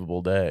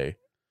unbelievable day,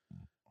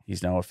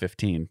 he's now a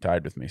 15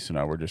 tied with me. So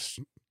now we're just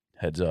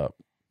heads up.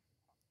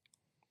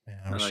 Man,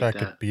 I I wish like I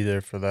could that. be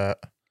there for that.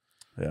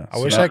 Yeah. I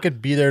So wish now I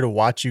could be there to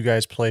watch you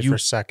guys play You- for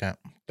second.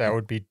 That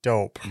would be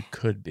dope. you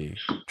could be.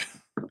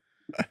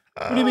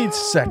 What do you mean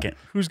second?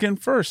 Who's getting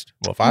first?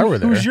 Well, if I were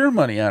there. Who's your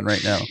money on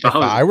right now? If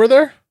I were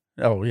there?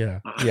 Oh,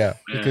 yeah. Yeah. Yeah.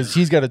 Because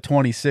he's got a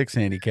 26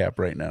 handicap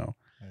right now.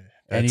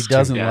 And he That's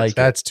doesn't yeah, like it.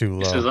 That's too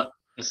This low. is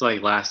it's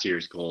like last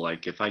year's goal.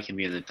 Like if I can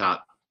be in the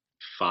top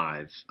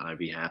 5, I'd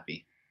be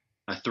happy.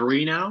 A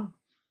 3 now?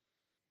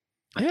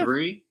 A Yeah.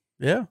 3?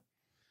 Yeah.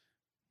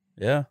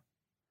 Yeah.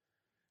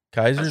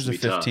 Kaiser's a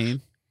That's gonna be tough.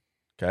 15.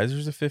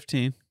 Kaiser's a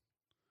 15.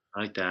 I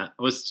like that.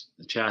 What's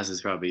Chaz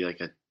is probably like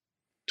a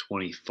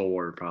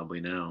 24 probably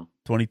now.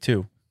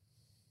 22.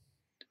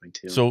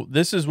 22. So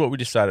this is what we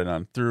decided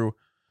on through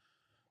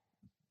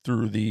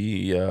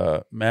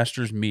the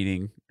Masters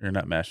meeting, or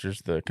not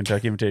Masters, the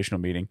Kentucky Invitational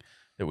meeting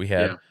that we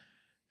had. Yeah.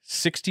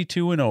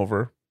 62 and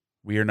over,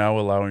 we are now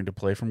allowing to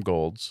play from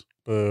golds.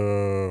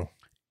 Boo.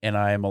 And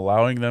I am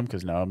allowing them,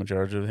 because now I'm in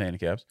charge of the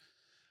handicaps,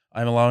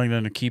 I'm allowing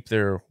them to keep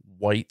their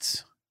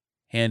whites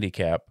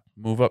handicap,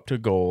 move up to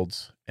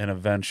golds, and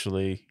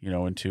eventually,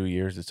 in 2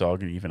 years, it's all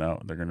going to even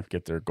out. They're going to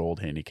get their gold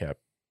handicap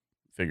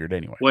figured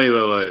anyway. Wait.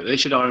 They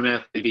should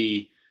automatically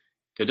be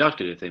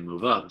deducted if they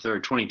move up. If they're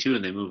 22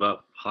 and they move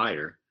up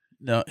higher.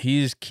 No,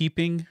 he's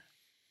keeping,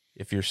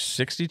 if you're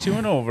 62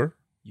 and over,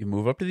 you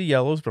move up to the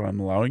yellows, but I'm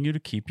allowing you to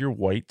keep your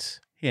whites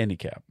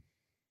handicap.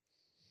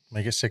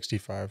 Make it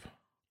 65.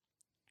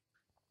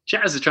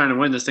 Chaz is trying to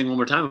win this thing one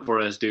more time before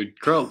us, dude.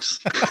 Croaks.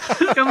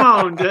 Come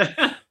on, dude.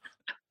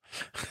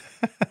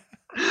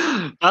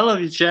 I love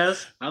you,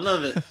 Chaz. I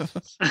love it.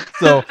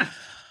 So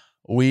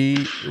we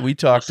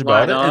talked Slide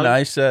about it, and dog.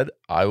 I said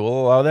I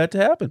will allow that to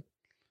happen.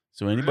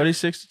 So anybody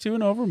 62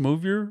 and over,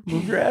 move your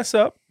ass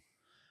up.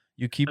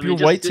 You keep I your mean,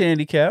 just whites get-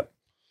 handicap.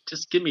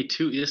 Just give me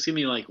two. Just give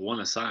me like one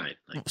aside.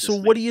 Like, So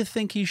what do you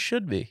think he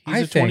should be? He's I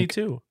a think-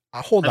 22.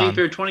 Hold I think on. if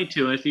you're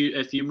 22,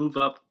 if you move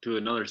up to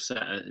another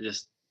set,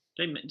 just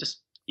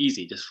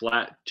easy, just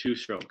flat 2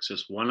 strokes,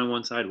 just one on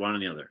one side, one on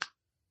the other.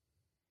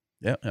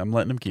 Yeah, I'm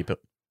letting him keep it.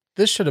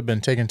 This should have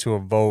been taken to a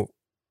vote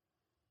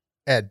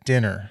at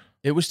dinner.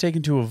 It was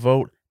taken to a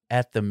vote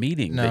at the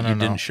meeting No, that no, you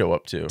no. didn't show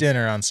up to.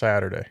 Dinner on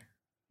Saturday,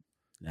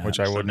 Nah, which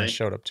I wouldn't Sunday? have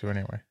showed up to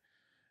anyway.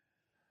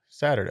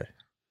 Saturday.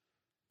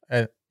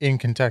 In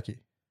Kentucky.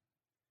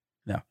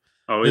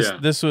 Oh yeah.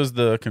 This was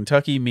the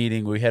Kentucky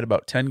meeting. We had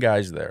about 10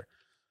 guys there.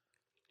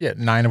 Yeah,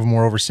 9 of them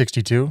were over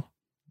 62.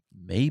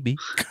 Maybe.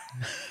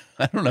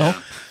 I don't know.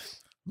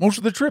 Most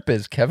of the trip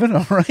is, Kevin,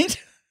 all right?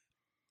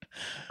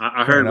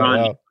 I heard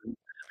Crying out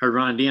loud.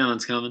 Ron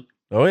Dion's coming.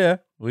 Oh, yeah.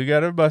 We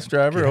got a bus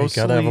driver. Yeah, Oh, you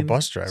gotta have a Celine-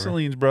 bus driver.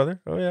 Celine's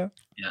brother. Oh, yeah.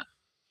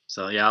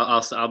 So yeah,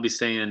 I'll be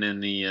staying in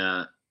the.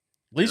 At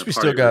least the we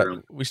still party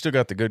room.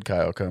 got the good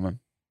Kyle coming.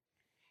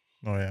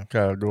 Oh, yeah.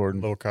 Kyle Gordon.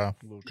 Little Kyle.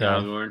 Little Kyle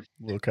Kyle. Gordon,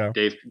 Little Kyle.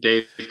 Dave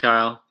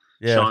Kyle,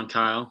 Yeah. Sean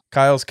Kyle.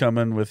 Kyle's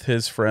coming with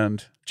his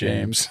friend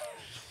James.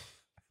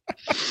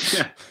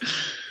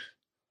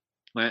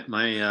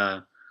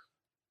 my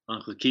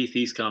Uncle Keith,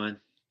 he's coming.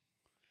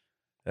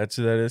 That's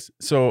who that is.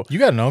 So You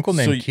got an uncle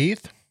named So y-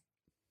 Keith?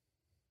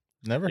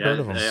 Never Yeah, heard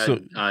of him.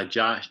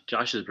 So-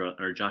 Josh's brother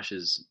or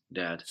Josh's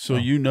dad. so Oh,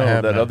 you I know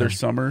have that met other him.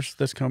 summers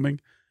that's coming,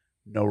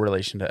 no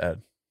relation to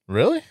Ed.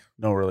 Really?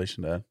 No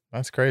relation to Ed.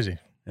 That's crazy.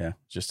 Yeah,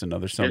 just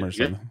another summers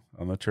good.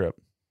 on the trip.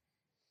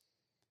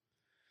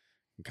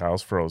 And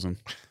Kyle's frozen.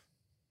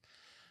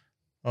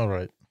 All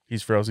right.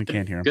 He's frozen,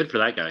 can't hear him. Good for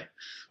that guy.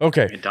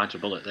 Okay, And dodge a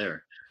bullet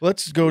there.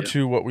 let's go Yeah.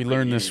 to what we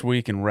learned this Yeah.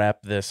 week and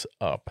wrap this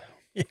up.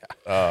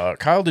 Yeah.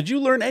 Kyle, did you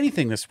learn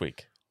anything this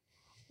week?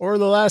 Or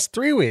the last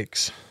 3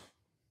 weeks.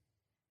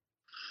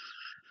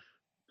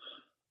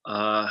 What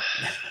I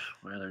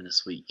learned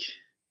this week.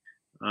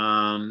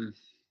 I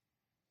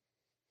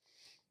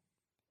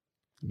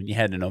mean, you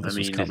had to know I this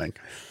was mean, coming.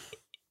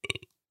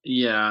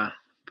 Yeah,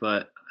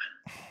 but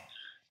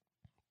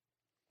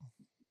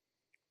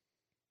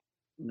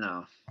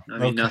no. I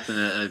mean, Okay. nothing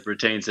that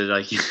pertains to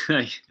like.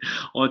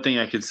 Only thing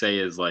I could say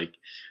is like,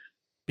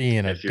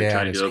 Being a if you're dad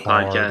trying to is do a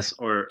hard. podcast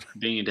or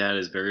being a dad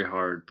is very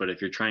hard. But if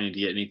you're trying to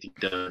get anything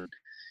done,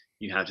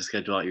 you have to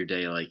schedule out your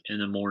day like in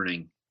the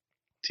morning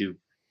to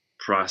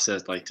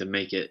process, like to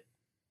make it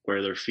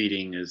where their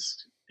feeding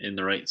is in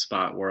the right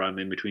spot where I'm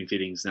in between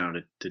feedings now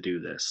to do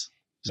this.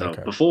 So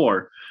Okay.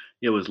 before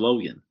it was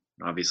Logan,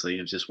 obviously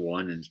it was just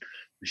one and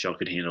Michelle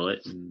could handle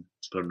it and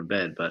put him to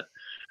bed, but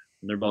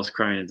they're both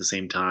crying at the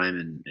same time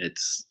and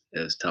it's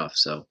tough.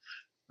 So,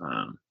 I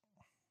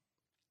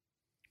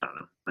don't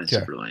know. I'm Okay.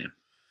 super lame.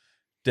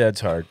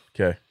 Dad's hard.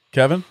 Okay.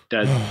 Kevin,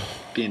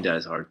 Being dad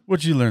is hard.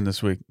 what'd you learn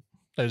this week?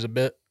 There's a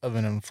bit of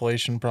an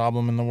inflation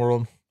problem in the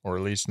world, or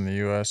at least in the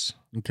U.S.,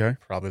 Okay.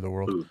 probably the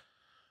world. Ooh.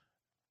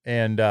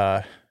 And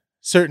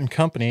certain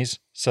companies,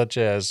 such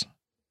as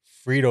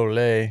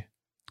Frito-Lay,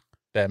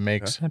 that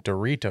makes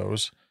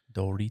Doritos,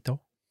 Dorito.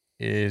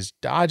 is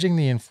dodging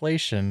the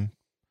inflation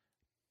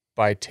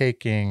by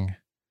taking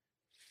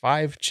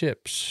 5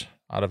 chips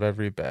out of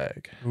every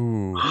bag.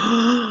 Ooh.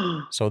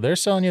 So they're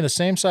selling you the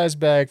same size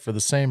bag for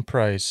the same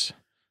price,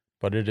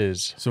 but it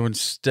is So an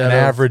instead of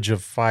average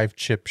of 5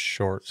 chips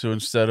short. So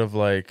instead of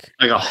like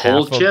Like a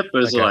whole half chip,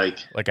 or is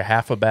it like a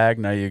half a bag,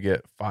 now you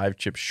get 5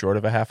 chips short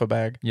of a half a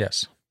bag,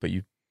 Yes. but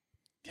you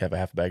have a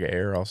half a bag of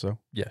air also.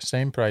 Yeah,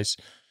 same price.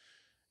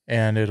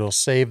 And it'll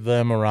save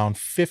them around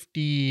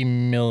 $50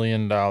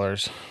 million.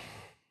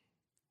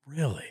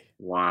 Really?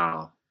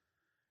 wow?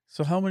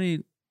 So how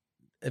many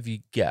have you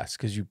guessed?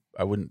 Because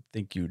I wouldn't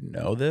think you'd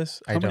know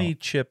this. I How many don't.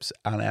 chips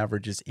on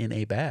average is in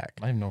a bag?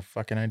 I have no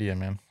fucking idea,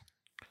 man.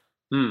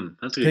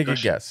 That's a good Take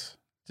question. a guess.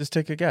 Just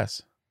take a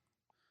guess.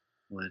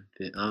 I'm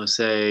gonna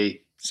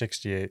say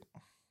 68.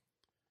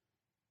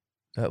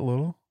 That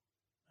little?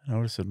 I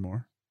would have said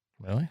more.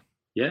 Really?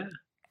 yeah.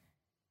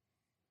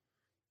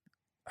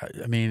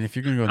 I mean, if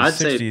you're going to go in the I'd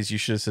say- 60s, you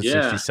should have said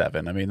yeah.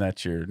 67. I mean,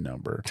 that's your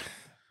number.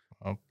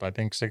 Well, I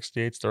think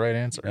 68's the right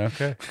answer.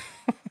 Okay.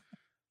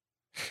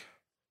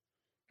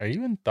 Are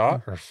you in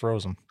thought or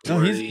frozen? No,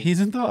 he's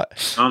in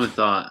thought. I'm in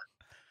thought.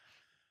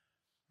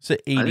 So I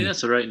think 80,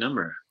 that's the right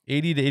number.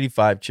 80 to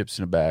 85 chips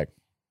in a bag.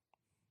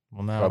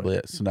 Well, now Probably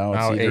it. So now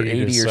now it's either 80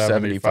 to 80 or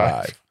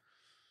 75. 75.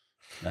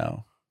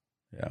 No.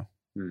 Yeah.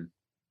 Hmm.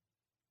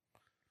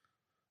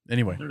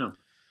 Anyway, I don't know.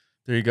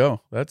 there you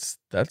go. That's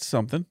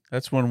something.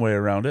 That's one way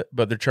around it.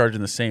 But they're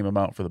charging the same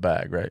amount for the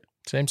bag, right?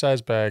 same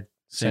size bag,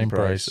 same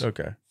price.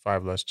 Okay.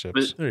 5 less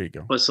chips. There you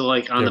go. But so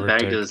like on Give the or bag,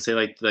 take. does it say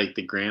like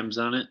the grams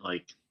on it?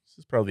 Like This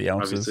is probably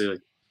ounces. obviously,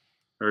 like,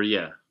 or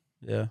yeah.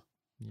 Yeah,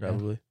 Yeah.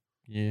 probably.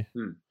 Yeah.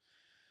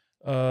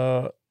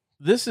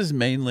 This is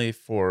mainly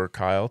for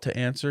Kyle to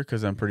answer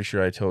because I'm pretty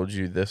sure I told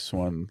you this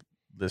one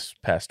this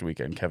past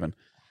weekend, Kevin.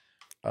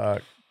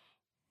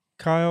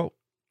 Kyle,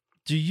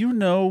 do you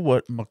know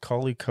what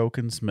Macaulay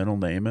Culkin's middle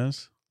name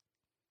is?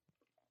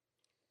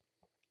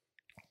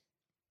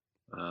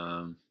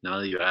 Now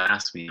that you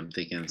ask me, I'm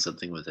thinking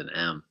something with an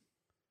M.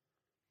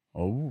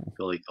 Oh,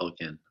 Macaulay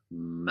Culkin.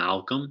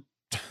 Malcolm?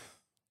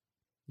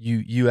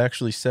 you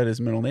actually said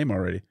his middle name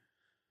already,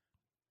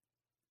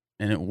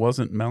 and it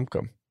wasn't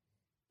Malcolm.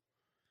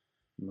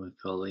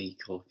 Macaulay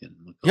Culkin.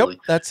 Yep, Macaulay.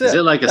 that's it. Is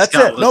it like a that's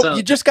Scott? it. Nope,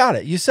 you just got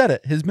it. You said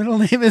it. His middle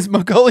name is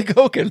Macaulay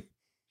Culkin.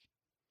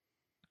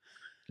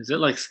 Is it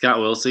like Scott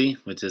Wilsey,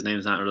 which his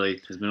name's not really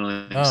his middle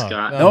name is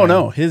Scott?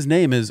 No. His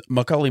name is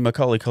Macaulay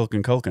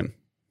Culkin.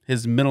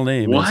 His middle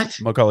name is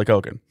Macaulay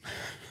Culkin.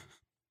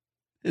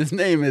 His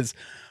name is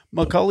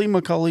Macaulay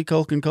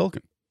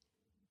Culkin.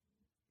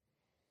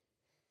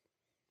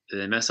 Did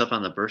they mess up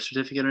on the birth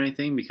certificate or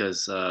anything?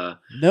 Because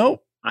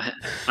no, I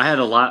had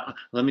a lot.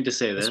 Let me just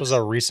say this. This was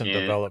a recent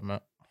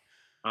development.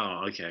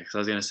 Oh, okay. Because I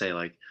was gonna say,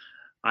 like,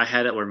 I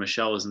had it where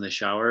Michelle was in the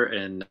shower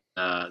and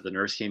the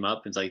nurse came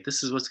up and was like,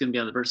 "This is what's gonna be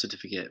on the birth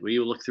certificate. Will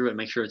you look through it and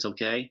make sure it's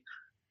okay?"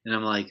 And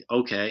I'm like,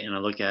 "Okay." And I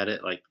look at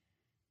it, like,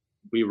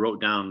 we wrote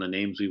down the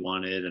names we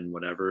wanted and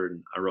whatever,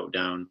 and I wrote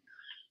down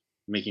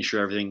making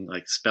sure everything,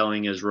 like,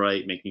 spelling is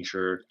right, making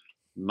sure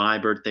my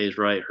birthday is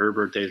right, her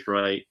birthday is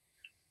right.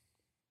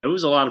 It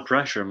was a lot of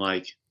pressure. I'm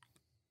like,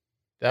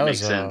 that makes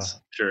sense.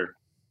 Sure.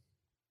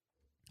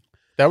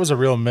 That was a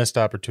real missed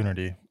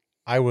opportunity.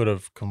 I would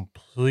have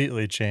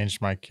completely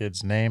changed my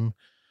kid's name,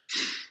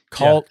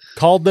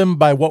 called them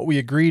by what we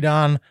agreed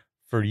on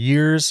for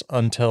years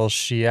until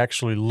she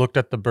actually looked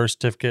at the birth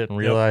certificate and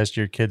realized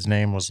your kid's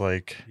name was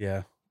like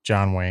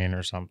John Wayne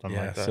or something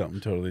like that.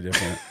 Something totally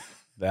different.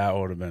 That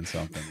would have been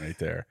something right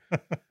there.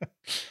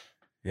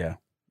 Yeah.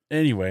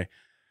 Anyway,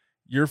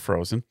 you're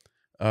frozen.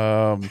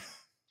 I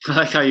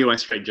like how you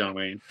went straight John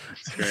Wayne.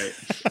 That's great.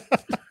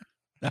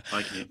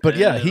 But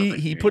yeah,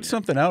 he put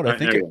something out. I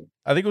think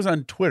it was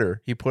on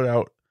Twitter. He put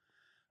out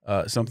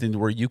something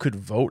where you could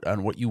vote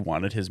on what you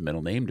wanted his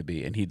middle name to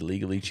be, and he'd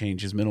legally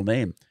change his middle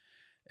name.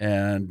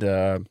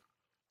 And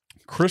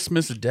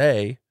Christmas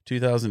Day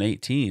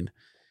 2018,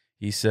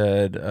 he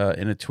said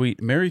in a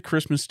tweet, "Merry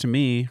Christmas to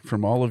me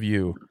from all of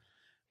you.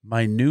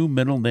 My new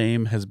middle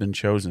name has been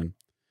chosen.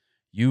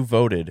 You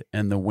voted,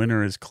 and the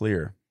winner is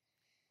clear.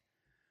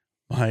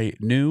 My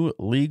new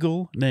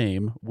legal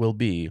name will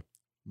be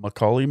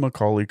Macaulay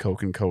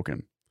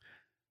Culkin.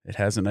 It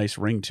has a nice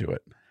ring to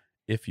it,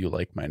 if you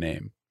like my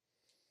name."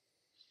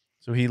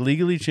 So he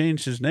legally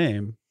changed his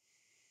name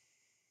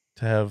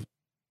to have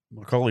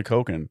Macaulay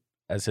Culkin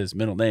as his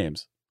middle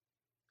names.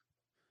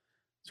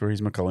 So he's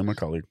Macaulay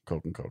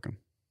Culkin.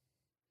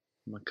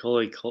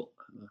 Macaulay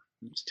Culkin.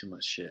 It's too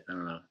much shit. I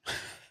don't know.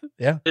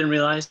 Yeah. I didn't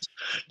realize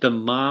the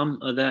mom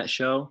of that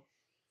show,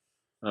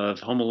 of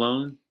Home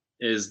Alone,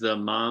 is the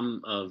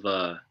mom of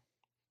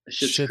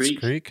Schitt's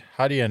Creek.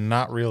 How do you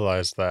not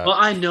realize that? Well,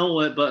 I know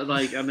it, but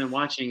like I've been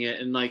watching it,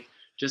 and like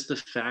just the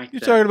fact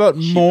you're talking about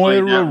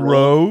Moira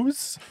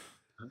Rose,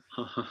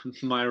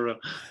 Myra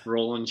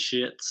Roland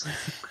Shits,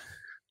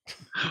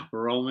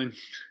 Roman.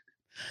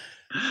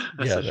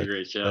 That's such a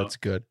great show.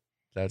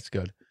 That's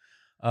good.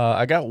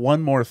 I got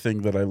one more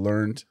thing that I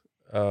learned.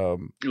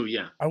 Oh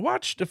yeah, I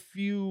watched a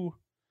few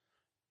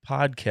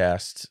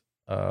podcasts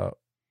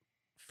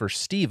for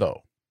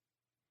Steve-O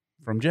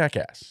from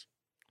Jackass.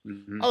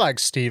 I like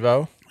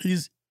Steve-O.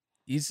 He's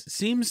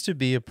seems to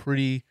be a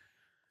pretty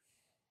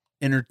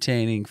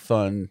entertaining,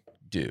 fun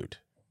dude.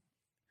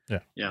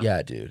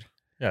 Yeah, dude.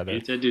 Yeah,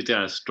 that dude's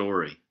got a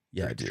story.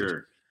 Yeah, dude.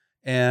 Sure.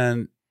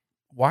 And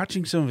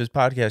watching some of his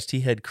podcasts,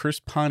 he had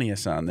Chris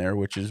Pontius on there,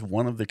 which is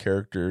one of the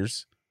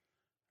characters.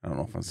 I don't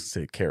know if I was going to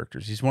say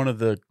characters. He's one of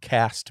the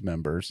cast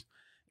members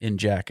in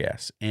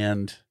Jackass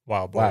and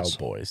Wild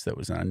Boys that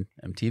was on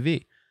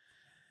MTV.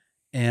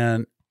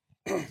 And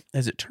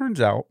as it turns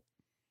out,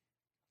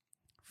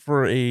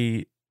 for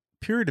a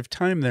period of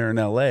time there in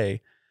LA,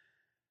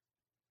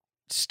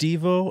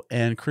 Steve-O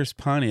and Chris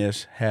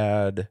Pontius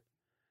had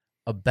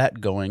a bet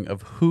going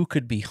of who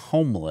could be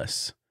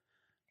homeless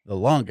the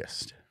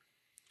longest.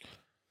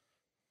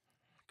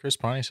 Chris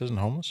Pontius isn't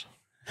homeless?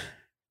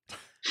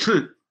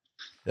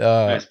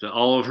 I spent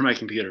all over my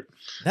computer.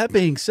 That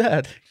being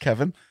said,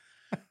 Kevin,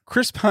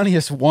 Chris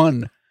Pontius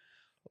won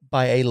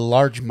by a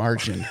large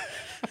margin.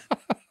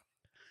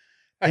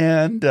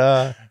 And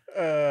oh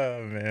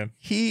man,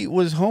 he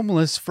was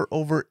homeless for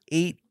over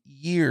 8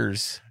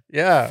 years.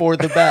 Yeah, for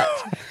the bet.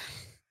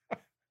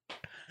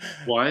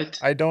 What?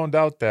 I don't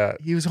doubt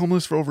that. He was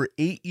homeless for over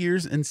 8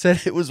 years and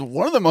said it was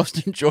one of the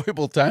most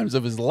enjoyable times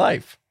of his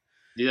life.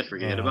 Did you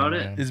forget about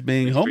it? Is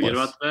being homeless.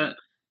 Forget about that?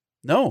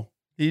 No,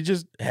 he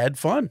just had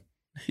fun.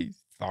 He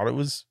thought it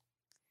was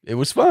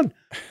fun.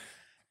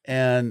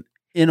 And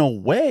in a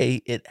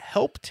way, it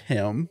helped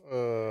him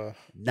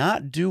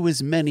not do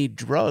as many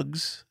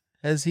drugs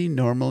as he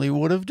normally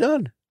would have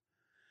done.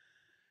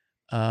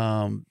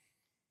 Now,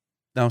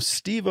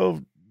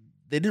 Steve-O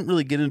they didn't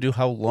really get into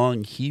how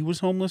long he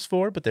was homeless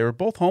for, but they were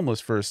both homeless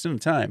for a stint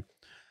of time.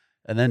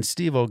 And then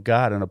Steve-O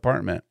got an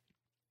apartment,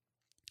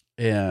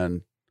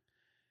 and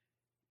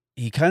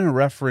he kind of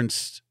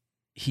referenced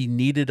he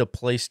needed a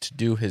place to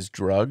do his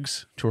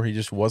drugs to where he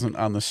just wasn't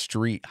on the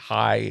street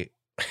high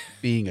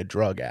being a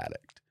drug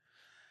addict.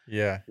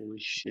 Yeah. Holy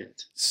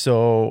shit.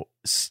 So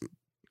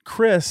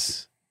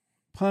Chris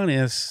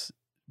Pontius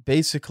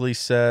basically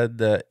said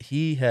that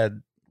he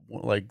had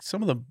like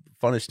some of the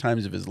funnest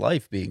times of his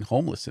life being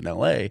homeless in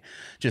LA,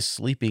 just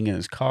sleeping in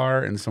his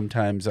car and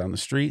sometimes on the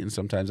street and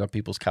sometimes on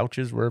people's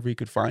couches, wherever he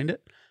could find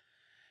it.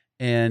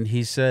 And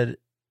he said,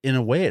 in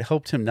a way, it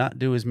helped him not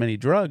do as many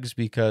drugs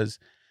because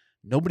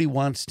nobody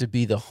wants to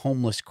be the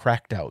homeless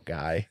cracked out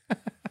guy.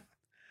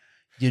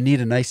 You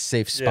need a nice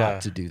safe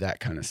spot to do that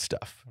kind of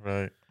stuff.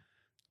 Right.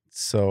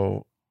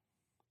 So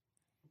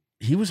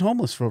he was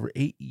homeless for over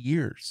 8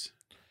 years.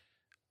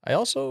 I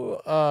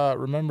also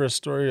remember a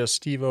story of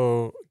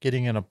Steve-O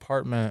getting an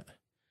apartment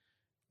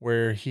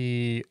where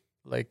he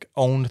like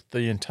owned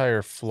the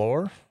entire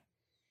floor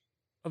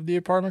of the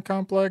apartment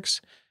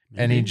complex,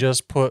 and he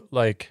just put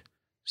like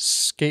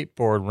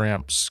skateboard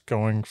ramps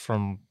going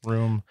from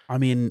room. I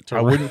mean,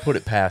 I wouldn't put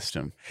it past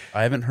him.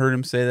 I haven't heard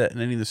him say that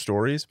in any of the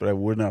stories, but I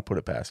would not put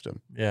it past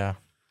him. Yeah.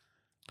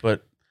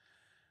 But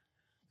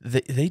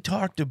they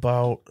talked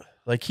about,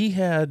 like, he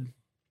had,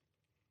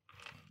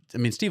 I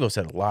mean, Steve-O's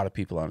had a lot of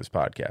people on his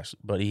podcast,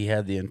 but he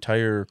had the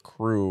entire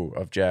crew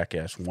of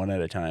Jackass one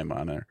at a time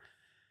on there.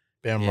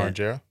 Bam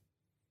Margera?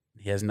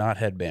 He has not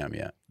had Bam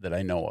yet that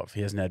I know of.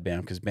 He hasn't had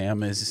Bam because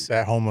Bam is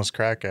that homeless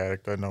crack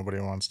addict that nobody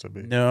wants to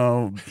be.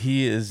 No,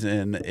 he is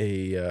in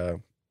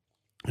an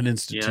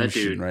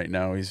institution right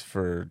now. He's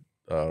for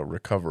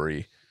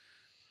recovery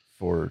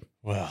for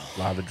a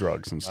lot of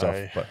drugs and stuff,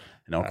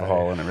 and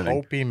alcohol and everything.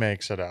 Hope he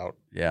makes it out.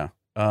 Yeah,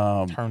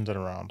 turns it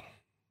around.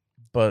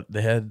 But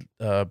they had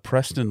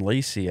Preston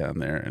Lacey on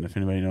there, and if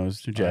anybody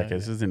knows who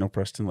Jackass is, they know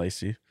Preston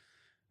Lacey.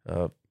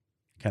 Kind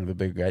of a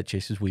big guy,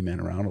 chases wee men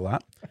around a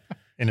lot.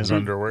 In his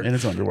underwear. In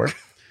his underwear.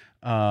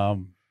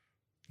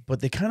 But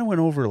they kind of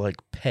went over like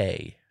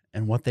pay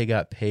and what they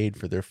got paid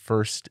for their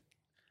first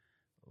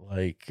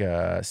like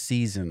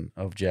season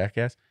of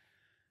Jackass.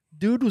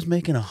 Dude was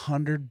making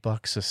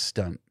 $100 a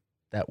stunt.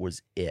 That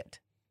was it.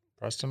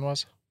 Preston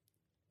was?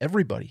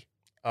 Everybody.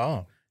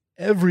 Oh.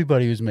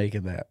 Everybody was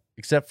making that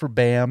except for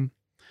Bam,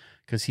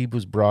 because he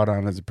was brought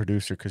on as a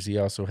producer because he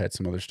also had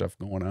some other stuff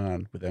going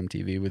on with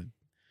MTV with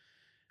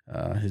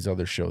his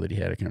other show that he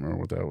had. I can't remember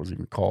what that was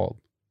even called.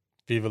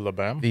 Viva La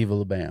Bam? Viva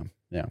La Bam,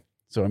 yeah.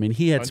 So, I mean,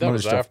 he had some other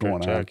stuff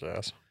going on.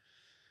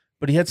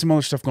 But he had some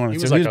other stuff going on. He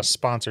was like a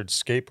sponsored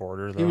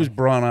skateboarder, though. He was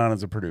brought on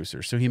as a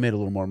producer, so he made a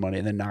little more money.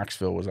 And then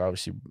Knoxville was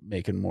obviously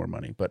making more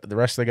money. But the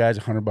rest of the guys,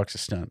 $100 a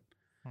stunt.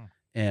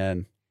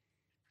 And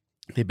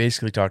they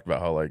basically talked about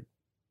how, like,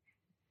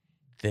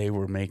 they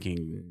were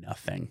making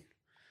nothing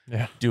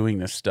doing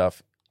this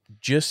stuff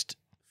just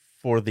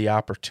for the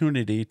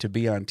opportunity to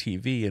be on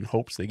TV in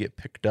hopes they get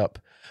picked up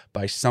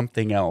by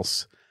something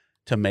else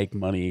to make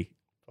money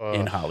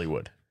in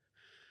Hollywood.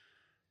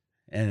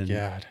 And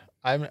God,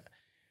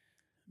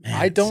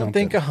 I don't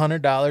think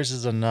 $100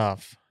 is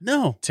enough.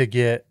 No, to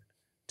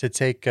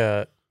take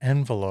a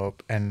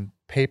envelope and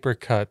paper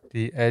cut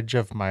the edge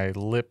of my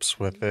lips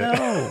with it.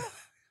 No,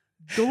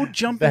 go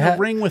jump in the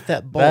ring with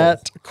that ball.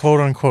 That quote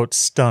unquote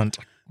stunt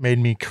made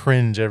me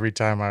cringe every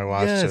time I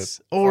watched it.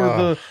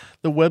 Or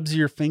the webs of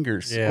your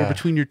fingers or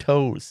between your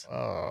toes.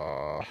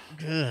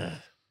 Then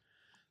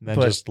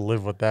just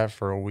live with that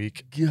for a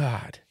week.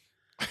 God,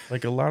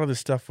 like a lot of the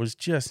stuff was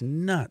just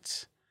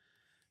nuts.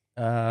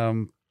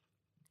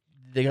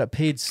 They got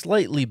paid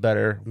slightly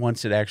better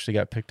once it actually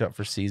got picked up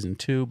for season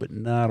 2, but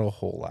not a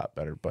whole lot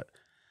better. But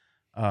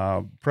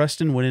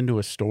Preston went into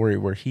a story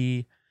where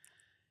he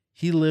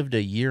lived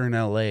a year in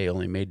LA,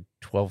 only made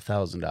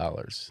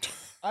 $12,000.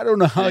 I don't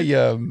know how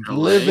you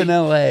live in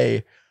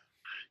LA.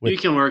 You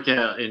can work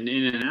out in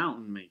and out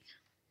and make.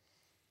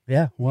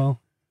 Yeah,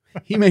 well,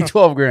 he made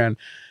 12 grand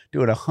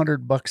doing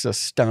 $100 a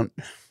stunt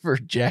for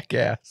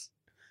Jackass.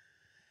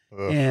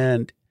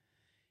 And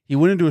he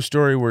went into a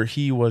story where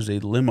he was a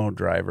limo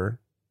driver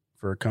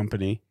for a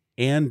company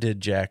and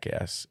did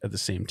Jackass at the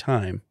same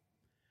time.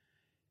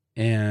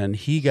 And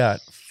he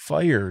got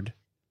fired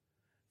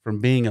from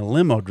being a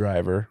limo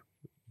driver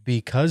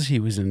because he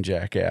was in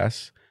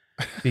Jackass,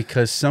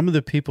 because some of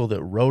the people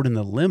that rode in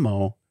the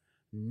limo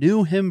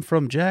knew him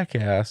from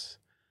Jackass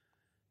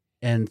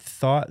and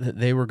thought that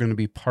they were going to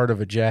be part of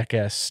a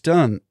Jackass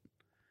stunt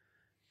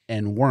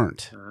and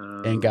weren't,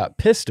 and got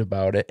pissed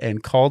about it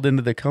and called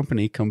into the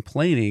company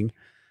complaining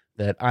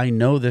that I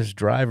know this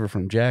driver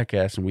from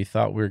Jackass and we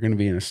thought we were going to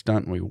be in a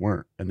stunt and we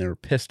weren't, and they were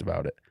pissed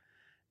about it.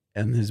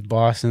 And his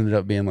boss ended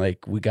up being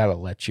like, we got to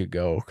let you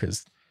go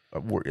because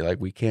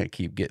we can't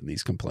keep getting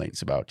these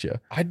complaints about you.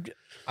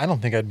 I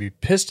don't think I'd be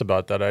pissed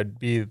about that. I'd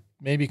be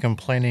maybe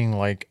complaining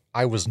like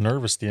I was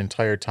nervous the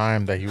entire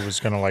time that he was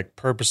going to like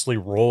purposely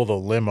roll the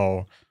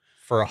limo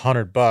for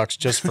 $100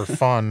 just for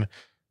fun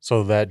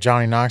so that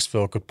Johnny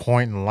Knoxville could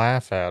point and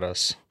laugh at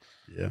us.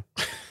 Yeah.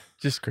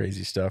 Just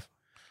crazy stuff.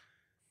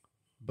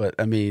 But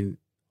I mean,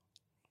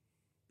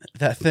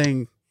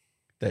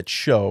 that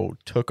show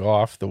took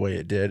off the way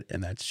it did,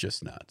 and that's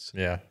just nuts.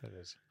 Yeah, it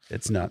is.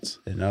 It's nuts.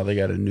 And now they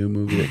got a new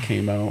movie that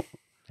came out,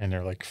 And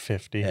they're like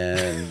 50.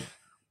 and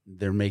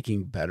they're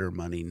making better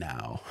money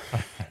now.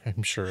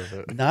 I'm sure of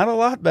it. Not a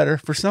lot better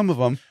for some of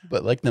them,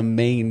 but like the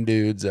main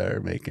dudes are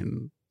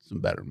making some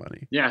better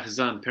money. Yeah, because it's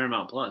on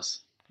Paramount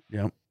Plus.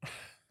 Yep.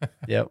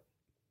 Yep.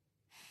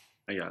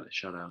 I got it.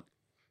 Shout out.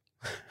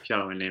 Shout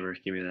out my neighbor.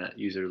 Give me that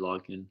user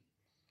login.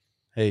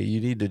 Hey, you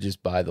need to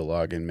just buy the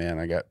login, man.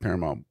 I got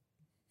Paramount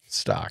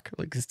stock.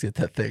 Like, let's get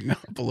that thing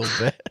up a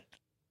little bit.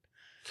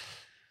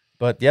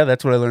 But yeah,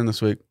 that's what I learned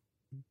this week.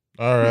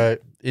 All right.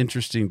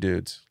 Interesting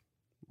dudes.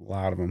 A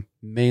lot of them.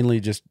 Mainly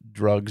just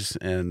drugs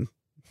and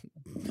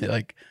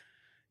like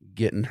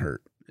getting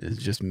hurt is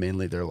just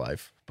mainly their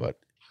life. But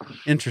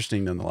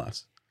interesting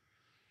nonetheless.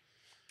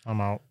 I'm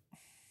out.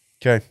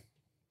 Okay.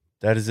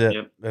 That is it.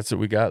 Yep. That's what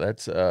we got.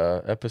 That's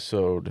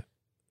episode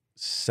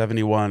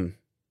 71.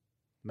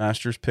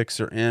 Masters picks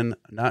are in.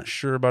 Not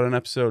sure about an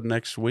episode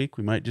next week.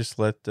 We might just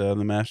let the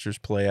Masters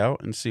play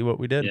out and see what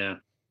we did. Yeah.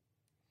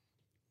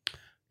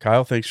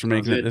 Kyle, thanks for Sounds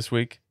making it good. this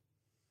week.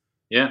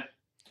 Yeah.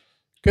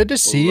 Good to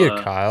see Well,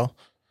 you, Kyle.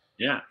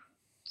 Yeah.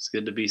 It's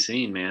good to be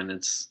seen, man.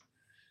 It's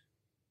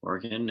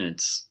working.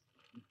 It's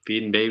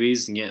feeding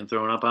babies and getting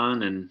thrown up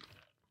on. And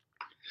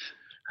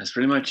that's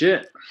pretty much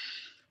it.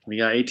 We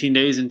got 18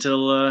 days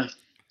until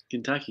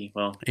Kentucky.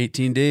 Well,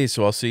 18 days,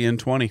 so I'll see you in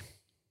 20.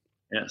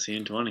 yeah, see you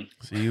in 20.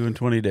 See you in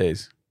 20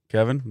 days.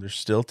 Kevin, there's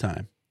still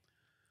time.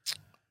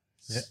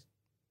 Yeah.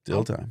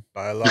 Still time.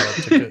 Buy a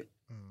lotto ticket.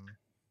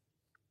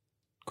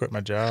 Quit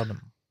my job. And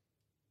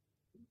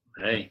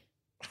Hey,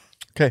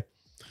 Okay.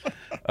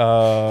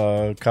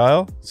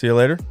 Kyle, see you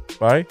later.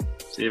 Bye.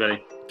 see you,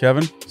 buddy.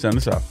 Kevin, send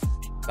us off.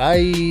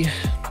 bye.